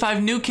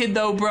 25 new kid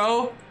though,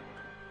 bro.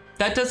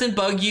 That doesn't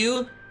bug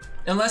you.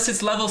 Unless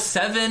it's level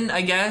 7,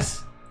 I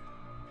guess.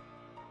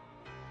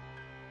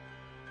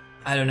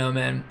 I don't know,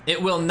 man.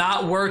 It will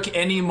not work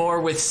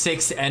anymore with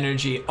 6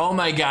 energy. Oh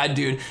my god,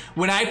 dude.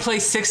 When I play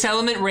 6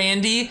 element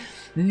Randy,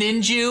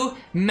 Ninju,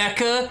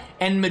 Mecha,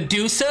 and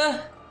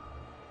Medusa,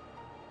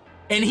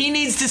 and he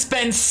needs to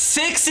spend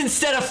 6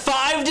 instead of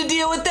 5 to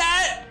deal with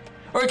that?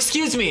 Or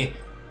excuse me.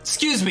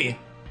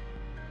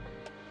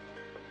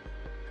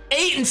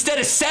 8 instead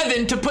of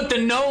 7 to put the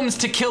gnomes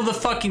to kill the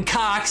fucking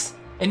cocks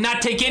and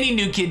not take any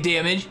new kid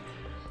damage.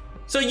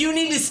 So you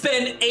need to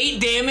spend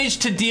 8 damage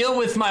to deal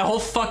with my whole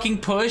fucking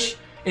push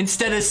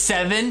instead of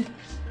 7?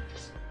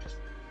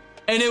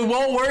 And it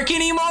won't work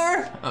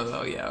anymore?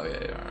 Oh yeah.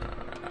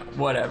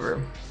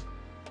 Whatever.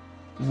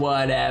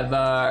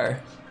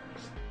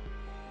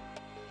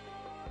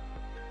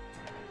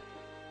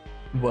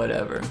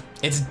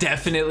 It's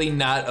definitely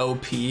not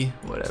OP.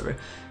 Whatever.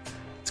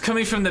 It's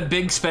coming from the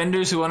big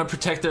spenders who want to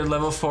protect their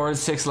level 4 and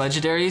 6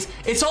 legendaries.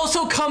 It's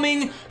also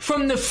coming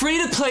from the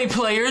free-to-play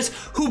players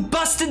who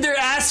busted their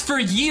ass for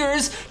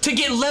years to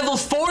get level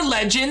 4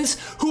 legends,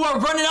 who are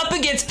running up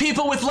against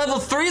people with level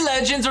 3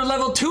 legends or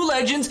level 2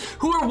 legends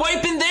who are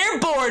wiping their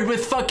board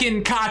with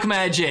fucking cock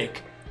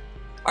magic.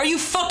 Are you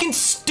fucking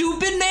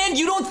stupid, man?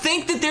 You don't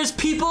think that there's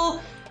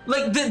people,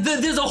 like,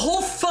 there's a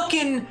whole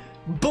fucking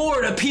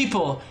board of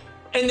people.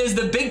 And there's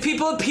the big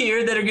people up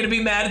here that are gonna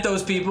be mad at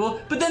those people,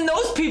 but then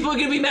those people are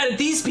gonna be mad at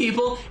these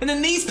people, and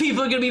then these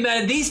people are gonna be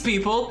mad at these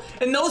people,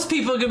 and those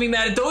people are gonna be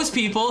mad at those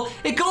people.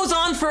 It goes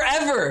on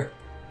forever.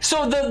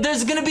 So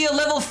there's gonna be a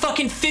level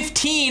fucking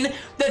 15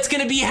 that's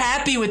gonna be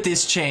happy with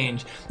this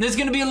change. There's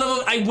gonna be a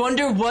level, I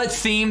wonder what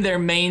theme their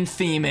main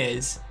theme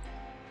is.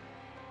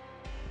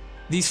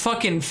 These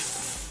fucking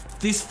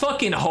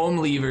home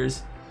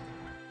leavers.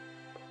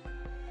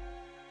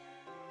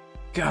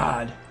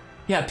 God.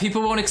 Yeah,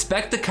 people won't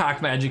expect the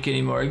cock magic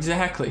anymore.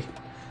 Exactly.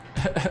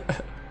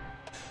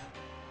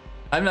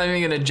 I'm not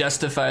even gonna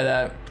justify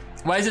that.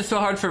 Why is it so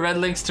hard for Red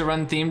Links to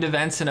run themed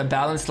events in a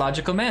balanced,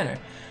 logical manner?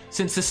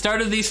 Since the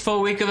start of these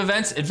full week of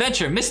events,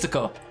 adventure,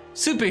 mystical,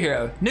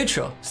 superhero,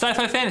 neutral,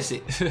 sci-fi,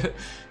 fantasy.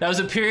 That was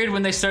a period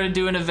when they started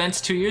doing events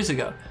 2 years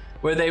ago,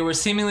 where they were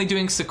seemingly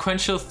doing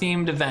sequential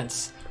themed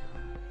events.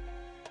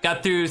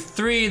 Got through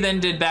 3, then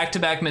did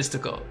back-to-back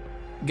mystical.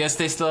 Guess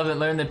they still haven't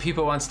learned that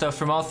people want stuff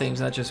from all themes,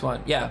 not just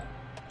one. Yeah.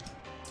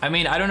 I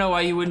mean, I don't know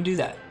why you wouldn't do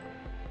that.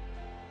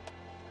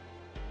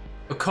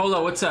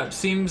 Cola, what's up?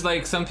 Seems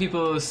like some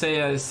people say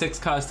a 6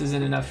 cost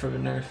isn't enough for a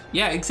nerf.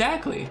 Yeah,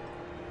 exactly.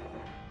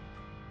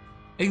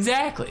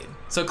 Exactly.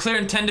 So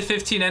clearing 10 to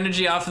 15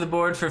 energy off of the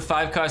board for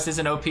 5 cost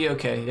isn't OP?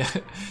 Okay, yeah.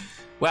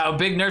 Wow,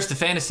 big nerfs to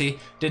fantasy.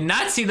 Did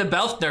not see the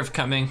Belf nerf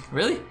coming.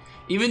 Really?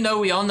 Even though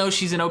we all know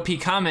she's an OP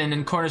common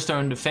and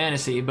cornerstone to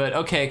fantasy, but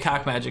okay,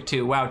 cock magic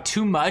too. Wow,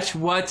 too much?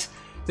 What?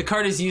 The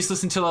card is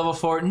useless until level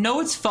 4. No,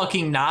 it's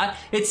fucking not.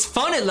 It's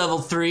fun at level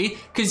 3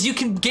 because you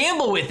can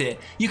gamble with it.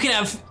 You can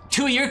have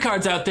 2 of your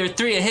cards out there,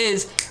 3 of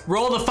his.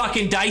 Roll the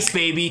fucking dice,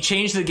 baby.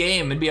 Change the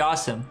game. It'd be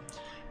awesome.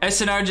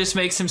 SNR just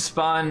makes him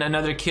spawn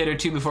another kid or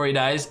 2 before he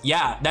dies.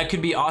 Yeah, that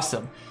could be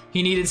awesome.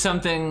 He needed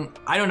something.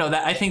 I don't know.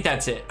 I think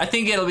that's it. I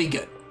think it'll be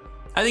good.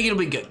 I think it'll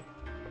be good.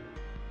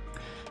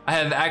 I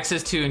have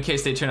access to in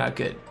case they turn out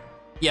good.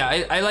 Yeah,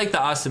 I like the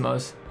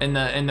Osmos and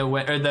not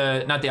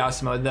the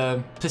Osmo,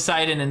 the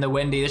Poseidon and the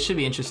Wendy. This should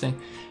be interesting.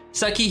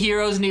 Sucky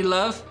heroes need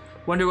love.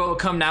 Wonder what will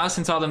come now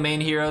since all the main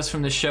heroes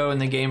from the show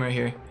and the game are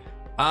here.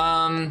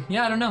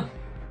 Yeah, I don't know.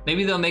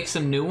 Maybe they'll make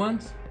some new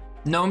ones.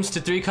 Gnomes to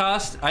 3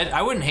 cost.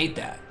 I wouldn't hate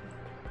that.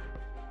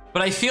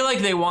 But I feel like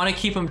they want to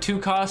keep them 2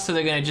 cost, so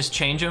they're gonna just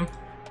change them.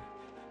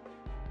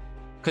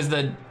 Cause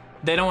they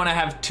don't want to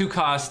have 2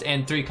 cost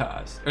and 3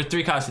 cost, or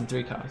 3 cost and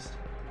 3 cost.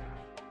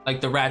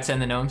 Like the rats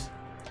and the gnomes.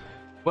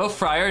 Well,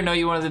 Fryer, I know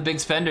you're one of the big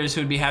spenders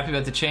who would be happy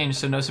about the change,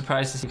 so no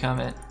surprise to see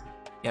comment.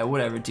 Yeah,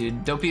 whatever,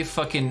 dude. Don't be a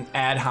fucking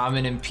ad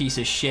hominem piece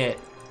of shit.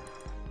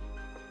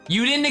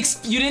 You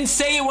didn't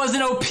say it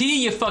wasn't OP,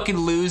 you fucking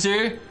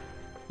loser.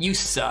 You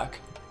suck.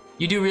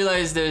 You do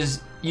realize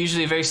there's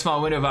usually a very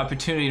small window of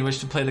opportunity in which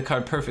to play the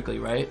card perfectly,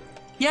 right?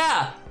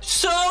 Yeah.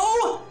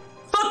 So?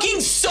 Fucking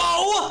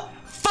so?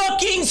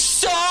 Fucking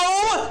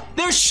so?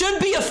 There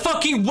should be a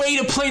fucking way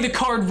to play the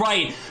card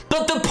right.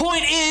 But the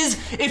point is,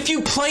 if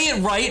you play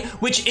it right,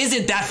 which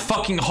isn't that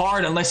fucking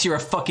hard unless you're a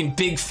fucking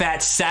big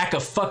fat sack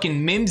of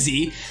fucking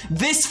mimsy,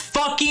 this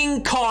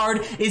fucking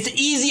card is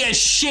easy as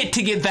shit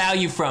to get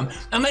value from.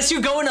 Unless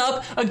you're going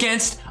up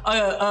against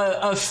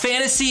a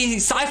fantasy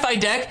sci-fi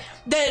deck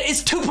that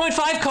is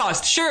 2.5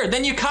 cost. Sure,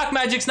 then your cock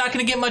magic's not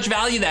gonna get much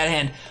value that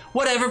hand.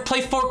 Whatever,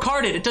 play 4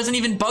 carded. It doesn't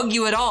even bug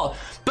you at all.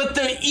 But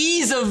the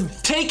ease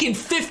of taking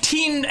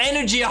 15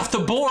 energy off the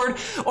board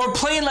or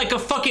playing like a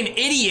fucking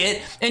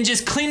idiot and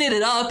just cleaning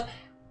it up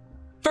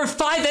for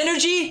 5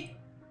 energy,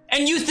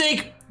 and you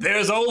think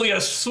there's only a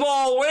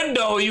small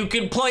window you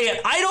can play it.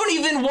 I don't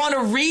even want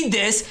to read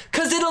this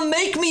because it'll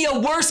make me a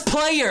worse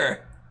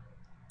player.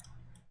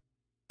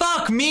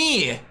 Fuck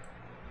me.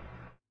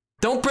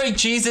 Don't break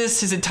Jesus.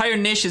 His entire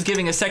niche is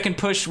giving a second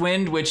push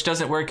wind, which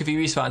doesn't work if he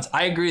respawns.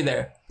 I agree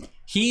there.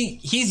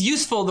 He's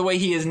useful the way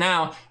he is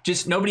now.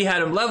 Just nobody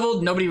had him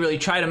leveled. Nobody really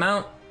tried him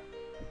out.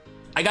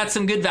 I got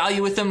some good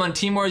value with him on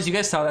Team Wars. You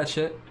guys saw that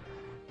shit.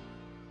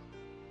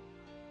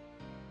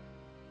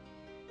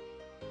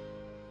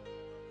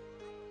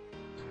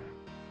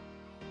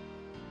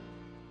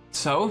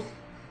 So,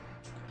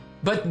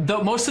 but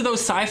most of those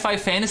sci-fi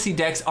fantasy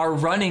decks are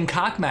running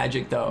cock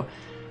magic though.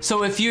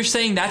 So if you're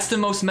saying that's the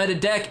most meta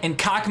deck and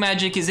cock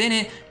magic is in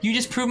it, you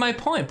just prove my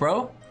point,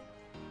 bro.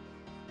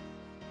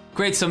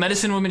 Great, so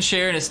Medicine Woman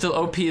Sharon is still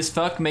OP as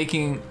fuck,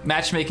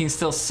 matchmaking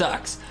still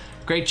sucks.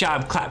 Great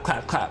job, clap,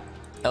 clap, clap.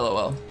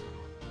 LOL.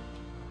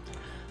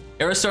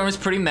 Aerostorm is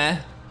pretty meh.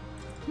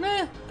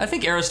 Meh, I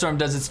think Aerostorm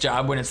does its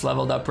job when it's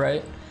leveled up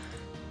right.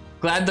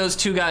 Glad those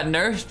two got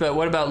nerfed, but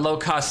what about low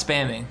cost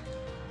spamming?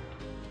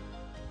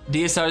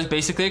 DSR is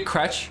basically a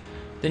crutch.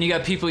 Then you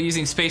got people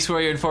using Space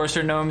Warrior,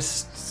 Enforcer,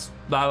 Gnomes,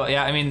 blah, blah,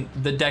 yeah, I mean,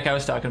 the deck I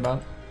was talking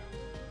about.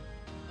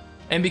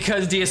 And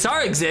because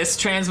DSR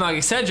exists, Transmog,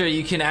 etc.,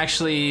 you can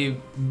actually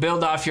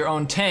build off your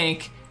own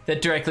tank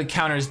that directly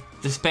counters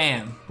the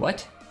spam.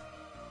 What?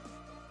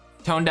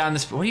 Tone down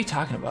this, what are you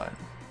talking about?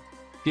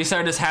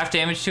 DSR does half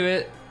damage to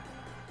it,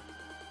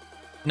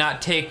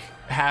 not take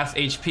half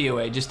HP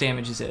away, just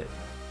damages it.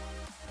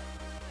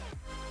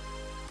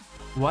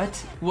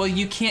 What? Well,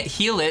 you can't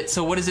heal it,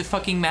 so what does it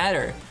fucking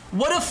matter?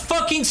 What a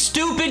fucking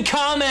stupid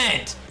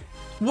comment!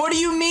 What do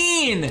you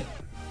mean?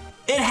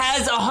 It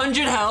has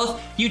 100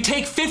 health, you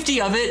take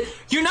 50 of it,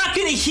 you're not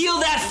gonna heal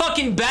that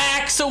fucking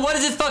back, so what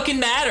does it fucking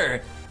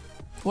matter?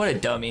 What a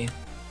dummy.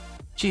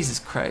 Jesus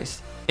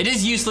Christ. It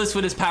is useless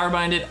with his power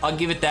binded, I'll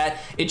give it that.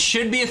 It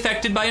should be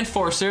affected by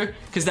Enforcer,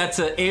 because that's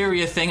an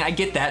area thing, I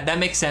get that, that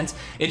makes sense.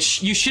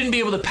 You shouldn't be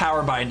able to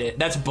power bind it,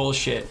 that's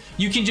bullshit.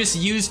 You can just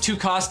use 2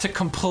 costs to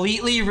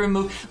completely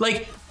remove,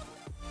 like,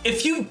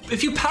 if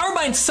you power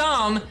bind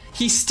Sam,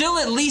 he's still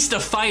at least a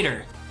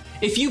fighter.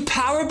 If you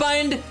power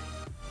bind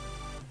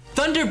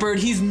Thunderbird,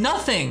 he's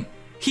nothing.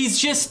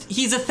 He's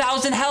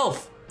 1,000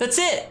 health, that's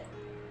it.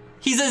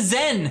 He's a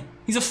Zen,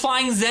 he's a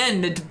flying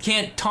Zen that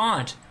can't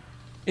taunt.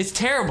 It's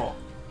terrible.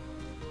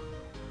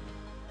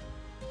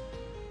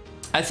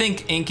 I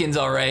think Inkin's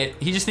alright.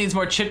 He just needs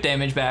more chip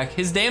damage back.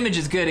 His damage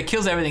is good. It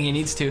kills everything he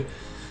needs to.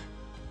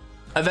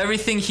 Of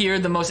everything here,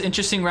 the most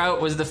interesting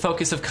route was the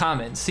focus of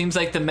commons. Seems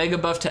like the mega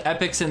buff to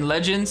epics and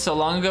legends so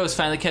long ago is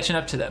finally catching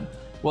up to them.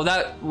 Well,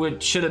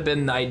 that should have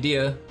been the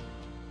idea.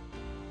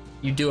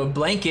 You do a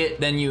blanket,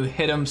 then you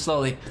hit them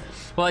slowly.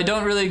 Well, I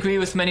don't really agree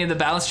with many of the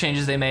balance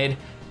changes they made.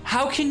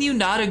 How can you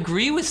not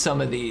agree with some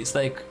of these?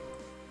 Like,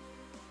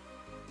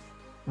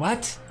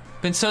 what?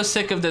 Been so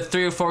sick of the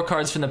 3 or 4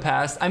 cards from the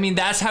past. I mean,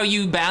 that's how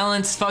you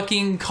balance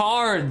fucking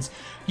cards.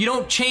 You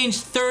don't change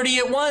 30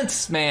 at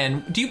once,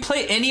 man. Do you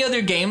play any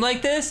other game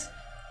like this?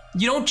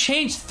 You don't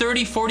change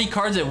 30, 40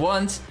 cards at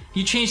once.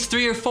 You change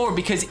 3 or 4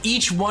 because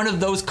each one of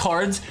those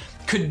cards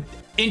could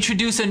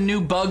introduce a new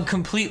bug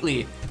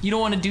completely. You don't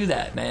want to do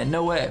that, man.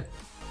 No way.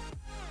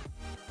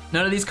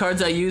 None of these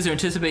cards I use or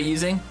anticipate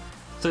using,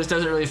 so this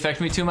doesn't really affect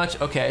me too much.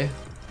 Okay.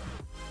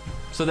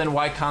 So then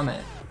why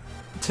comment?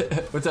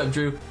 What's up,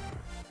 Drew?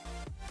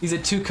 He's a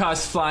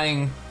 2-cost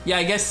flying. Yeah,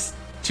 I guess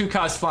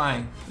 2-cost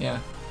flying. Yeah.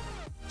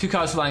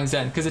 2-cost flying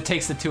Zen, because it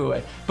takes the 2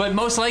 away. But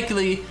most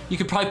likely, you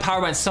could probably power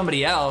bind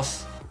somebody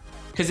else.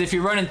 Because if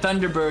you're running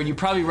Thunderbird, you're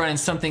probably running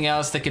something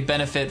else that could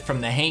benefit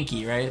from the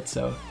hanky, right?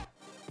 So.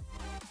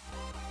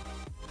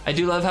 I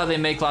do love how they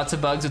make lots of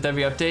bugs with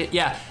every update.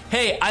 Yeah.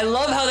 Hey, I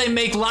love how they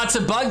make lots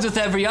of bugs with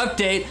every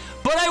update,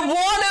 but I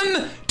want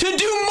them to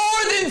do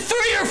more than 3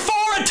 or 4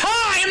 a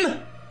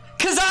time!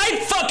 Because I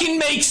fucking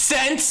make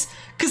sense!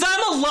 Because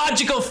I'm a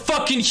logical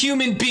fucking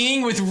human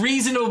being with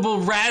reasonable,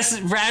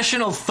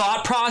 rational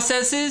thought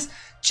processes.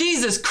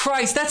 Jesus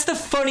Christ, that's the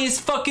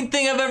funniest fucking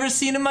thing I've ever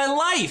seen in my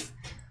life.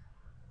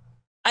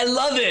 I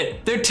love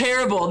it. They're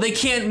terrible. They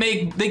can't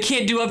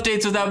do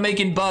updates without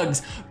making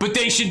bugs, but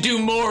they should do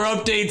more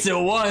updates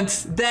at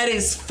once. That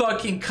is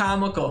fucking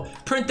comical.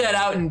 Print that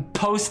out and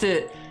post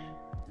it.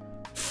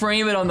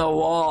 Frame it on the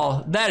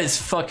wall. That is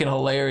fucking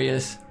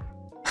hilarious.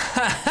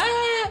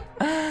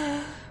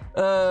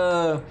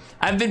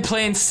 I've been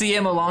playing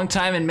CM a long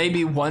time and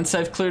maybe once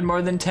I've cleared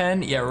more than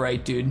 10. Yeah,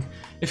 right, dude.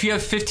 If you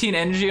have 15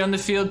 energy on the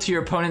field to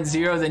your opponent's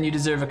 0, then you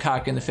deserve a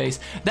cock in the face.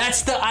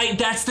 That's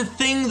the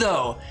thing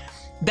though.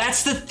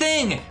 That's the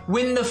thing.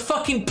 When the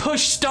fucking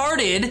push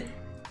started,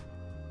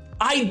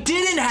 I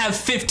didn't have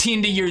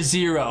 15 to your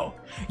 0.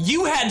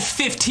 You had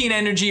 15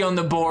 energy on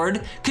the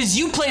board because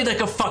you played like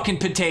a fucking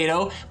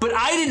potato, but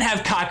I didn't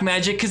have cock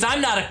magic because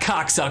I'm not a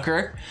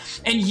cocksucker.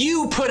 And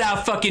you put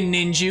out fucking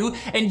ninju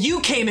and you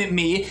came at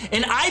me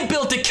and I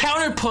built a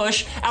counter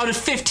push out of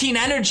 15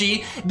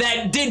 energy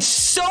that did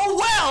so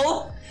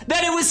well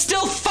that it was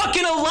still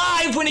fucking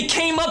alive when it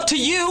came up to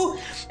you,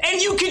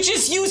 and you could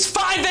just use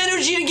 5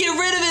 energy to get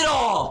rid of it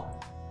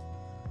all.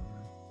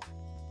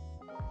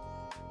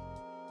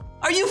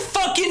 Are you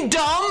fucking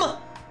dumb?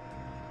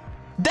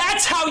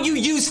 That's how you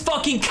use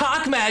fucking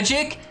cock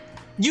magic.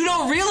 You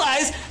don't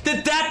realize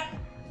that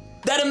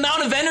That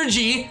amount of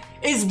energy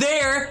is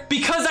there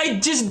because I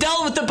just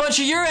dealt with a bunch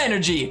of your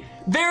energy.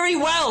 Very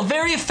well,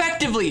 very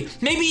effectively.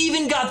 Maybe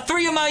even got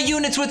 3 of my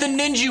units with a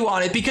ninja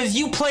on it because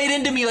you played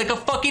into me like a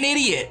fucking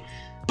idiot.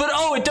 But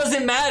oh, it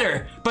doesn't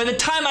matter. By the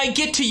time I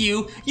get to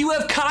you, you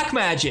have cock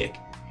magic.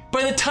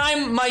 By the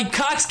time my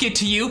cocks get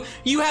to you,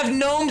 you have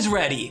gnomes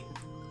ready.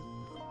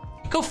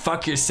 Go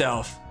fuck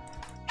yourself.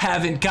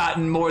 Haven't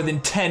gotten more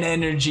than 10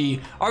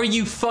 energy. Are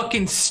you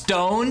fucking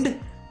stoned?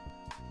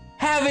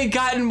 Haven't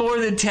gotten more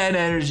than 10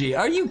 energy.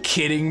 Are you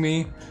kidding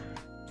me?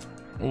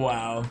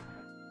 Wow.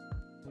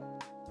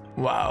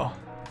 Wow.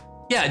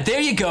 Yeah,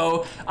 there you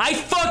go. I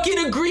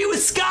fucking agree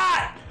with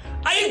Scott.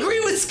 I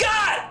agree with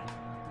Scott.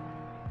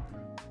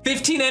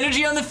 15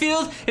 energy on the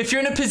field? If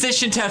you're in a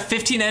position to have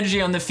 15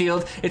 energy on the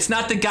field, it's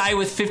not the guy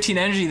with 15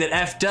 energy that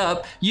effed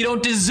up. You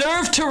don't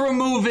deserve to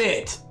remove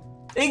it.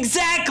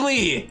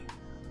 Exactly.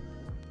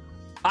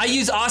 I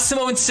use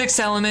Osimo and 6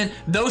 element,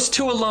 those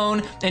 2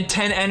 alone, and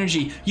 10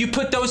 energy. You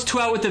put those 2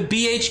 out with a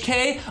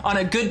BHK on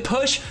a good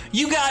push,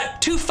 you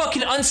got 2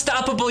 fucking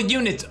unstoppable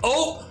units.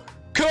 Oh,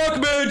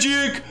 cock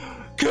magic,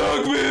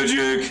 cock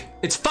magic.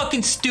 It's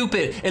fucking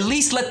stupid. At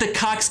least let the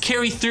cocks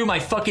carry through my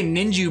fucking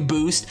ninja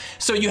boost,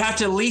 so you have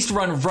to at least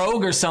run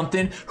rogue or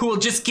something who will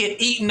just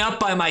get eaten up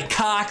by my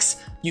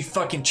cocks, you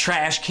fucking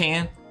trash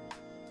can.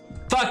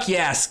 Fuck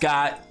yeah,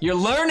 Scott, you're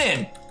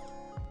learning.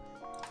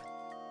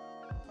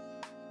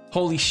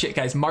 Holy shit,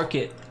 guys, mark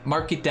it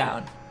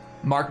down.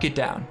 Mark it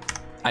down.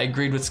 I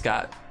agreed with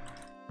Scott.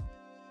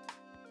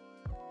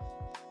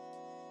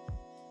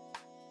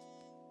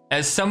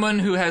 As someone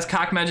who has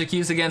cock magic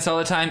used against all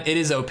the time, it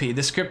is OP.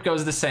 The script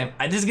goes the same.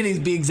 This is gonna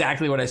be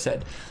exactly what I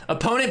said.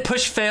 Opponent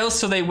push fails,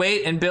 so they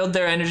wait and build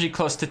their energy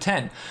close to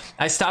 10.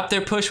 I stop their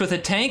push with a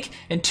tank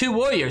and 2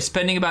 warriors,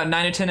 spending about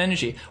 9 or 10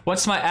 energy.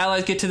 Once my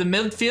allies get to the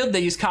midfield,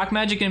 they use cock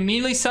magic and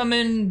immediately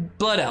summon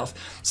Blood Elf.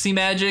 Sea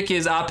magic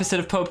is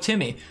opposite of Pope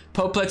Timmy.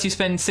 Pope lets you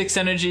spend 6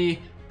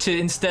 energy to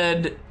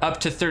instead up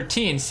to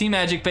 13. Sea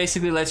magic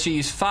basically lets you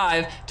use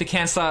 5 to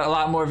cancel out a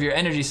lot more of your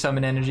energy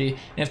summon energy.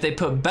 And if they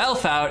put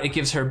Belf out, it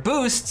gives her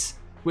boosts,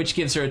 which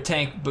gives her a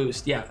tank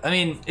boost. Yeah, I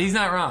mean, he's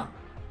not wrong.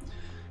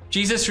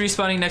 Jesus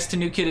respawning next to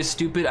New Kid is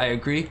stupid. I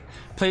agree.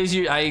 Plays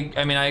you. I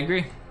mean, I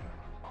agree.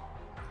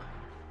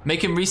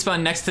 Make him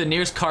respawn next to the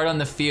nearest card on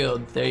the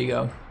field. There you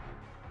go.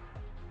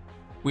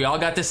 We all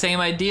got the same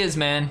ideas,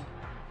 man.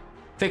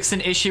 Fix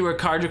an issue where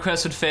card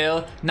requests would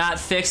fail. Not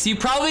fixed. You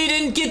probably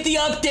didn't get the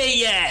update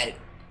yet.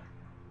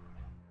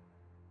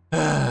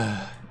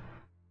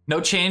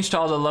 No change to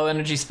all the low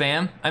energy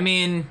spam. I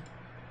mean,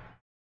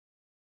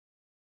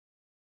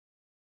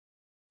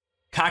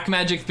 cock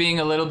magic being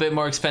a little bit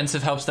more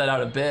expensive helps that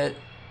out a bit.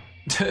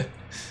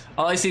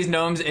 All I see is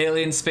gnomes,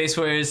 aliens, space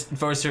warriors,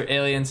 enforcer,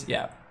 aliens.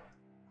 Yeah.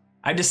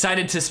 I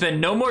decided to spend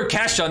no more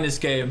cash on this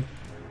game.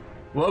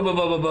 Whoa, whoa,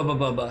 whoa, whoa, whoa,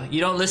 whoa, whoa.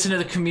 You don't listen to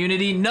the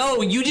community?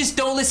 No, you just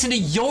don't listen to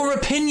your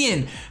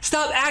opinion.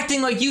 Stop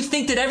acting like you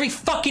think that every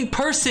fucking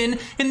person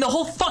in the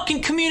whole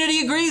fucking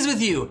community agrees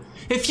with you.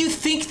 If you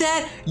think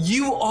that,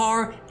 you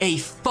are a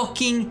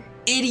fucking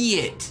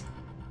idiot.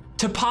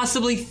 To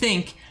possibly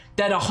think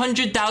that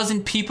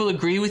 100,000 people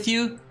agree with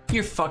you,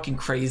 you're fucking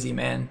crazy,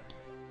 man.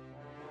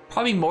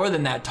 Probably more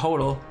than that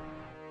total.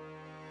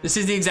 This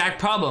is the exact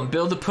problem.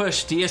 Build a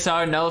push,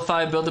 DSR,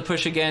 nullify, build a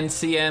push again,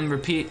 CM,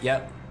 repeat,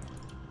 yep.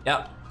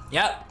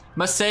 Yep.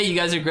 Must say, you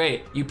guys are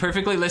great. You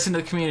perfectly listen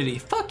to the community.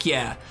 Fuck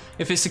yeah.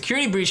 If a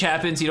security breach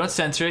happens, you don't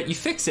censor it, you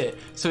fix it.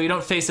 So you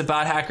don't face a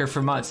bot hacker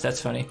for months.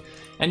 That's funny.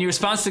 And your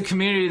response to the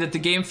community that the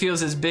game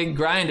feels as big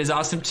grind is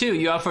awesome too.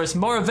 You offer us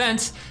more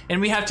events,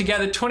 and we have to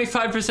gather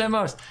 25%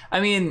 most.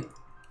 I mean,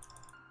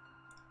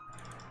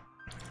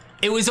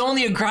 it was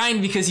only a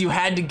grind because you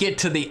had to get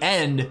to the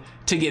end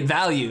to get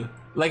value.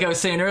 Like I was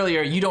saying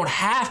earlier, you don't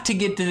have to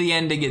get to the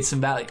end to get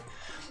some value.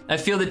 I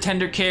feel the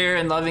tender care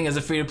and loving as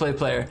a free-to-play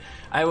player.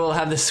 I will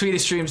have the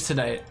sweetest dreams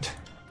tonight.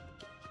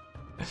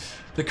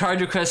 The card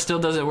request still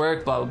doesn't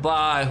work, blah, blah,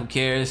 blah, who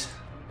cares?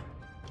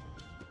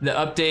 The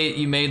update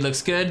you made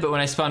looks good, but when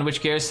I spawned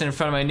Witch Garrison in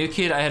front of my new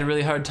kid, I had a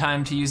really hard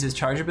time to use his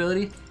charge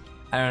ability.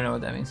 I don't know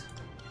what that means.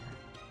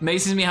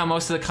 Amazes me how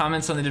most of the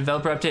comments on the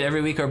developer update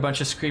every week are a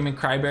bunch of screaming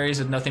cryberries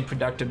with nothing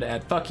productive to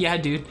add. Fuck yeah,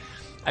 dude.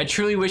 I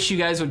truly wish you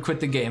guys would quit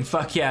the game.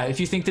 Fuck yeah, if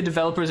you think the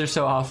developers are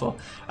so awful.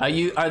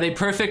 Are they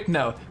perfect?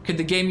 No. Could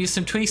the game use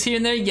some tweaks here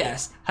and there?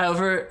 Yes.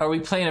 However, are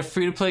we playing a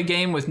free-to-play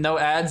game with no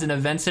ads and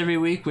events every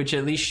week, which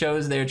at least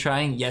shows they're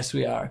trying? Yes,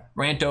 we are.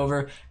 Rant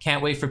over.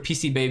 Can't wait for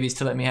PC Babies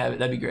to let me have it.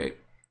 That'd be great.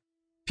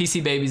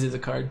 PC Babies is a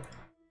card.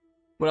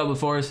 What up,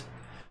 Befores?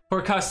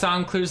 Forecast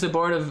Song clears the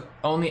board of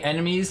only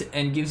enemies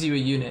and gives you a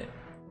unit.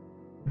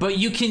 But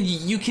you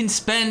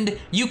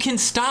can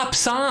stop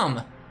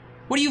Som.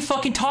 What are you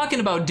fucking talking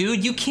about,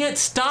 dude? You can't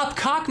stop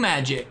cock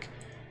magic.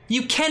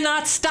 You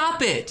cannot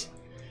stop it.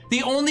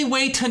 The only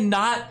way to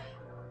not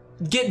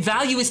get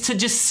value is to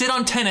just sit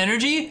on 10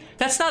 energy?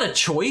 That's not a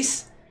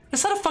choice.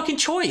 That's not a fucking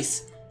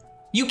choice.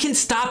 You can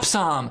stop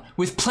Som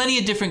with plenty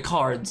of different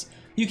cards.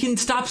 You can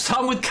stop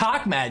Som with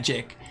cock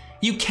magic.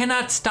 You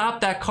cannot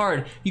stop that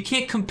card. You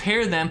can't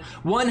compare them.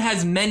 One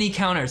has many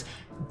counters.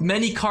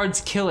 Many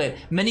cards kill it.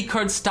 Many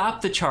cards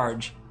stop the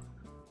charge.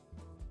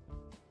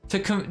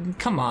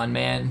 Come on,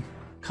 man.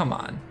 Come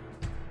on.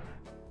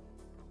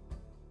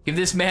 Give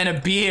this man a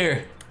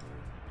beer.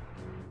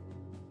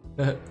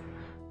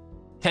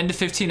 10 to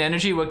 15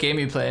 energy? What game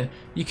are you playing?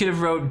 You could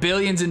have wrote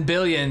billions and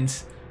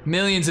billions.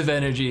 Millions of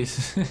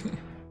energies.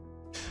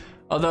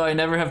 Although I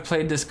never have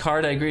played this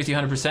card, I agree with you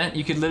 100%.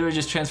 You could literally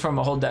just transform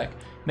a whole deck.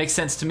 Makes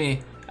sense to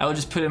me. I will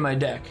just put it in my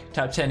deck.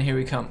 Top 10, here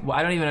we come. Well,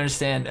 I don't even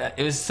understand.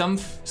 It was some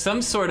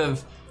sort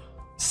of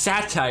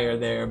satire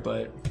there,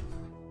 but...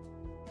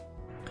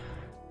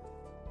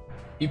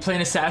 You play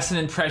an assassin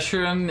and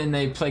pressure him, and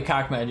they play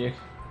cock magic.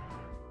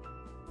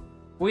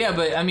 Well, yeah,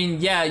 but I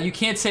mean, yeah, you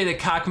can't say that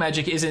cock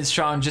magic isn't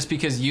strong just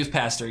because Youth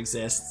Pastor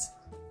exists.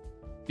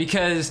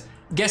 Because,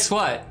 guess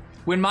what?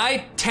 When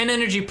my 10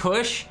 energy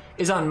push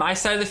is on my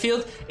side of the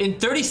field, in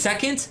 30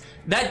 seconds,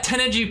 that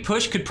 10 energy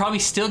push could probably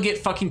still get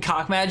fucking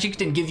cock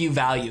magicked and give you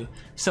value.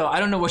 So I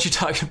don't know what you're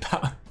talking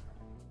about.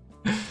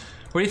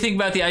 What do you think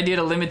about the idea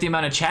to limit the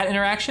amount of chat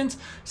interactions?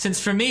 Since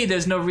for me,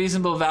 there's no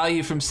reasonable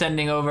value from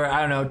sending over,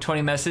 I don't know,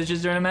 20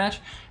 messages during a match.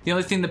 The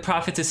only thing that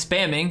profits is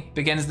spamming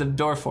begins the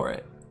door for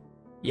it.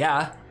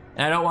 Yeah,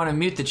 and I don't want to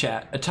mute the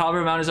chat. A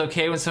tolerable amount is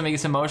okay when somebody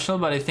gets emotional,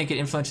 but I think it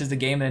influences the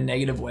game in a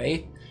negative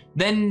way.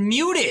 Then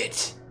mute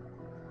it!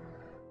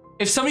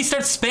 If somebody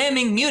starts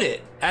spamming, mute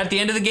it. At the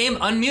end of the game,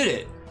 unmute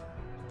it.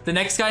 The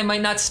next guy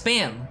might not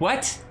spam.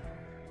 What?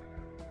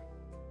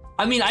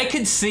 I mean, I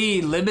could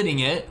see limiting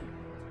it.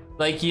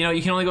 Like, you know,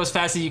 you can only go as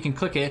fast as you can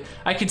click it.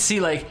 I could see,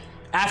 like,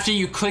 after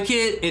you click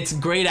it, it's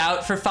grayed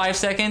out for 5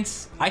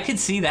 seconds. I could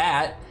see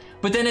that.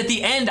 But then at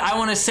the end, I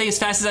want to say as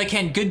fast as I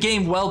can, good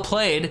game, well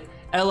played,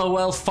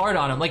 LOL, fart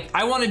on him. Like,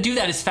 I want to do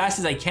that as fast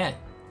as I can.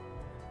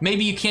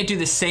 Maybe you can't do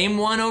the same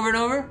one over and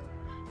over.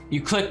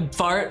 You click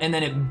fart and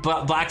then it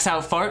blacks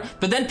out fart.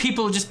 But then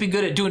people will just be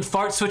good at doing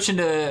fart, switching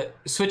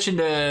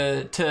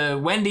to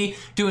Wendy,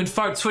 doing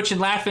fart, switching,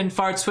 laughing,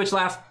 fart, switch,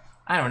 laugh.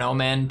 I don't know,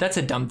 man. That's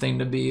a dumb thing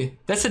to be.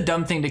 That's a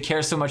dumb thing to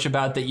care so much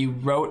about that you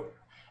wrote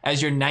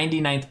as your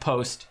 99th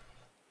post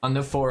on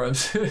the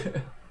forums.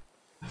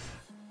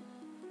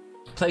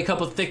 Play a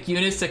couple thick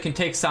units that can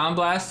take Sound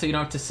Blast so you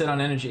don't have to sit on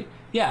energy.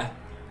 Yeah.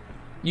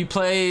 You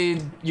play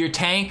your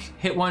tank,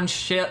 hit one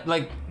shit,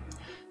 like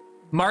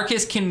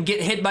Marcus can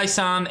get hit by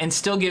Sam and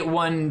still get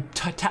one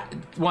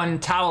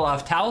pillow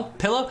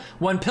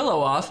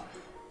off,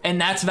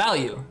 and that's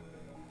value.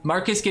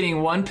 Marcus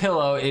getting one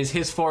pillow is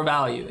his 4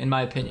 value, in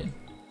my opinion.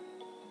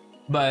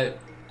 But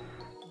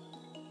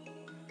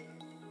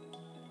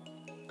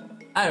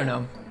I don't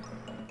know.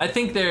 I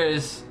think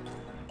there's,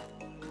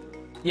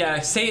 yeah,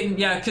 Satan,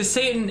 yeah, because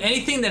Satan,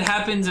 anything that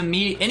happens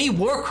any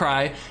war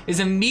cry is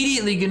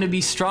immediately going to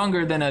be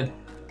stronger than a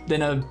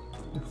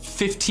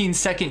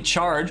 15-second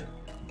charge.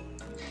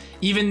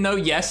 Even though,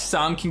 yes,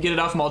 Sam can get it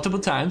off multiple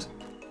times.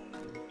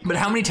 But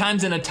how many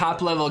times in a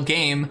top-level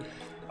game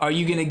are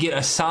you going to get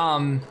a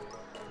Sam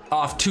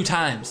off 2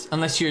 times?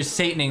 Unless you're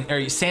Sataning,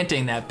 or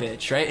Santing that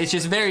bitch, right? It's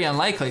just very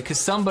unlikely, because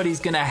somebody's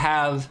going to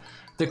have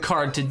the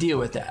card to deal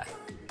with that.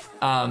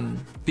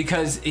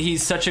 Because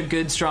he's such a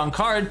good, strong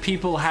card,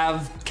 people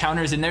have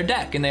counters in their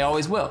deck, and they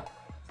always will.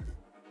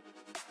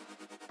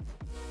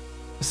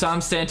 Sam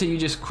Santa, you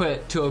just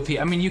quit to OP.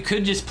 I mean, you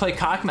could just play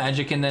cock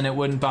magic and then it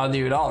wouldn't bother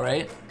you at all,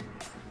 right?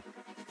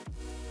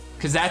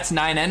 Because that's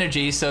 9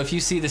 energy, so if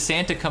you see the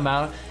Santa come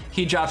out,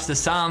 he drops the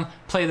Sam,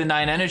 play the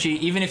 9 energy.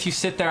 Even if you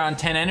sit there on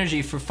 10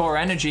 energy for 4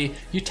 energy,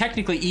 you're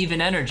technically even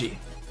energy.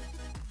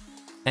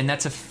 And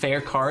that's a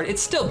fair card.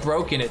 It's still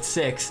broken at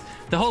 6.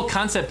 The whole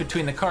concept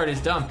between the card is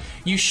dumb.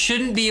 You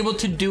shouldn't be able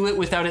to do it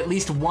without at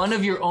least one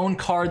of your own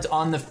cards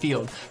on the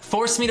field.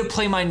 Force me to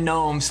play my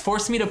gnomes,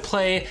 force me to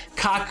play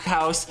Cock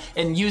House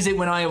and use it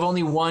when I have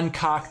only 1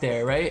 cock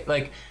there, right?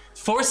 Like,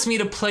 force me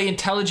to play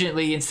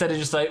intelligently instead of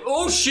just like,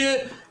 oh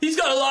shit, he's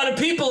got a lot of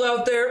people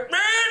out there.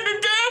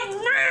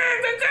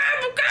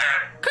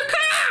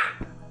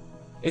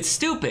 It's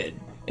stupid.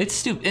 It's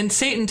stupid. And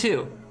Satan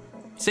too.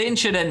 Satan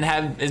shouldn't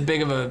have as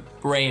big of a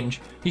range.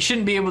 He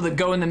shouldn't be able to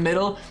go in the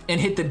middle and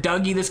hit the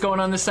Dougie that's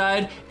going on the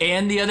side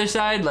and the other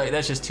side. Like,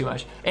 that's just too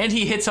much. And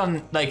he hits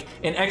on like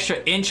an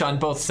extra inch on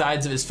both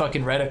sides of his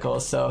fucking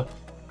reticle. So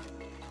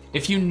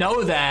if you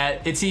know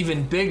that, it's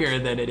even bigger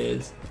than it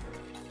is.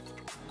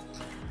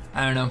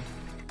 I don't know.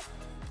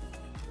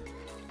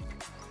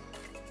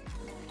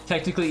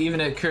 Technically, even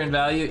at current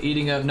value,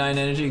 eating up 9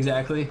 energy,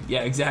 exactly.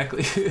 Yeah,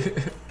 exactly.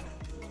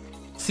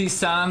 See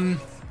Sam,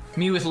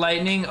 me with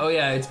lightning. Oh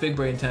yeah, it's big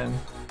brain time.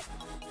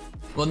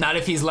 Well, not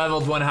if he's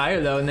leveled 1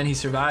 higher though, and then he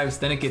survives.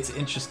 Then it gets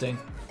interesting.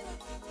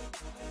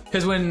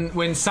 Because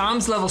when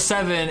Sam's level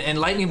 7 and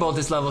Lightning Bolt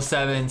is level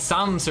 7,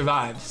 Sam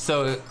survives.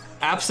 So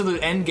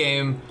absolute end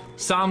game,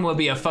 Sam will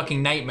be a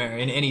fucking nightmare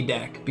in any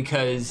deck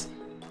because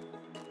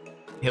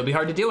he'll be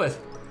hard to deal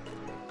with.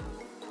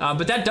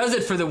 But that does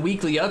it for the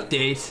weekly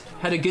update.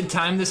 Had a good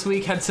time this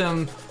week. Had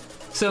some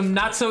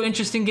not so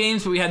interesting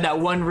games, but we had that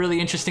one really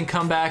interesting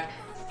comeback.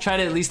 Try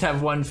to at least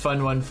have one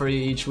fun one for you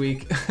each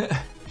week.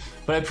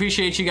 But I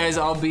appreciate you guys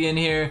all being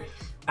here.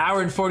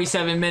 hour and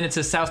 47 minutes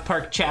of South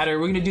Park chatter.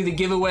 We're gonna do the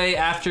giveaway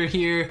after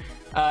here,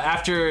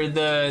 after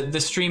the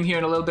stream here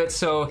in a little bit.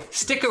 So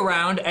stick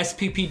around,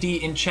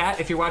 SPPD in chat.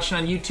 If you're watching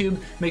on YouTube,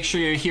 make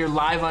sure you're here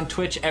live on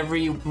Twitch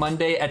every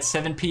Monday at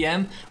 7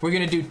 p.m. We're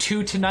gonna do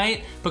 2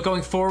 tonight, but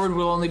going forward,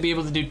 we'll only be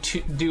able to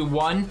do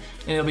 1, and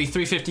it'll be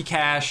 350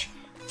 cash,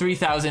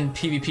 3,000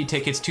 PvP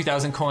tickets,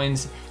 2,000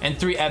 coins, and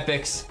 3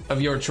 epics of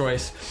your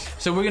choice.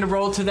 So we're gonna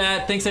roll to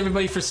that. Thanks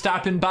everybody for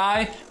stopping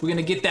by. We're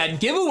gonna get that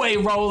giveaway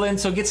rolling,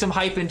 so get some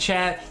hype in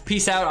chat.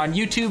 Peace out on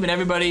YouTube, and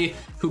everybody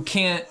who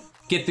can't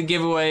get the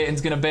giveaway and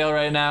is gonna bail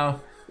right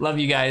now. Love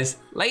you guys.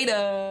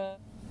 Later.